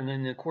together. And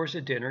in the course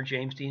of dinner,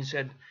 James Dean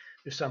said,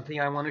 "There's something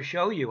I want to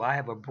show you. I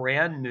have a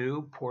brand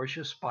new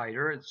Porsche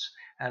Spider. It's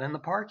out in the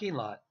parking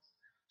lot."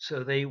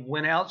 So they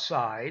went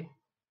outside,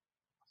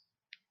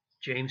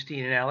 James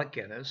Dean and Alec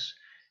Guinness,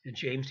 and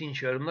James Dean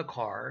showed him the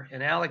car.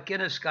 And Alec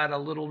Guinness got a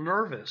little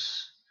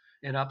nervous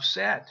and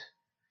upset.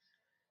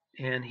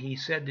 And he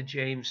said to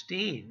James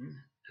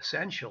Dean,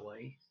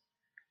 essentially,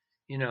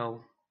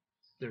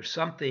 "There's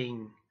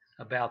something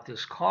about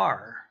this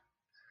car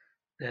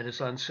that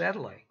is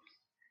unsettling.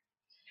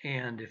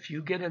 And if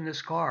you get in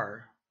this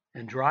car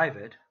and drive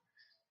it,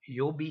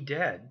 you'll be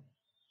dead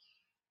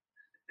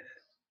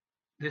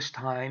this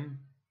time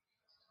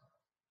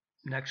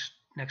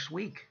next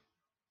week."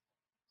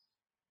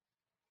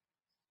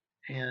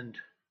 And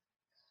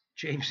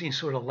James Dean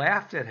sort of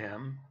laughed at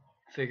him,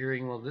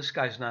 figuring, well, this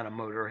guy's not a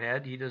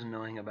motorhead. He doesn't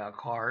know anything about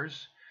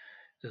cars,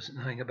 doesn't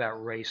know anything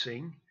about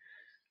racing.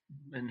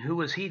 And who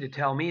was he to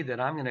tell me that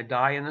I'm going to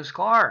die in this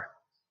car?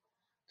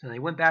 So they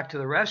went back to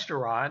the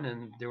restaurant,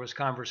 and there was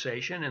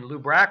conversation, and Lou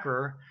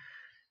Bracker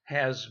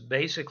has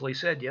basically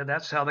said, yeah,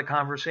 that's how the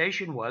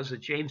conversation was, that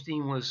James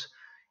Dean was,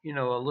 a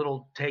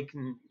little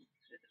taken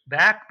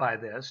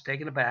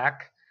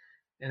aback,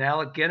 and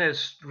Alec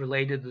Guinness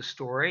related the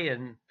story,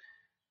 and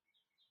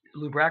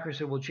Lou Bracker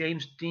said, well,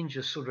 James Dean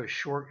just sort of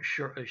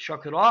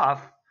shook it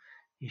off.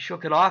 He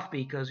shook it off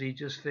because he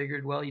just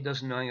figured, well, he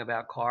doesn't know anything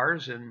about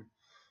cars, and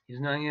he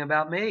doesn't know anything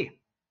about me.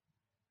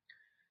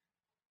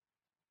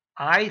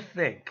 I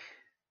think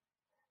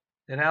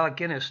that Alec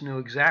Guinness knew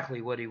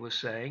exactly what he was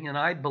saying, and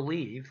I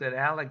believe that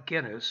Alec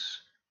Guinness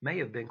may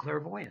have been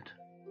clairvoyant.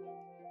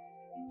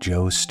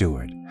 Joe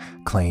Stewart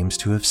claims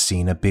to have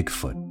seen a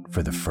Bigfoot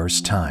for the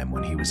first time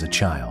when he was a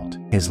child.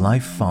 His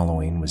life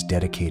following was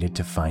dedicated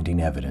to finding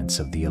evidence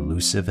of the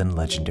elusive and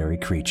legendary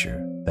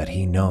creature that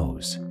he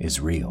knows is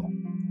real.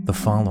 The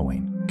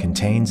following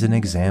contains an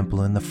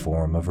example in the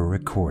form of a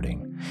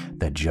recording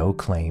that Joe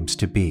claims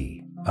to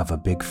be of a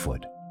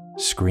Bigfoot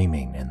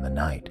screaming in the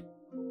night.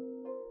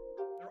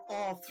 They're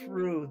all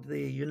through the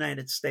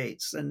United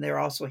States, and they're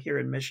also here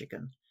in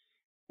Michigan.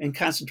 and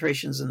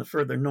concentrations in the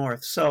further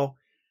north. So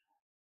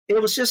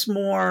it was just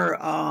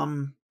more,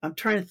 I'm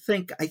trying to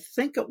think, I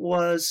think it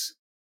was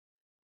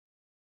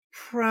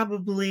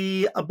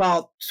probably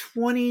about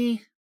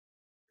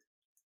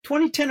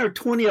 2010 or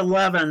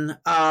 2011,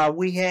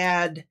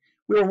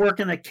 we were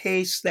working a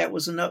case that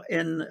was in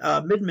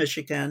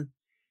mid-Michigan,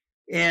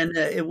 and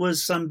it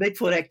was some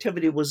Bigfoot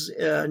activity. It was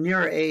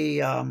near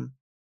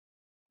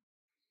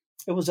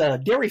it was a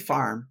dairy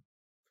farm,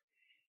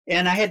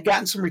 and I had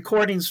gotten some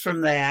recordings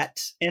from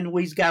that, and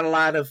we got a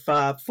lot of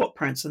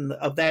footprints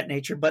of that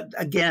nature. But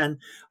again,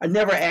 I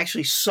never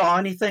actually saw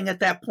anything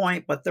at that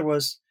point, but there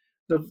was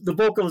the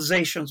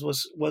vocalizations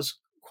was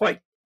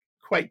quite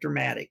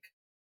dramatic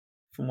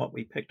from what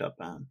we picked up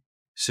on.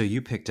 So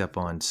you picked up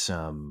on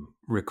some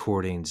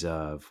recordings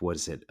of, what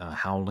is it,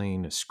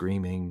 howling,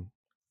 screaming?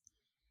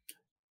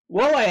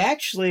 Well, I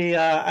actually,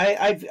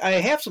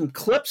 I have some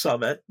clips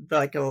of it,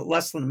 like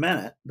less than a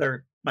minute.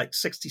 They're like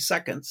 60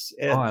 seconds.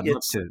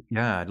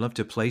 I'd love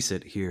to place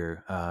it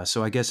here.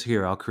 So I guess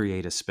here I'll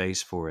create a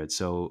space for it.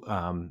 So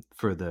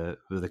for the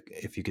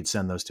if you could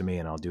send those to me,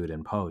 and I'll do it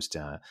in post.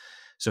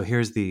 So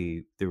here's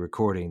the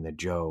recording that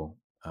Joe,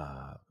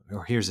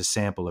 or here's a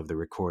sample of the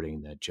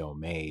recording that Joe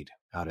made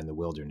out in the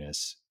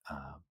wilderness.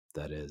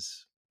 That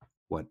is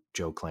what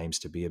Joe claims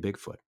to be a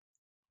Bigfoot.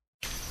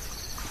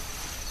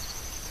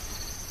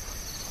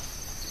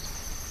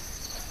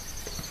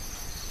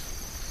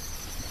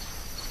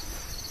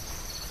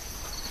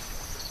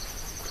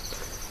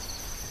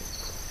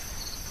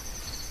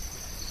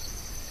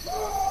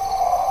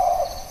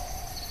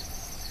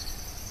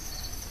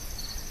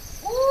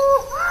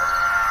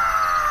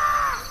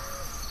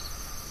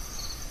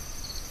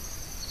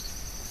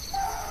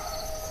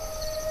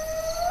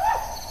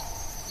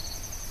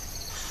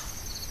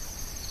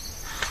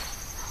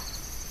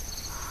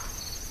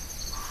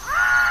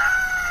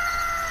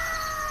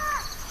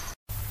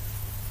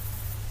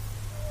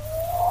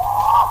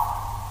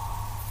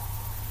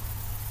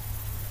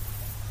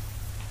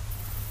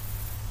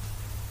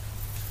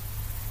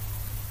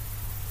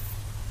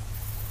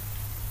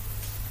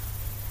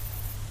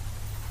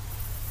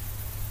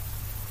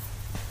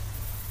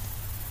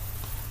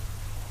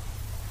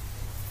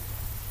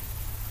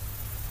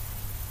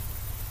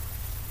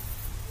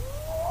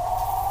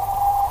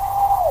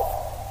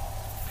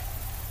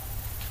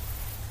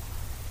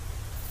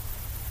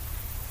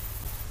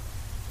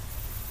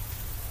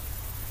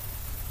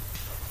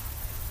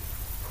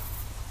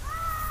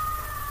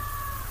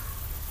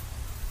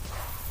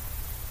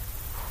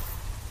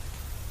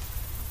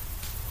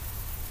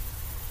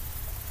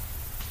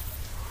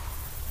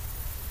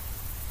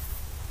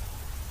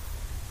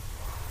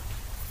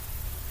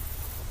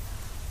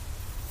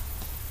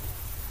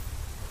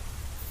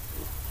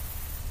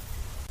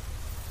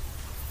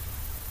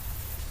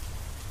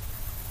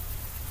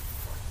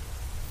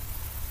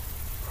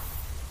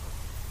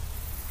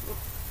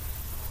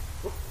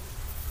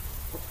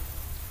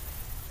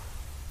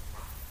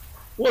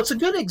 Well, it's a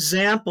good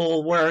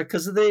example where,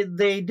 because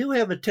they do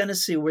have a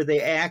tendency where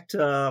they act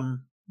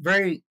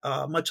very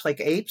much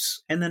like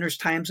apes, and then there's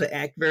times they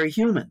act very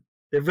human.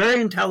 They're very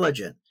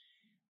intelligent.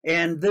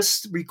 And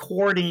this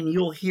recording,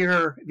 you'll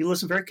hear, if you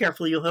listen very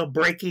carefully, you'll hear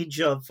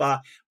breakage of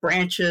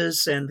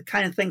branches and the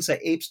kind of things that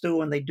apes do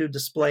when they do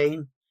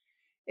displaying.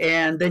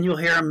 And then you'll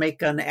hear them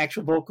make an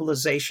actual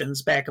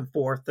vocalizations back and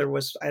forth. There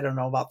was, I don't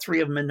know, about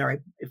 3 of them in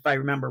there, if I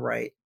remember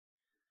right.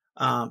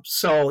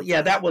 So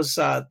yeah, that was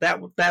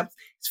that.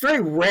 It's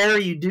very rare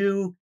you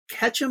do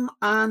catch them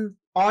on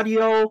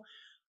audio.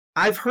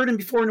 I've heard them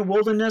before in the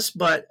wilderness,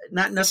 but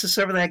not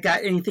necessarily I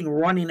got anything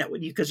running that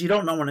would, because you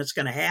don't know when it's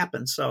going to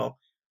happen. So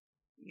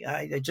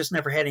I just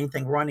never had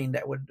anything running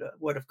that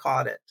would have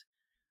caught it.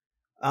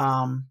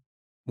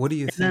 What do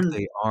you think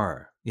they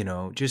are? You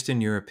know, just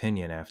in your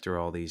opinion, after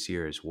all these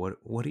years,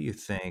 what do you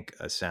think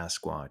a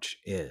Sasquatch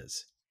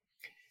is?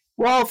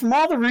 Well, from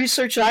all the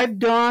research I've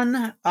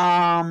done,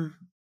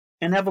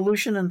 and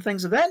evolution and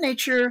things of that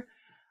nature,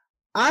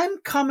 I'm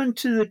coming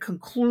to the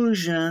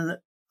conclusion,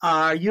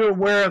 you're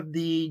aware of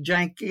the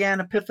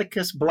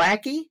Gigantopithecus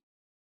blackie?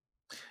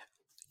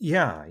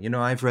 Yeah, you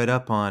know, I've read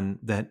up on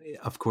that.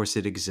 Of course,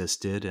 it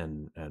existed,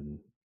 and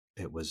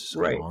it was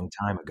Right. a long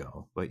time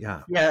ago, but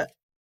yeah. Yeah,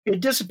 it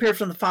disappeared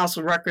from the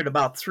fossil record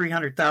about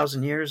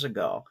 300,000 years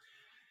ago.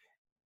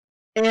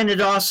 And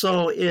it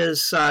also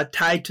is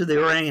tied to the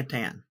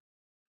orangutan.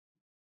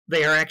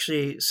 They are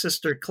actually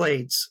sister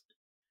clades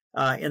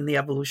in the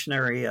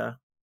evolutionary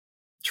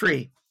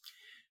tree.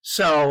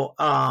 So,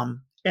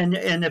 and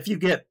if you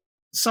get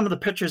some of the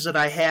pictures that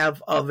I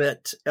have of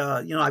it,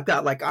 you know, I've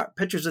got like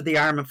pictures of the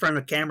arm in front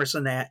of cameras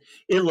and that,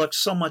 it looks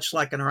so much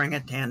like an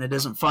orangutan, it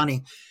isn't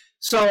funny.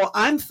 So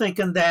I'm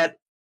thinking that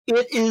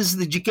it is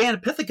the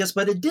Gigantopithecus,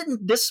 but it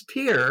didn't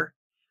disappear,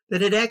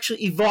 that it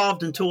actually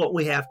evolved into what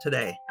we have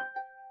today.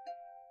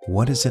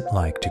 What is it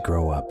like to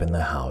grow up in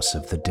the house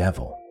of the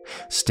devil?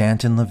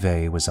 Stanton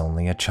LaVey was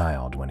only a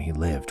child when he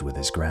lived with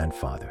his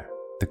grandfather,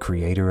 the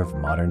creator of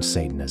modern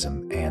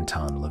Satanism,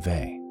 Anton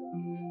LaVey.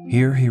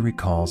 Here he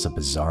recalls a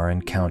bizarre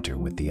encounter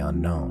with the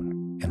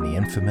unknown and the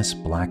infamous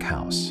Black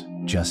House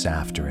just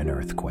after an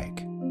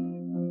earthquake.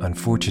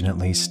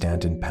 Unfortunately,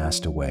 Stanton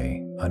passed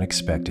away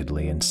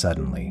unexpectedly and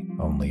suddenly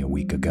only a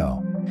week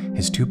ago.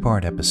 His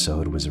two-part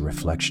episode was a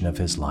reflection of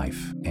his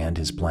life and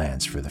his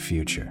plans for the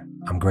future.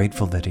 I'm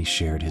grateful that he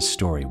shared his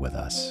story with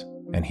us,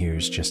 and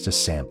here's just a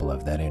sample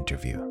of that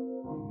interview.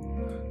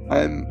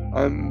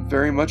 I'm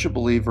very much a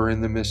believer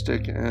in the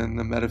mystic and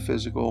the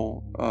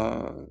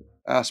metaphysical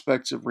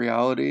aspects of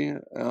reality.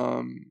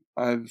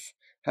 I've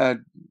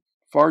had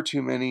far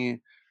too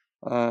many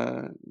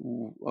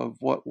of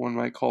what one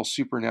might call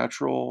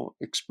supernatural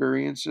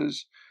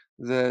experiences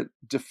that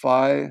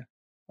defy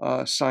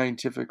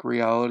scientific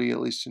reality,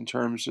 at least in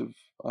terms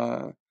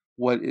of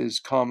what is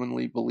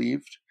commonly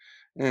believed,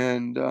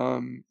 and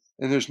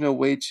there's no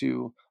way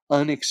to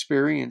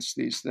unexperience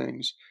these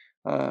things.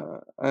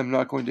 I'm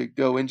not going to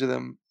go into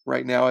them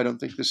right now. I don't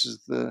think this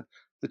is the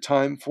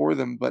time for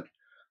them, but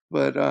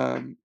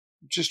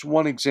just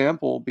one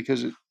example,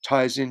 because it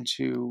ties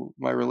into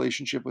my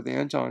relationship with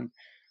Anton.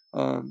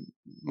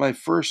 My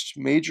first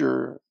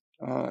major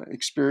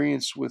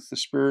experience with the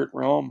spirit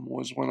realm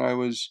was when I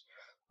was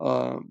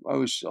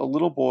a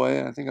little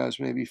boy. I think I was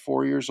maybe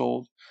 4 years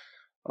old.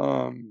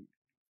 I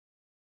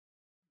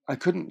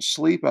couldn't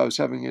sleep. I was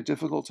having a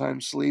difficult time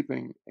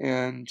sleeping,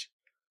 and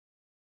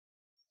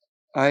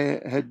I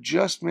had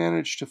just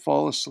managed to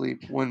fall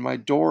asleep when the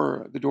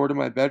door to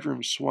my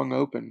bedroom swung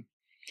open,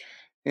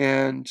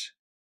 and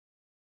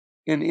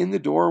in the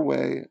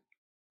doorway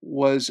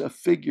was a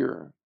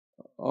figure,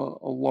 a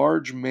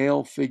large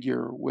male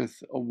figure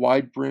with a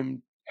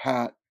wide-brimmed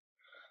hat,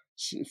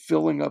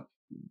 filling up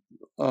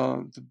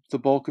the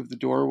bulk of the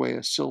doorway,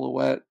 a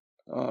silhouetted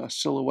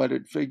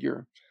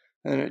figure,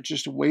 and it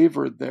just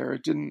wavered there.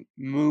 It didn't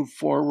move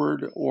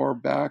forward or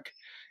back,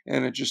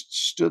 and it just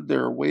stood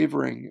there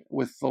wavering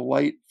with the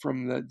light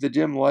from the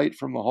dim light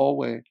from the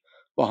hallway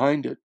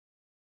behind it.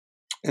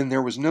 And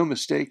there was no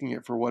mistaking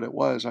it for what it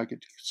was. I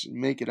could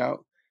make it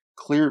out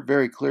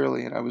very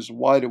clearly, and I was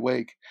wide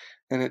awake,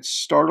 and it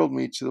startled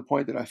me to the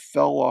point that I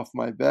fell off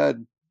my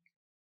bed,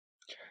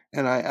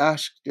 and I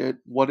asked it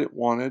what it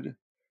wanted.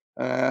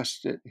 I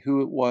asked it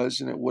who it was,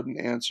 and it wouldn't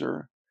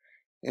answer.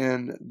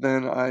 And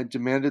then I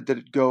demanded that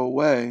it go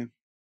away,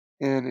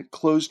 and it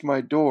closed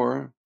my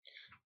door.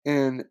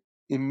 And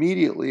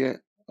immediately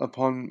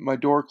upon my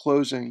door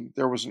closing,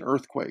 there was an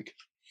earthquake,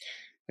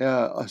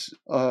 a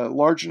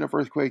large enough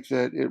earthquake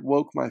that it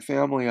woke my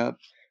family up.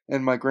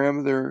 And my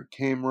grandmother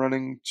came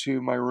running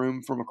to my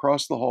room from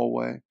across the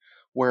hallway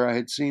where I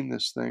had seen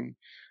this thing,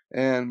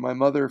 and my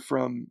mother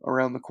from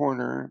around the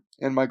corner,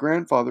 and my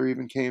grandfather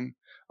even came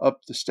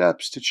up the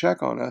steps to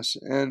check on us.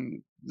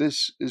 And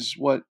this is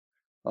what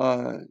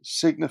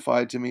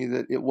signified to me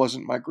that it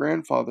wasn't my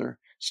grandfather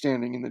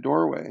standing in the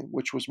doorway,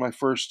 which was my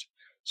first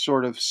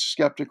sort of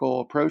skeptical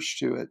approach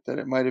to it, that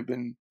it might have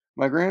been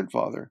my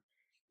grandfather.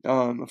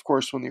 Of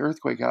course, when the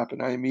earthquake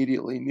happened, I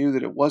immediately knew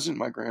that it wasn't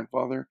my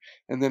grandfather.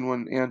 And then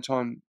when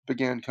Anton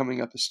began coming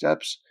up the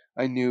steps,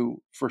 I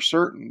knew for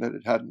certain that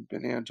it hadn't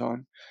been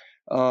Anton.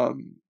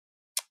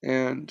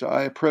 And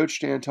I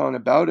approached Anton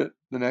about it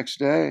the next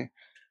day,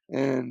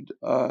 and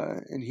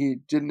he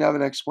didn't have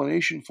an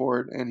explanation for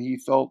it, and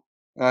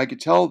I could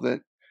tell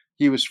that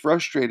he was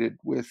frustrated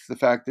with the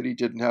fact that he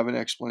didn't have an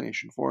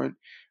explanation for it.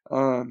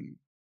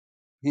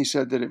 He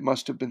said that it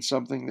must have been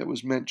something that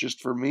was meant just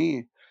for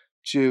me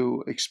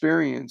to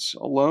experience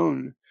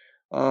alone,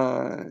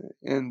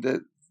 and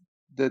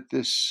that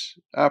this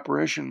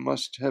apparition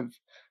must have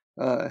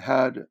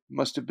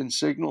been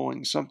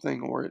signaling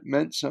something, or it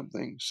meant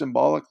something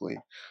symbolically,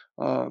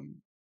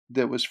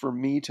 that was for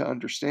me to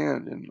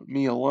understand and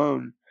me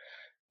alone.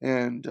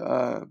 And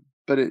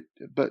but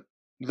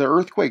the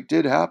earthquake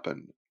did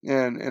happen,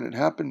 and it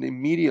happened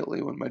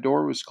immediately when my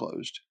door was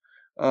closed.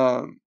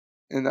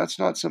 And that's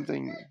not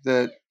something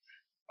that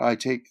I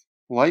take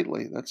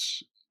lightly.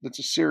 That's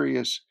a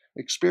serious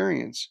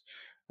experience.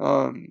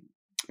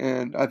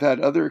 And I've had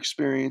other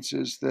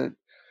experiences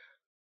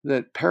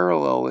that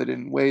parallel it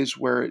in ways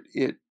where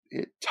it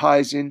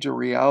ties into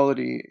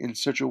reality in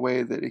such a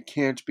way that it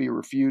can't be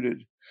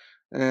refuted,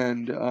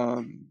 and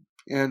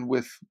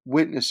with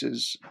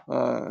witnesses,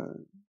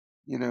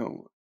 you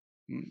know,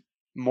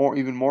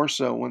 even more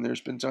so when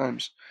there's been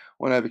times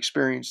when I've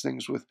experienced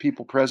things with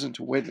people present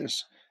to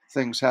witness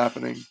things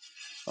happening.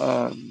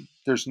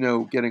 There's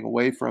no getting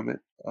away from it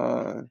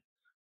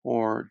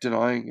or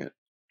denying it.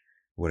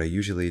 What I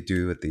usually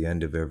do at the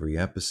end of every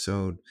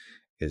episode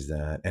is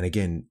that, and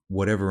again,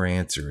 whatever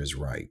answer is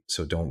right,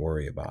 so don't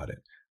worry about it.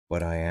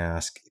 But I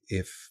ask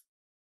if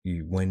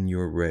when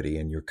you're ready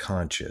and you're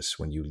conscious,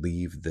 when you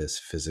leave this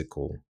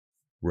physical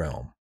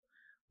realm,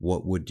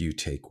 what would you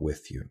take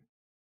with you?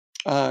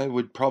 I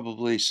would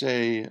probably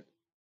say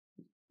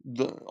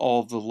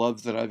all of the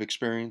love that I've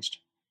experienced,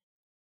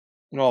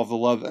 and all of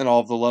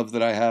the love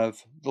that I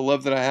have, the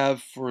love that I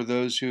have for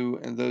those who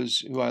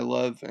I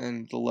love,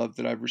 and the love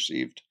that I've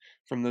received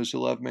from those who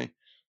love me,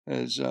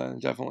 is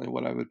definitely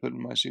what I would put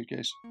in my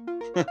suitcase.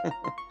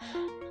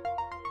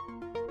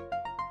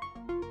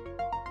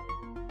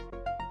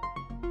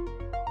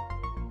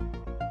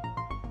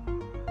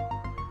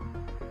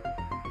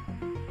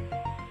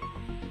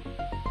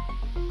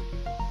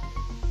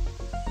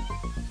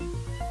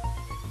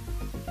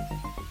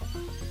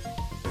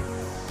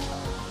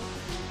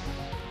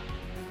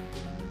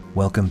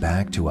 Welcome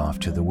back to Off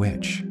to the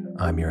Witch.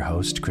 I'm your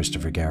host,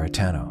 Christopher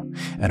Garitano,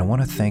 and I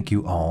want to thank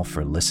you all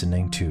for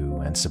listening to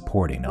and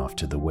supporting Off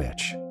to the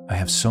Witch. I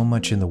have so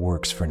much in the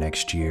works for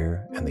next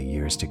year and the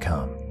years to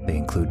come. They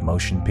include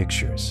motion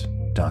pictures,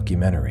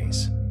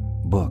 documentaries,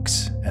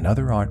 books, and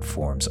other art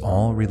forms,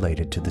 all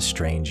related to the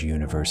strange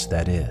universe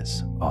that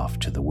is Off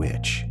to the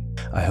Witch.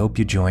 I hope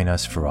you join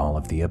us for all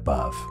of the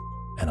above,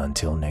 and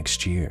until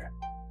next year,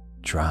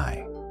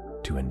 try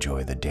to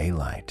enjoy the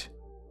daylight.